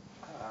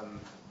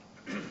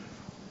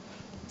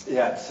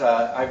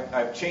 Yeah,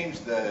 I've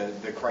changed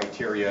the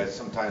criteria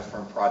sometimes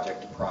from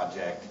project to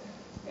project,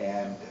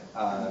 and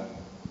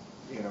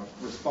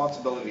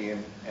responsibility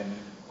and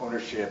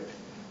ownership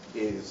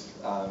is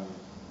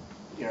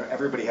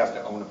everybody has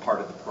to own a part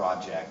of the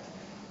project,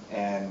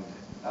 and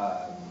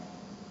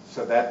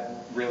so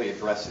that really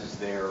addresses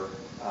their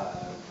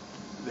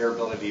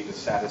ability to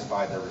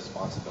satisfy their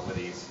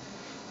responsibilities.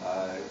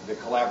 The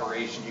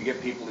collaboration, you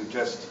get people who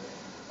just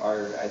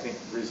are, I think,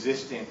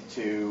 resistant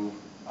to,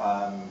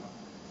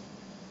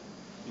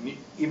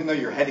 even though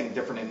you're heading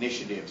different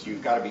initiatives,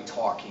 you've got to be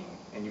talking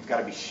and you've got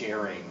to be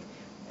sharing.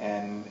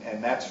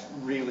 And that's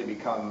really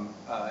become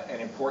an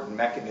important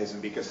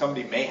mechanism, because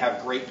somebody may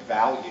have great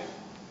value,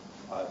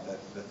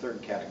 the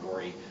third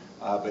category,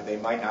 but they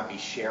might not be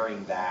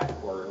sharing that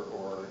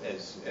or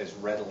as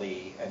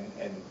readily,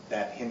 and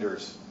that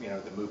hinders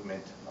the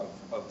movement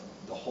of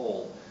the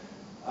whole.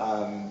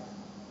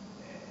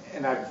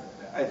 And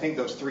I think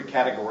those three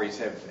categories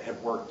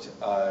have worked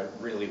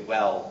really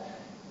well,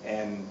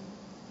 and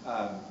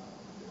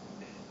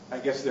I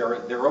guess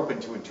they're open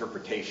to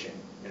interpretation.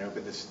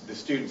 But the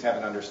students have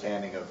an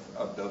understanding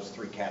of those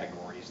three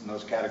categories, and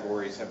those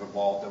categories have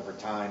evolved over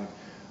time,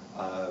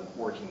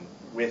 working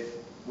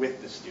with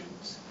the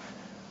students.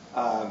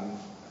 Trying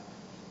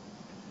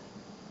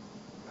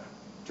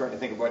to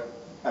think of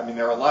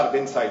there are a lot of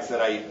insights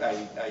that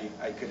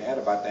I could add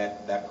about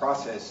that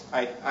process.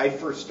 I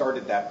first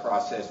started that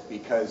process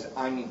because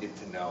I needed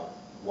to know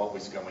what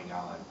was going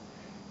on.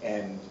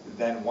 And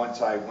then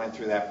once I went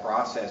through that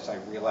process, I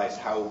realized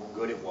how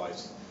good it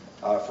was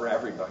for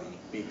everybody,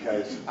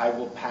 because I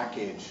will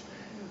package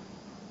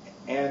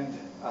and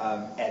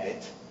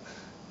edit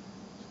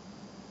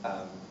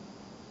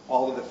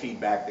all of the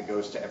feedback that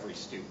goes to every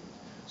student.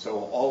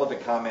 So all of the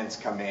comments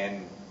come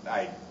in.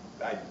 I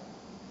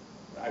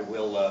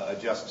will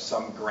adjust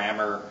some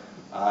grammar.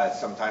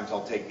 Sometimes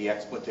I'll take the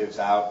expletives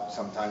out.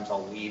 Sometimes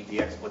I'll leave the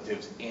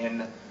expletives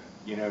in,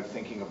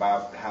 thinking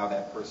about how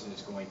that person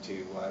is going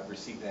to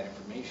receive that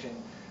information.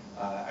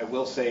 I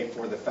will say,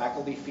 for the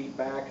faculty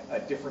feedback, a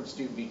different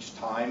student each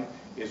time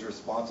is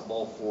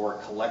responsible for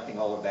collecting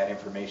all of that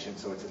information,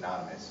 so it's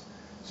anonymous.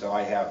 So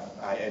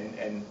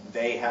and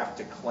they have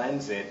to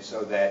cleanse it,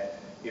 so that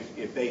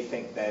if they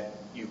think that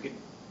you could,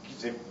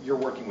 because if you're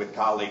working with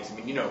colleagues,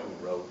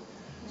 who wrote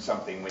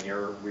something when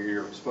you're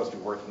supposed to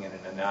be working in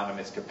an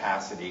anonymous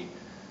capacity,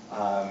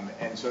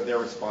 and so their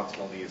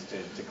responsibility is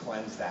to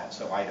cleanse that,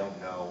 so I don't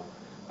know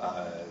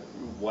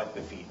what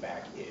the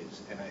feedback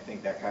is. And I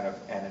think that kind of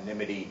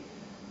anonymity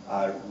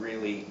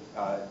really,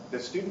 the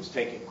students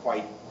take it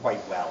quite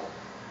well.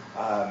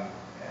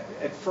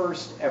 At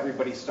first,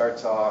 everybody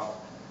starts off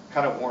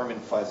kind of warm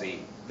and fuzzy.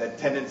 That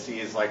tendency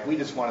is like, we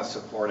just want to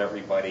support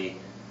everybody.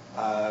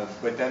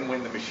 But then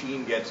when the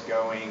machine gets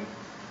going,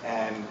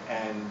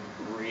 and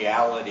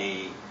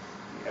reality,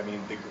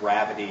 the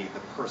gravity, the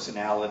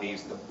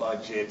personalities, the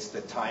budgets,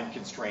 the time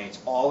constraints,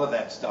 all of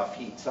that stuff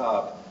heats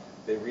up,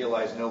 they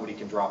realize nobody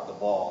can drop the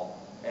ball.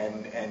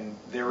 And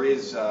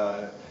there's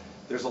a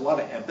lot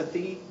of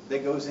empathy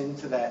that goes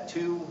into that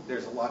too.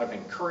 There's a lot of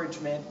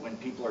encouragement when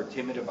people are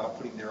timid about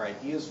putting their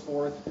ideas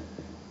forth.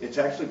 It's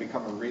actually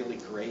become a really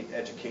great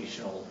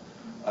educational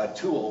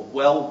tool,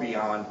 well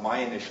beyond my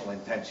initial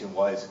intention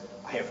was,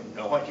 I have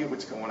no idea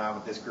what's going on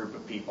with this group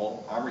of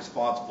people. I'm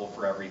responsible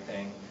for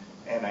everything,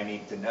 and I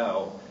need to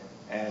know.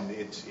 And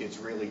it's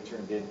really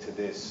turned into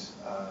this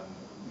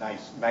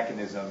nice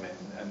mechanism,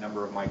 and a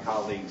number of my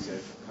colleagues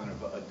have kind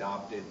of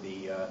adopted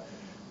the,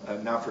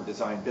 not for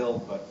design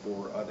build, but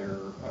for other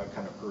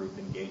kind of group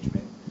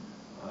engagement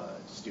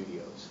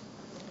studios.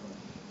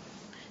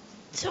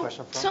 So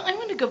I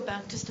want to go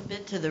back just a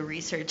bit to the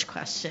research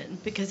question,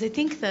 because I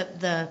think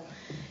that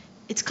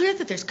it's clear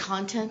that there's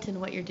content in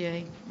what you're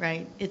doing,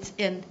 right?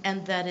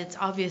 And that it's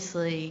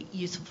obviously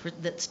useful for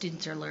that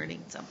students are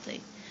learning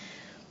something.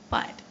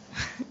 But,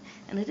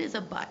 and it is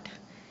a but,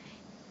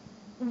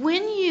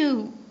 when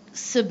you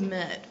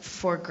submit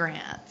for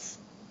grants,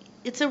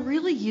 it's a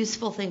really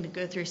useful thing to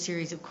go through a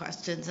series of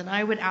questions, and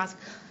I would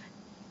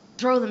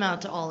throw them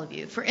out to all of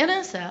you. For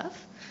NSF,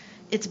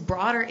 it's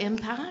broader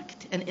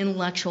impact and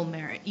intellectual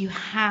merit. You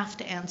have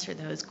to answer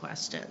those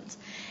questions.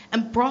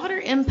 And broader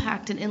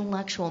impact and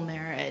intellectual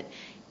merit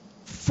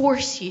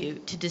force you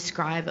to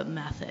describe a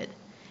method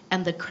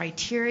and the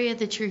criteria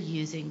that you're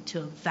using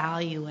to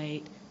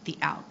evaluate the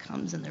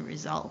outcomes and the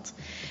results.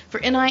 For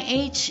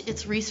NIH,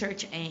 it's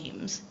research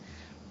aims.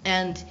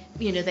 And,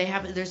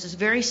 there's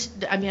this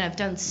I've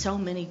done so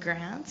many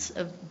grants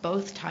of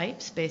both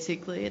types,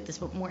 basically, at this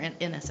point, more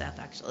NSF,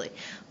 actually.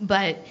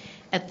 But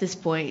at this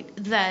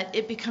point, that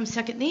it becomes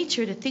second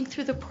nature to think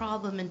through the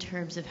problem in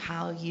terms of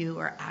how you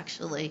are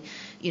actually,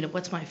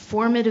 what's my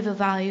formative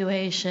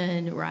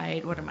evaluation,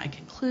 right? What are my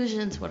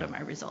conclusions? What are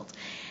my results?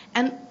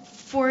 And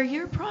for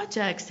your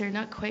projects, they're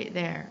not quite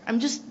there.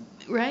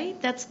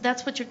 Right?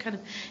 That's what you're kind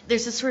of,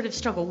 there's a sort of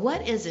struggle.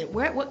 What is it?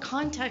 What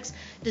context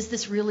does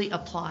this really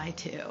apply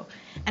to?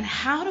 And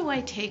how do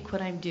I take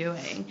what I'm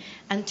doing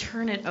and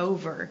turn it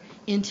over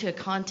into a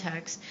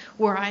context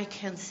where I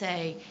can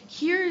say,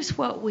 here's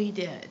what we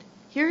did.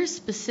 Here's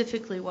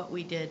specifically what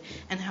we did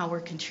and how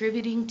we're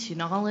contributing to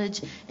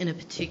knowledge in a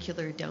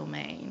particular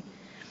domain.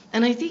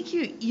 And I think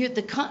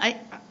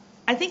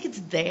I think it's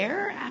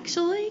there,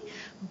 actually,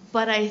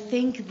 but I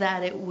think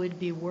that it would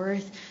be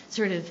worth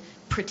sort of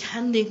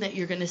pretending that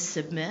you're going to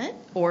submit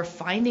or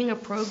finding a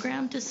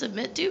program to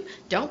submit to.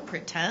 Don't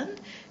pretend.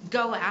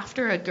 Go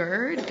after a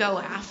GERD, go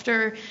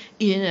after,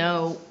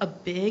 a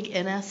big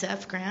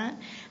NSF grant,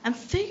 and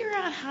figure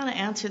out how to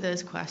answer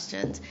those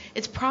questions.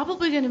 It's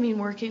probably going to mean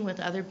working with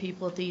other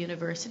people at the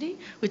university,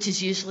 which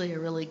is usually a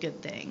really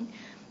good thing.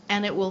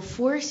 And it will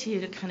force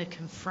you to kind of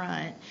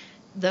confront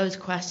those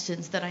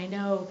questions that I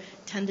know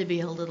tend to be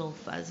a little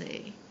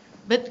fuzzy.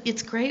 But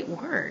it's great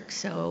work,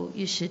 so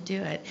you should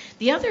do it.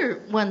 The other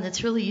one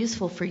that's really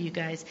useful for you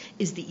guys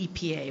is the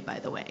EPA, by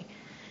the way.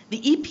 The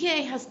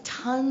EPA has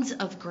tons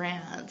of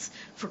grants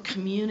for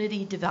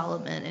community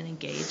development and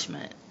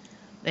engagement,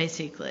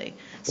 basically.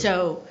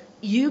 So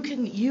you're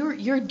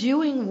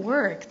doing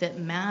work that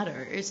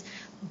matters,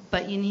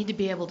 but you need to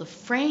be able to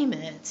frame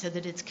it so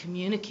that it's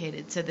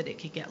communicated so that it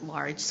could get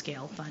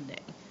large-scale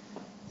funding.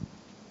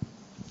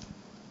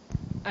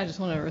 I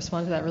just want to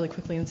respond to that really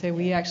quickly and say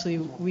we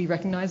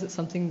recognize it's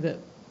something that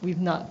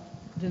we've not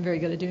been very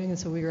good at doing, and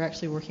so we are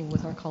actually working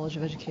with our College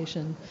of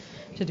Education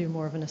to do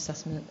more of an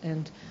assessment.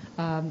 And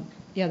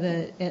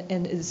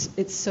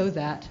it's so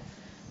that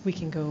we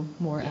can go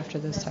more after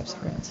those types of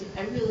grants.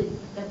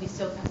 That'd be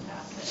so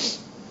fantastic.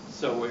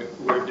 So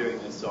we're doing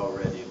this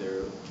already.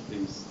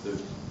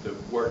 The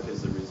work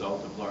is the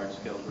result of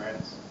large-scale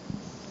grants.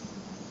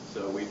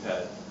 So we've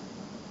had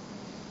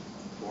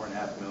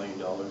 $4.5 million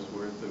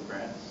worth of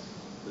grants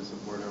to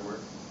support our work.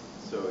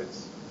 So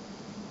it's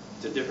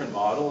a different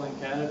model in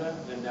Canada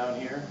than down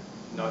here.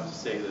 Not to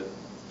say that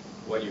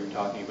what you're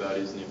talking about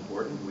isn't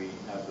important. We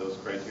have those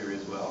criteria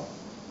as well.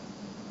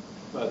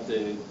 But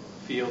the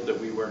field that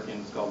we work in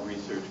is called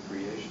research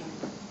creation.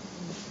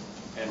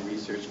 And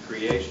research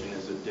creation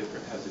has a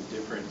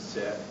different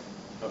set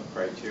of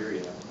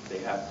criteria. They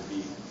have to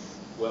be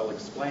well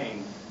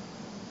explained,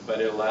 but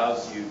it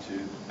allows you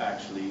to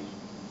actually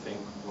think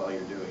while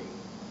you're doing.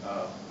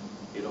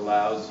 It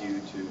allows you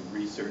to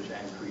research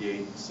and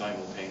create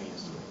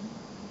simultaneously.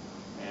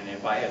 And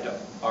if I had to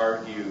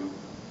argue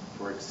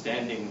for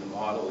extending the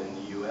model in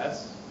the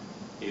U.S.,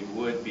 it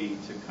would be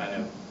to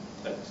kind of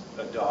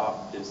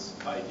adopt this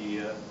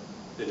idea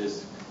that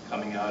is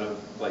coming out of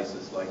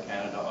places like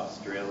Canada,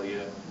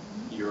 Australia,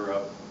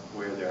 Europe,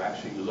 where they're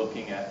actually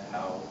looking at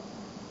how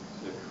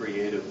the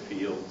creative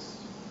fields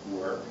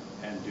work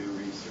and do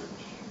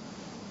research.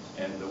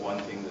 And the one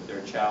thing that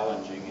they're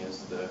challenging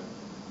is the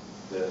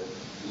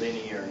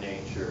linear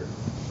nature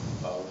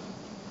of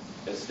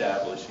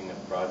establishing a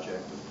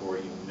project before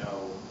you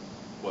know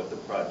what the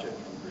project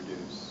can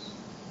produce.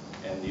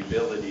 And the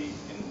ability,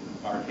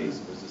 in our case,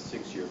 it was a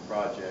 6-year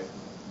project.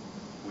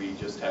 We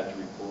just had to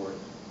report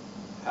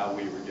how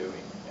we were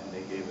doing, and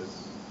they gave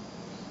us,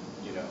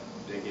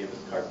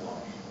 carte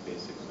blanche,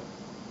 basically.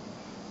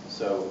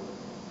 So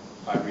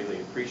I really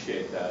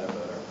appreciate that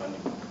about our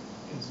funding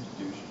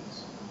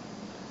institutions.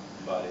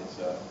 But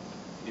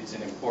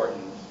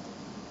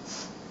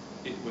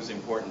it was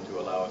important to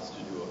allow us to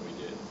do what we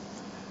did.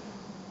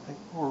 I think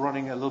we're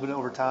running a little bit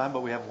over time,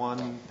 but we have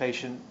one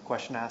patient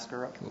question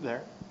asker up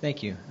there.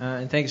 Thank you.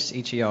 And thanks to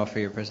each of y'all for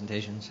your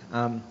presentations.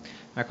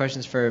 My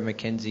question's for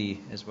Mackenzie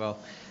as well.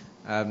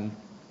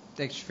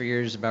 Thanks for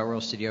yours about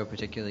World Studio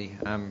particularly.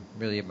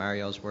 Really admire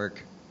y'all's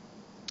work.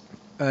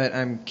 But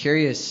I'm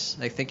curious,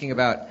 thinking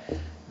about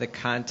the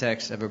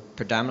context of a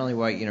predominantly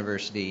white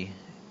university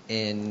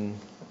in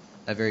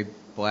a very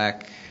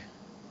black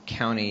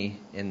county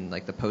in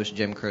the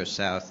post-Jim Crow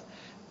South.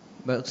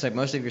 But it looks like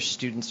most of your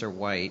students are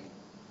white,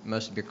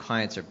 most of your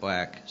clients are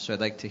black. So I'd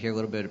like to hear a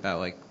little bit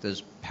about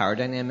those power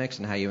dynamics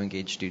and how you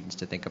engage students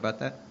to think about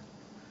that.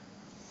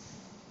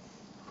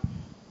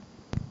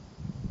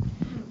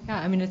 Yeah,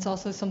 I mean, it's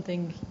also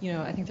something,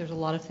 I think there's a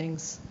lot of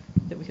things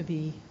that we could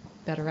be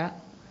better at.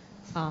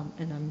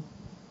 And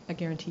I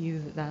guarantee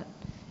you that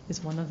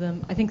is one of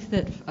them. I think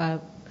that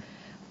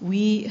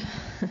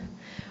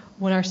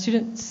when our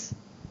students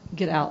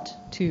get out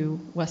to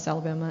West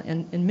Alabama,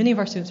 and many of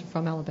our students are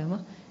from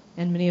Alabama,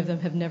 and many of them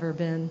have never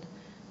been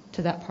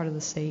to that part of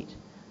the state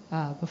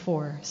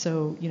before.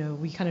 So,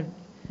 we kind of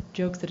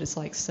joke that it's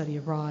like study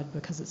abroad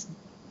because it's,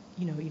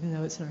 even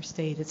though it's in our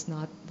state, it's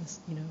not this,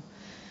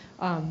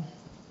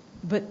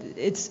 but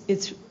it's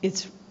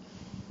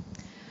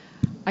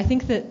I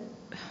think that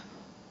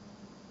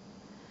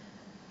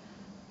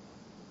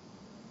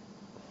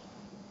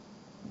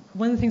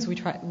one of the things we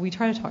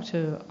try to talk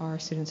to our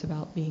students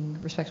about being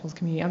respectful of the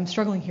community. I'm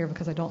struggling here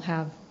because I don't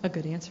have a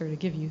good answer to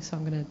give you, so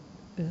I'm going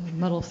to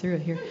muddle through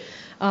it here.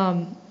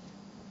 I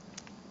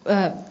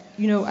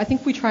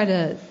think we try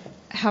to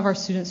have our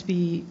students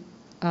be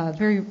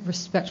very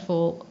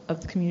respectful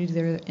of the community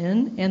they're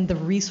in and the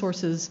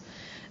resources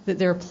that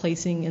they're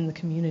placing in the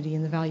community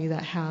and the value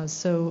that has.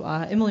 So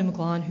Emily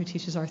McGlon, who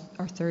teaches our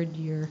third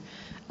year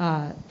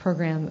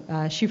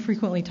program, she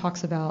frequently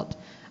talks about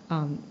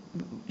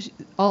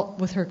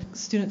with her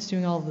students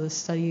doing all the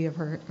study of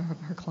her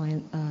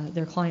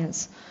their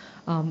clients'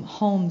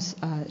 homes,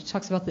 she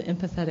talks about the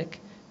empathetic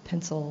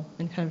pencil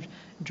and kind of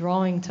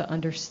drawing to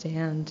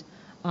understand.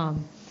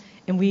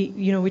 And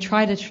we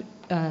try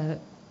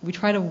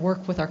to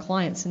work with our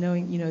clients and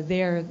knowing,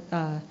 they're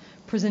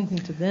presenting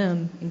to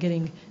them and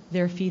getting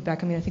their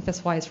feedback. I mean, I think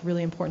that's why it's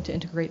really important to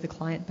integrate the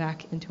client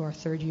back into our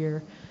third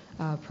year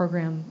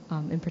program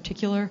in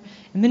particular.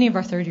 And many of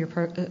our third year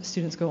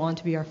students go on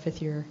to be our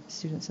fifth year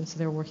students, and so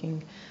they're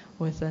working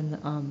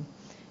within,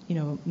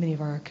 many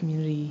of our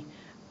community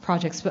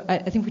projects. But I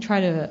think we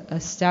try to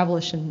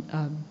establish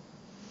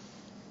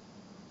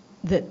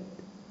that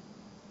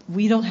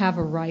we don't have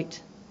a right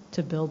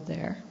to build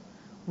there.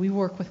 We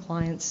work with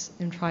clients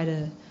and try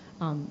to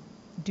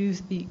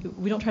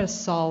we don't try to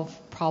solve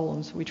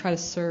problems. We try to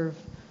serve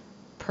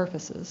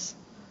purposes.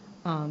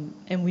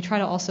 And we try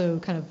to also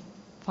kind of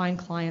find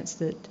clients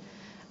that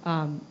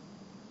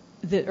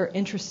are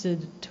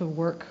interested to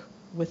work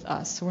with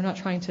us. So we're not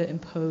trying to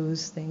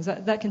impose things.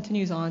 That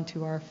continues on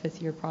to our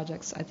fifth year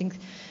projects. I think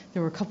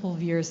there were a couple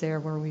of years there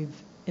where we've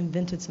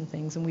invented some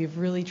things, and we've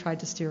really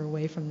tried to steer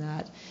away from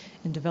that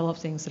and develop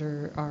things that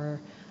are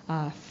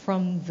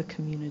from the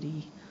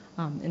community.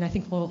 And I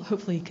think we'll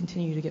hopefully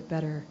continue to get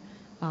better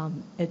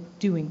at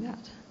doing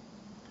that.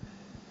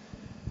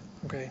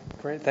 Okay,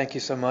 great. Thank you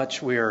so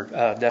much. We are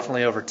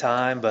definitely over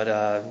time, but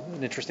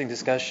an interesting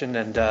discussion,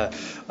 and I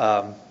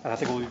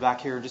think we'll be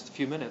back here in just a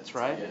few minutes,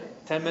 right?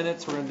 10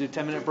 minutes. We're going to do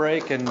a 10-minute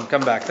break and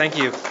come back. Thank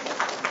you.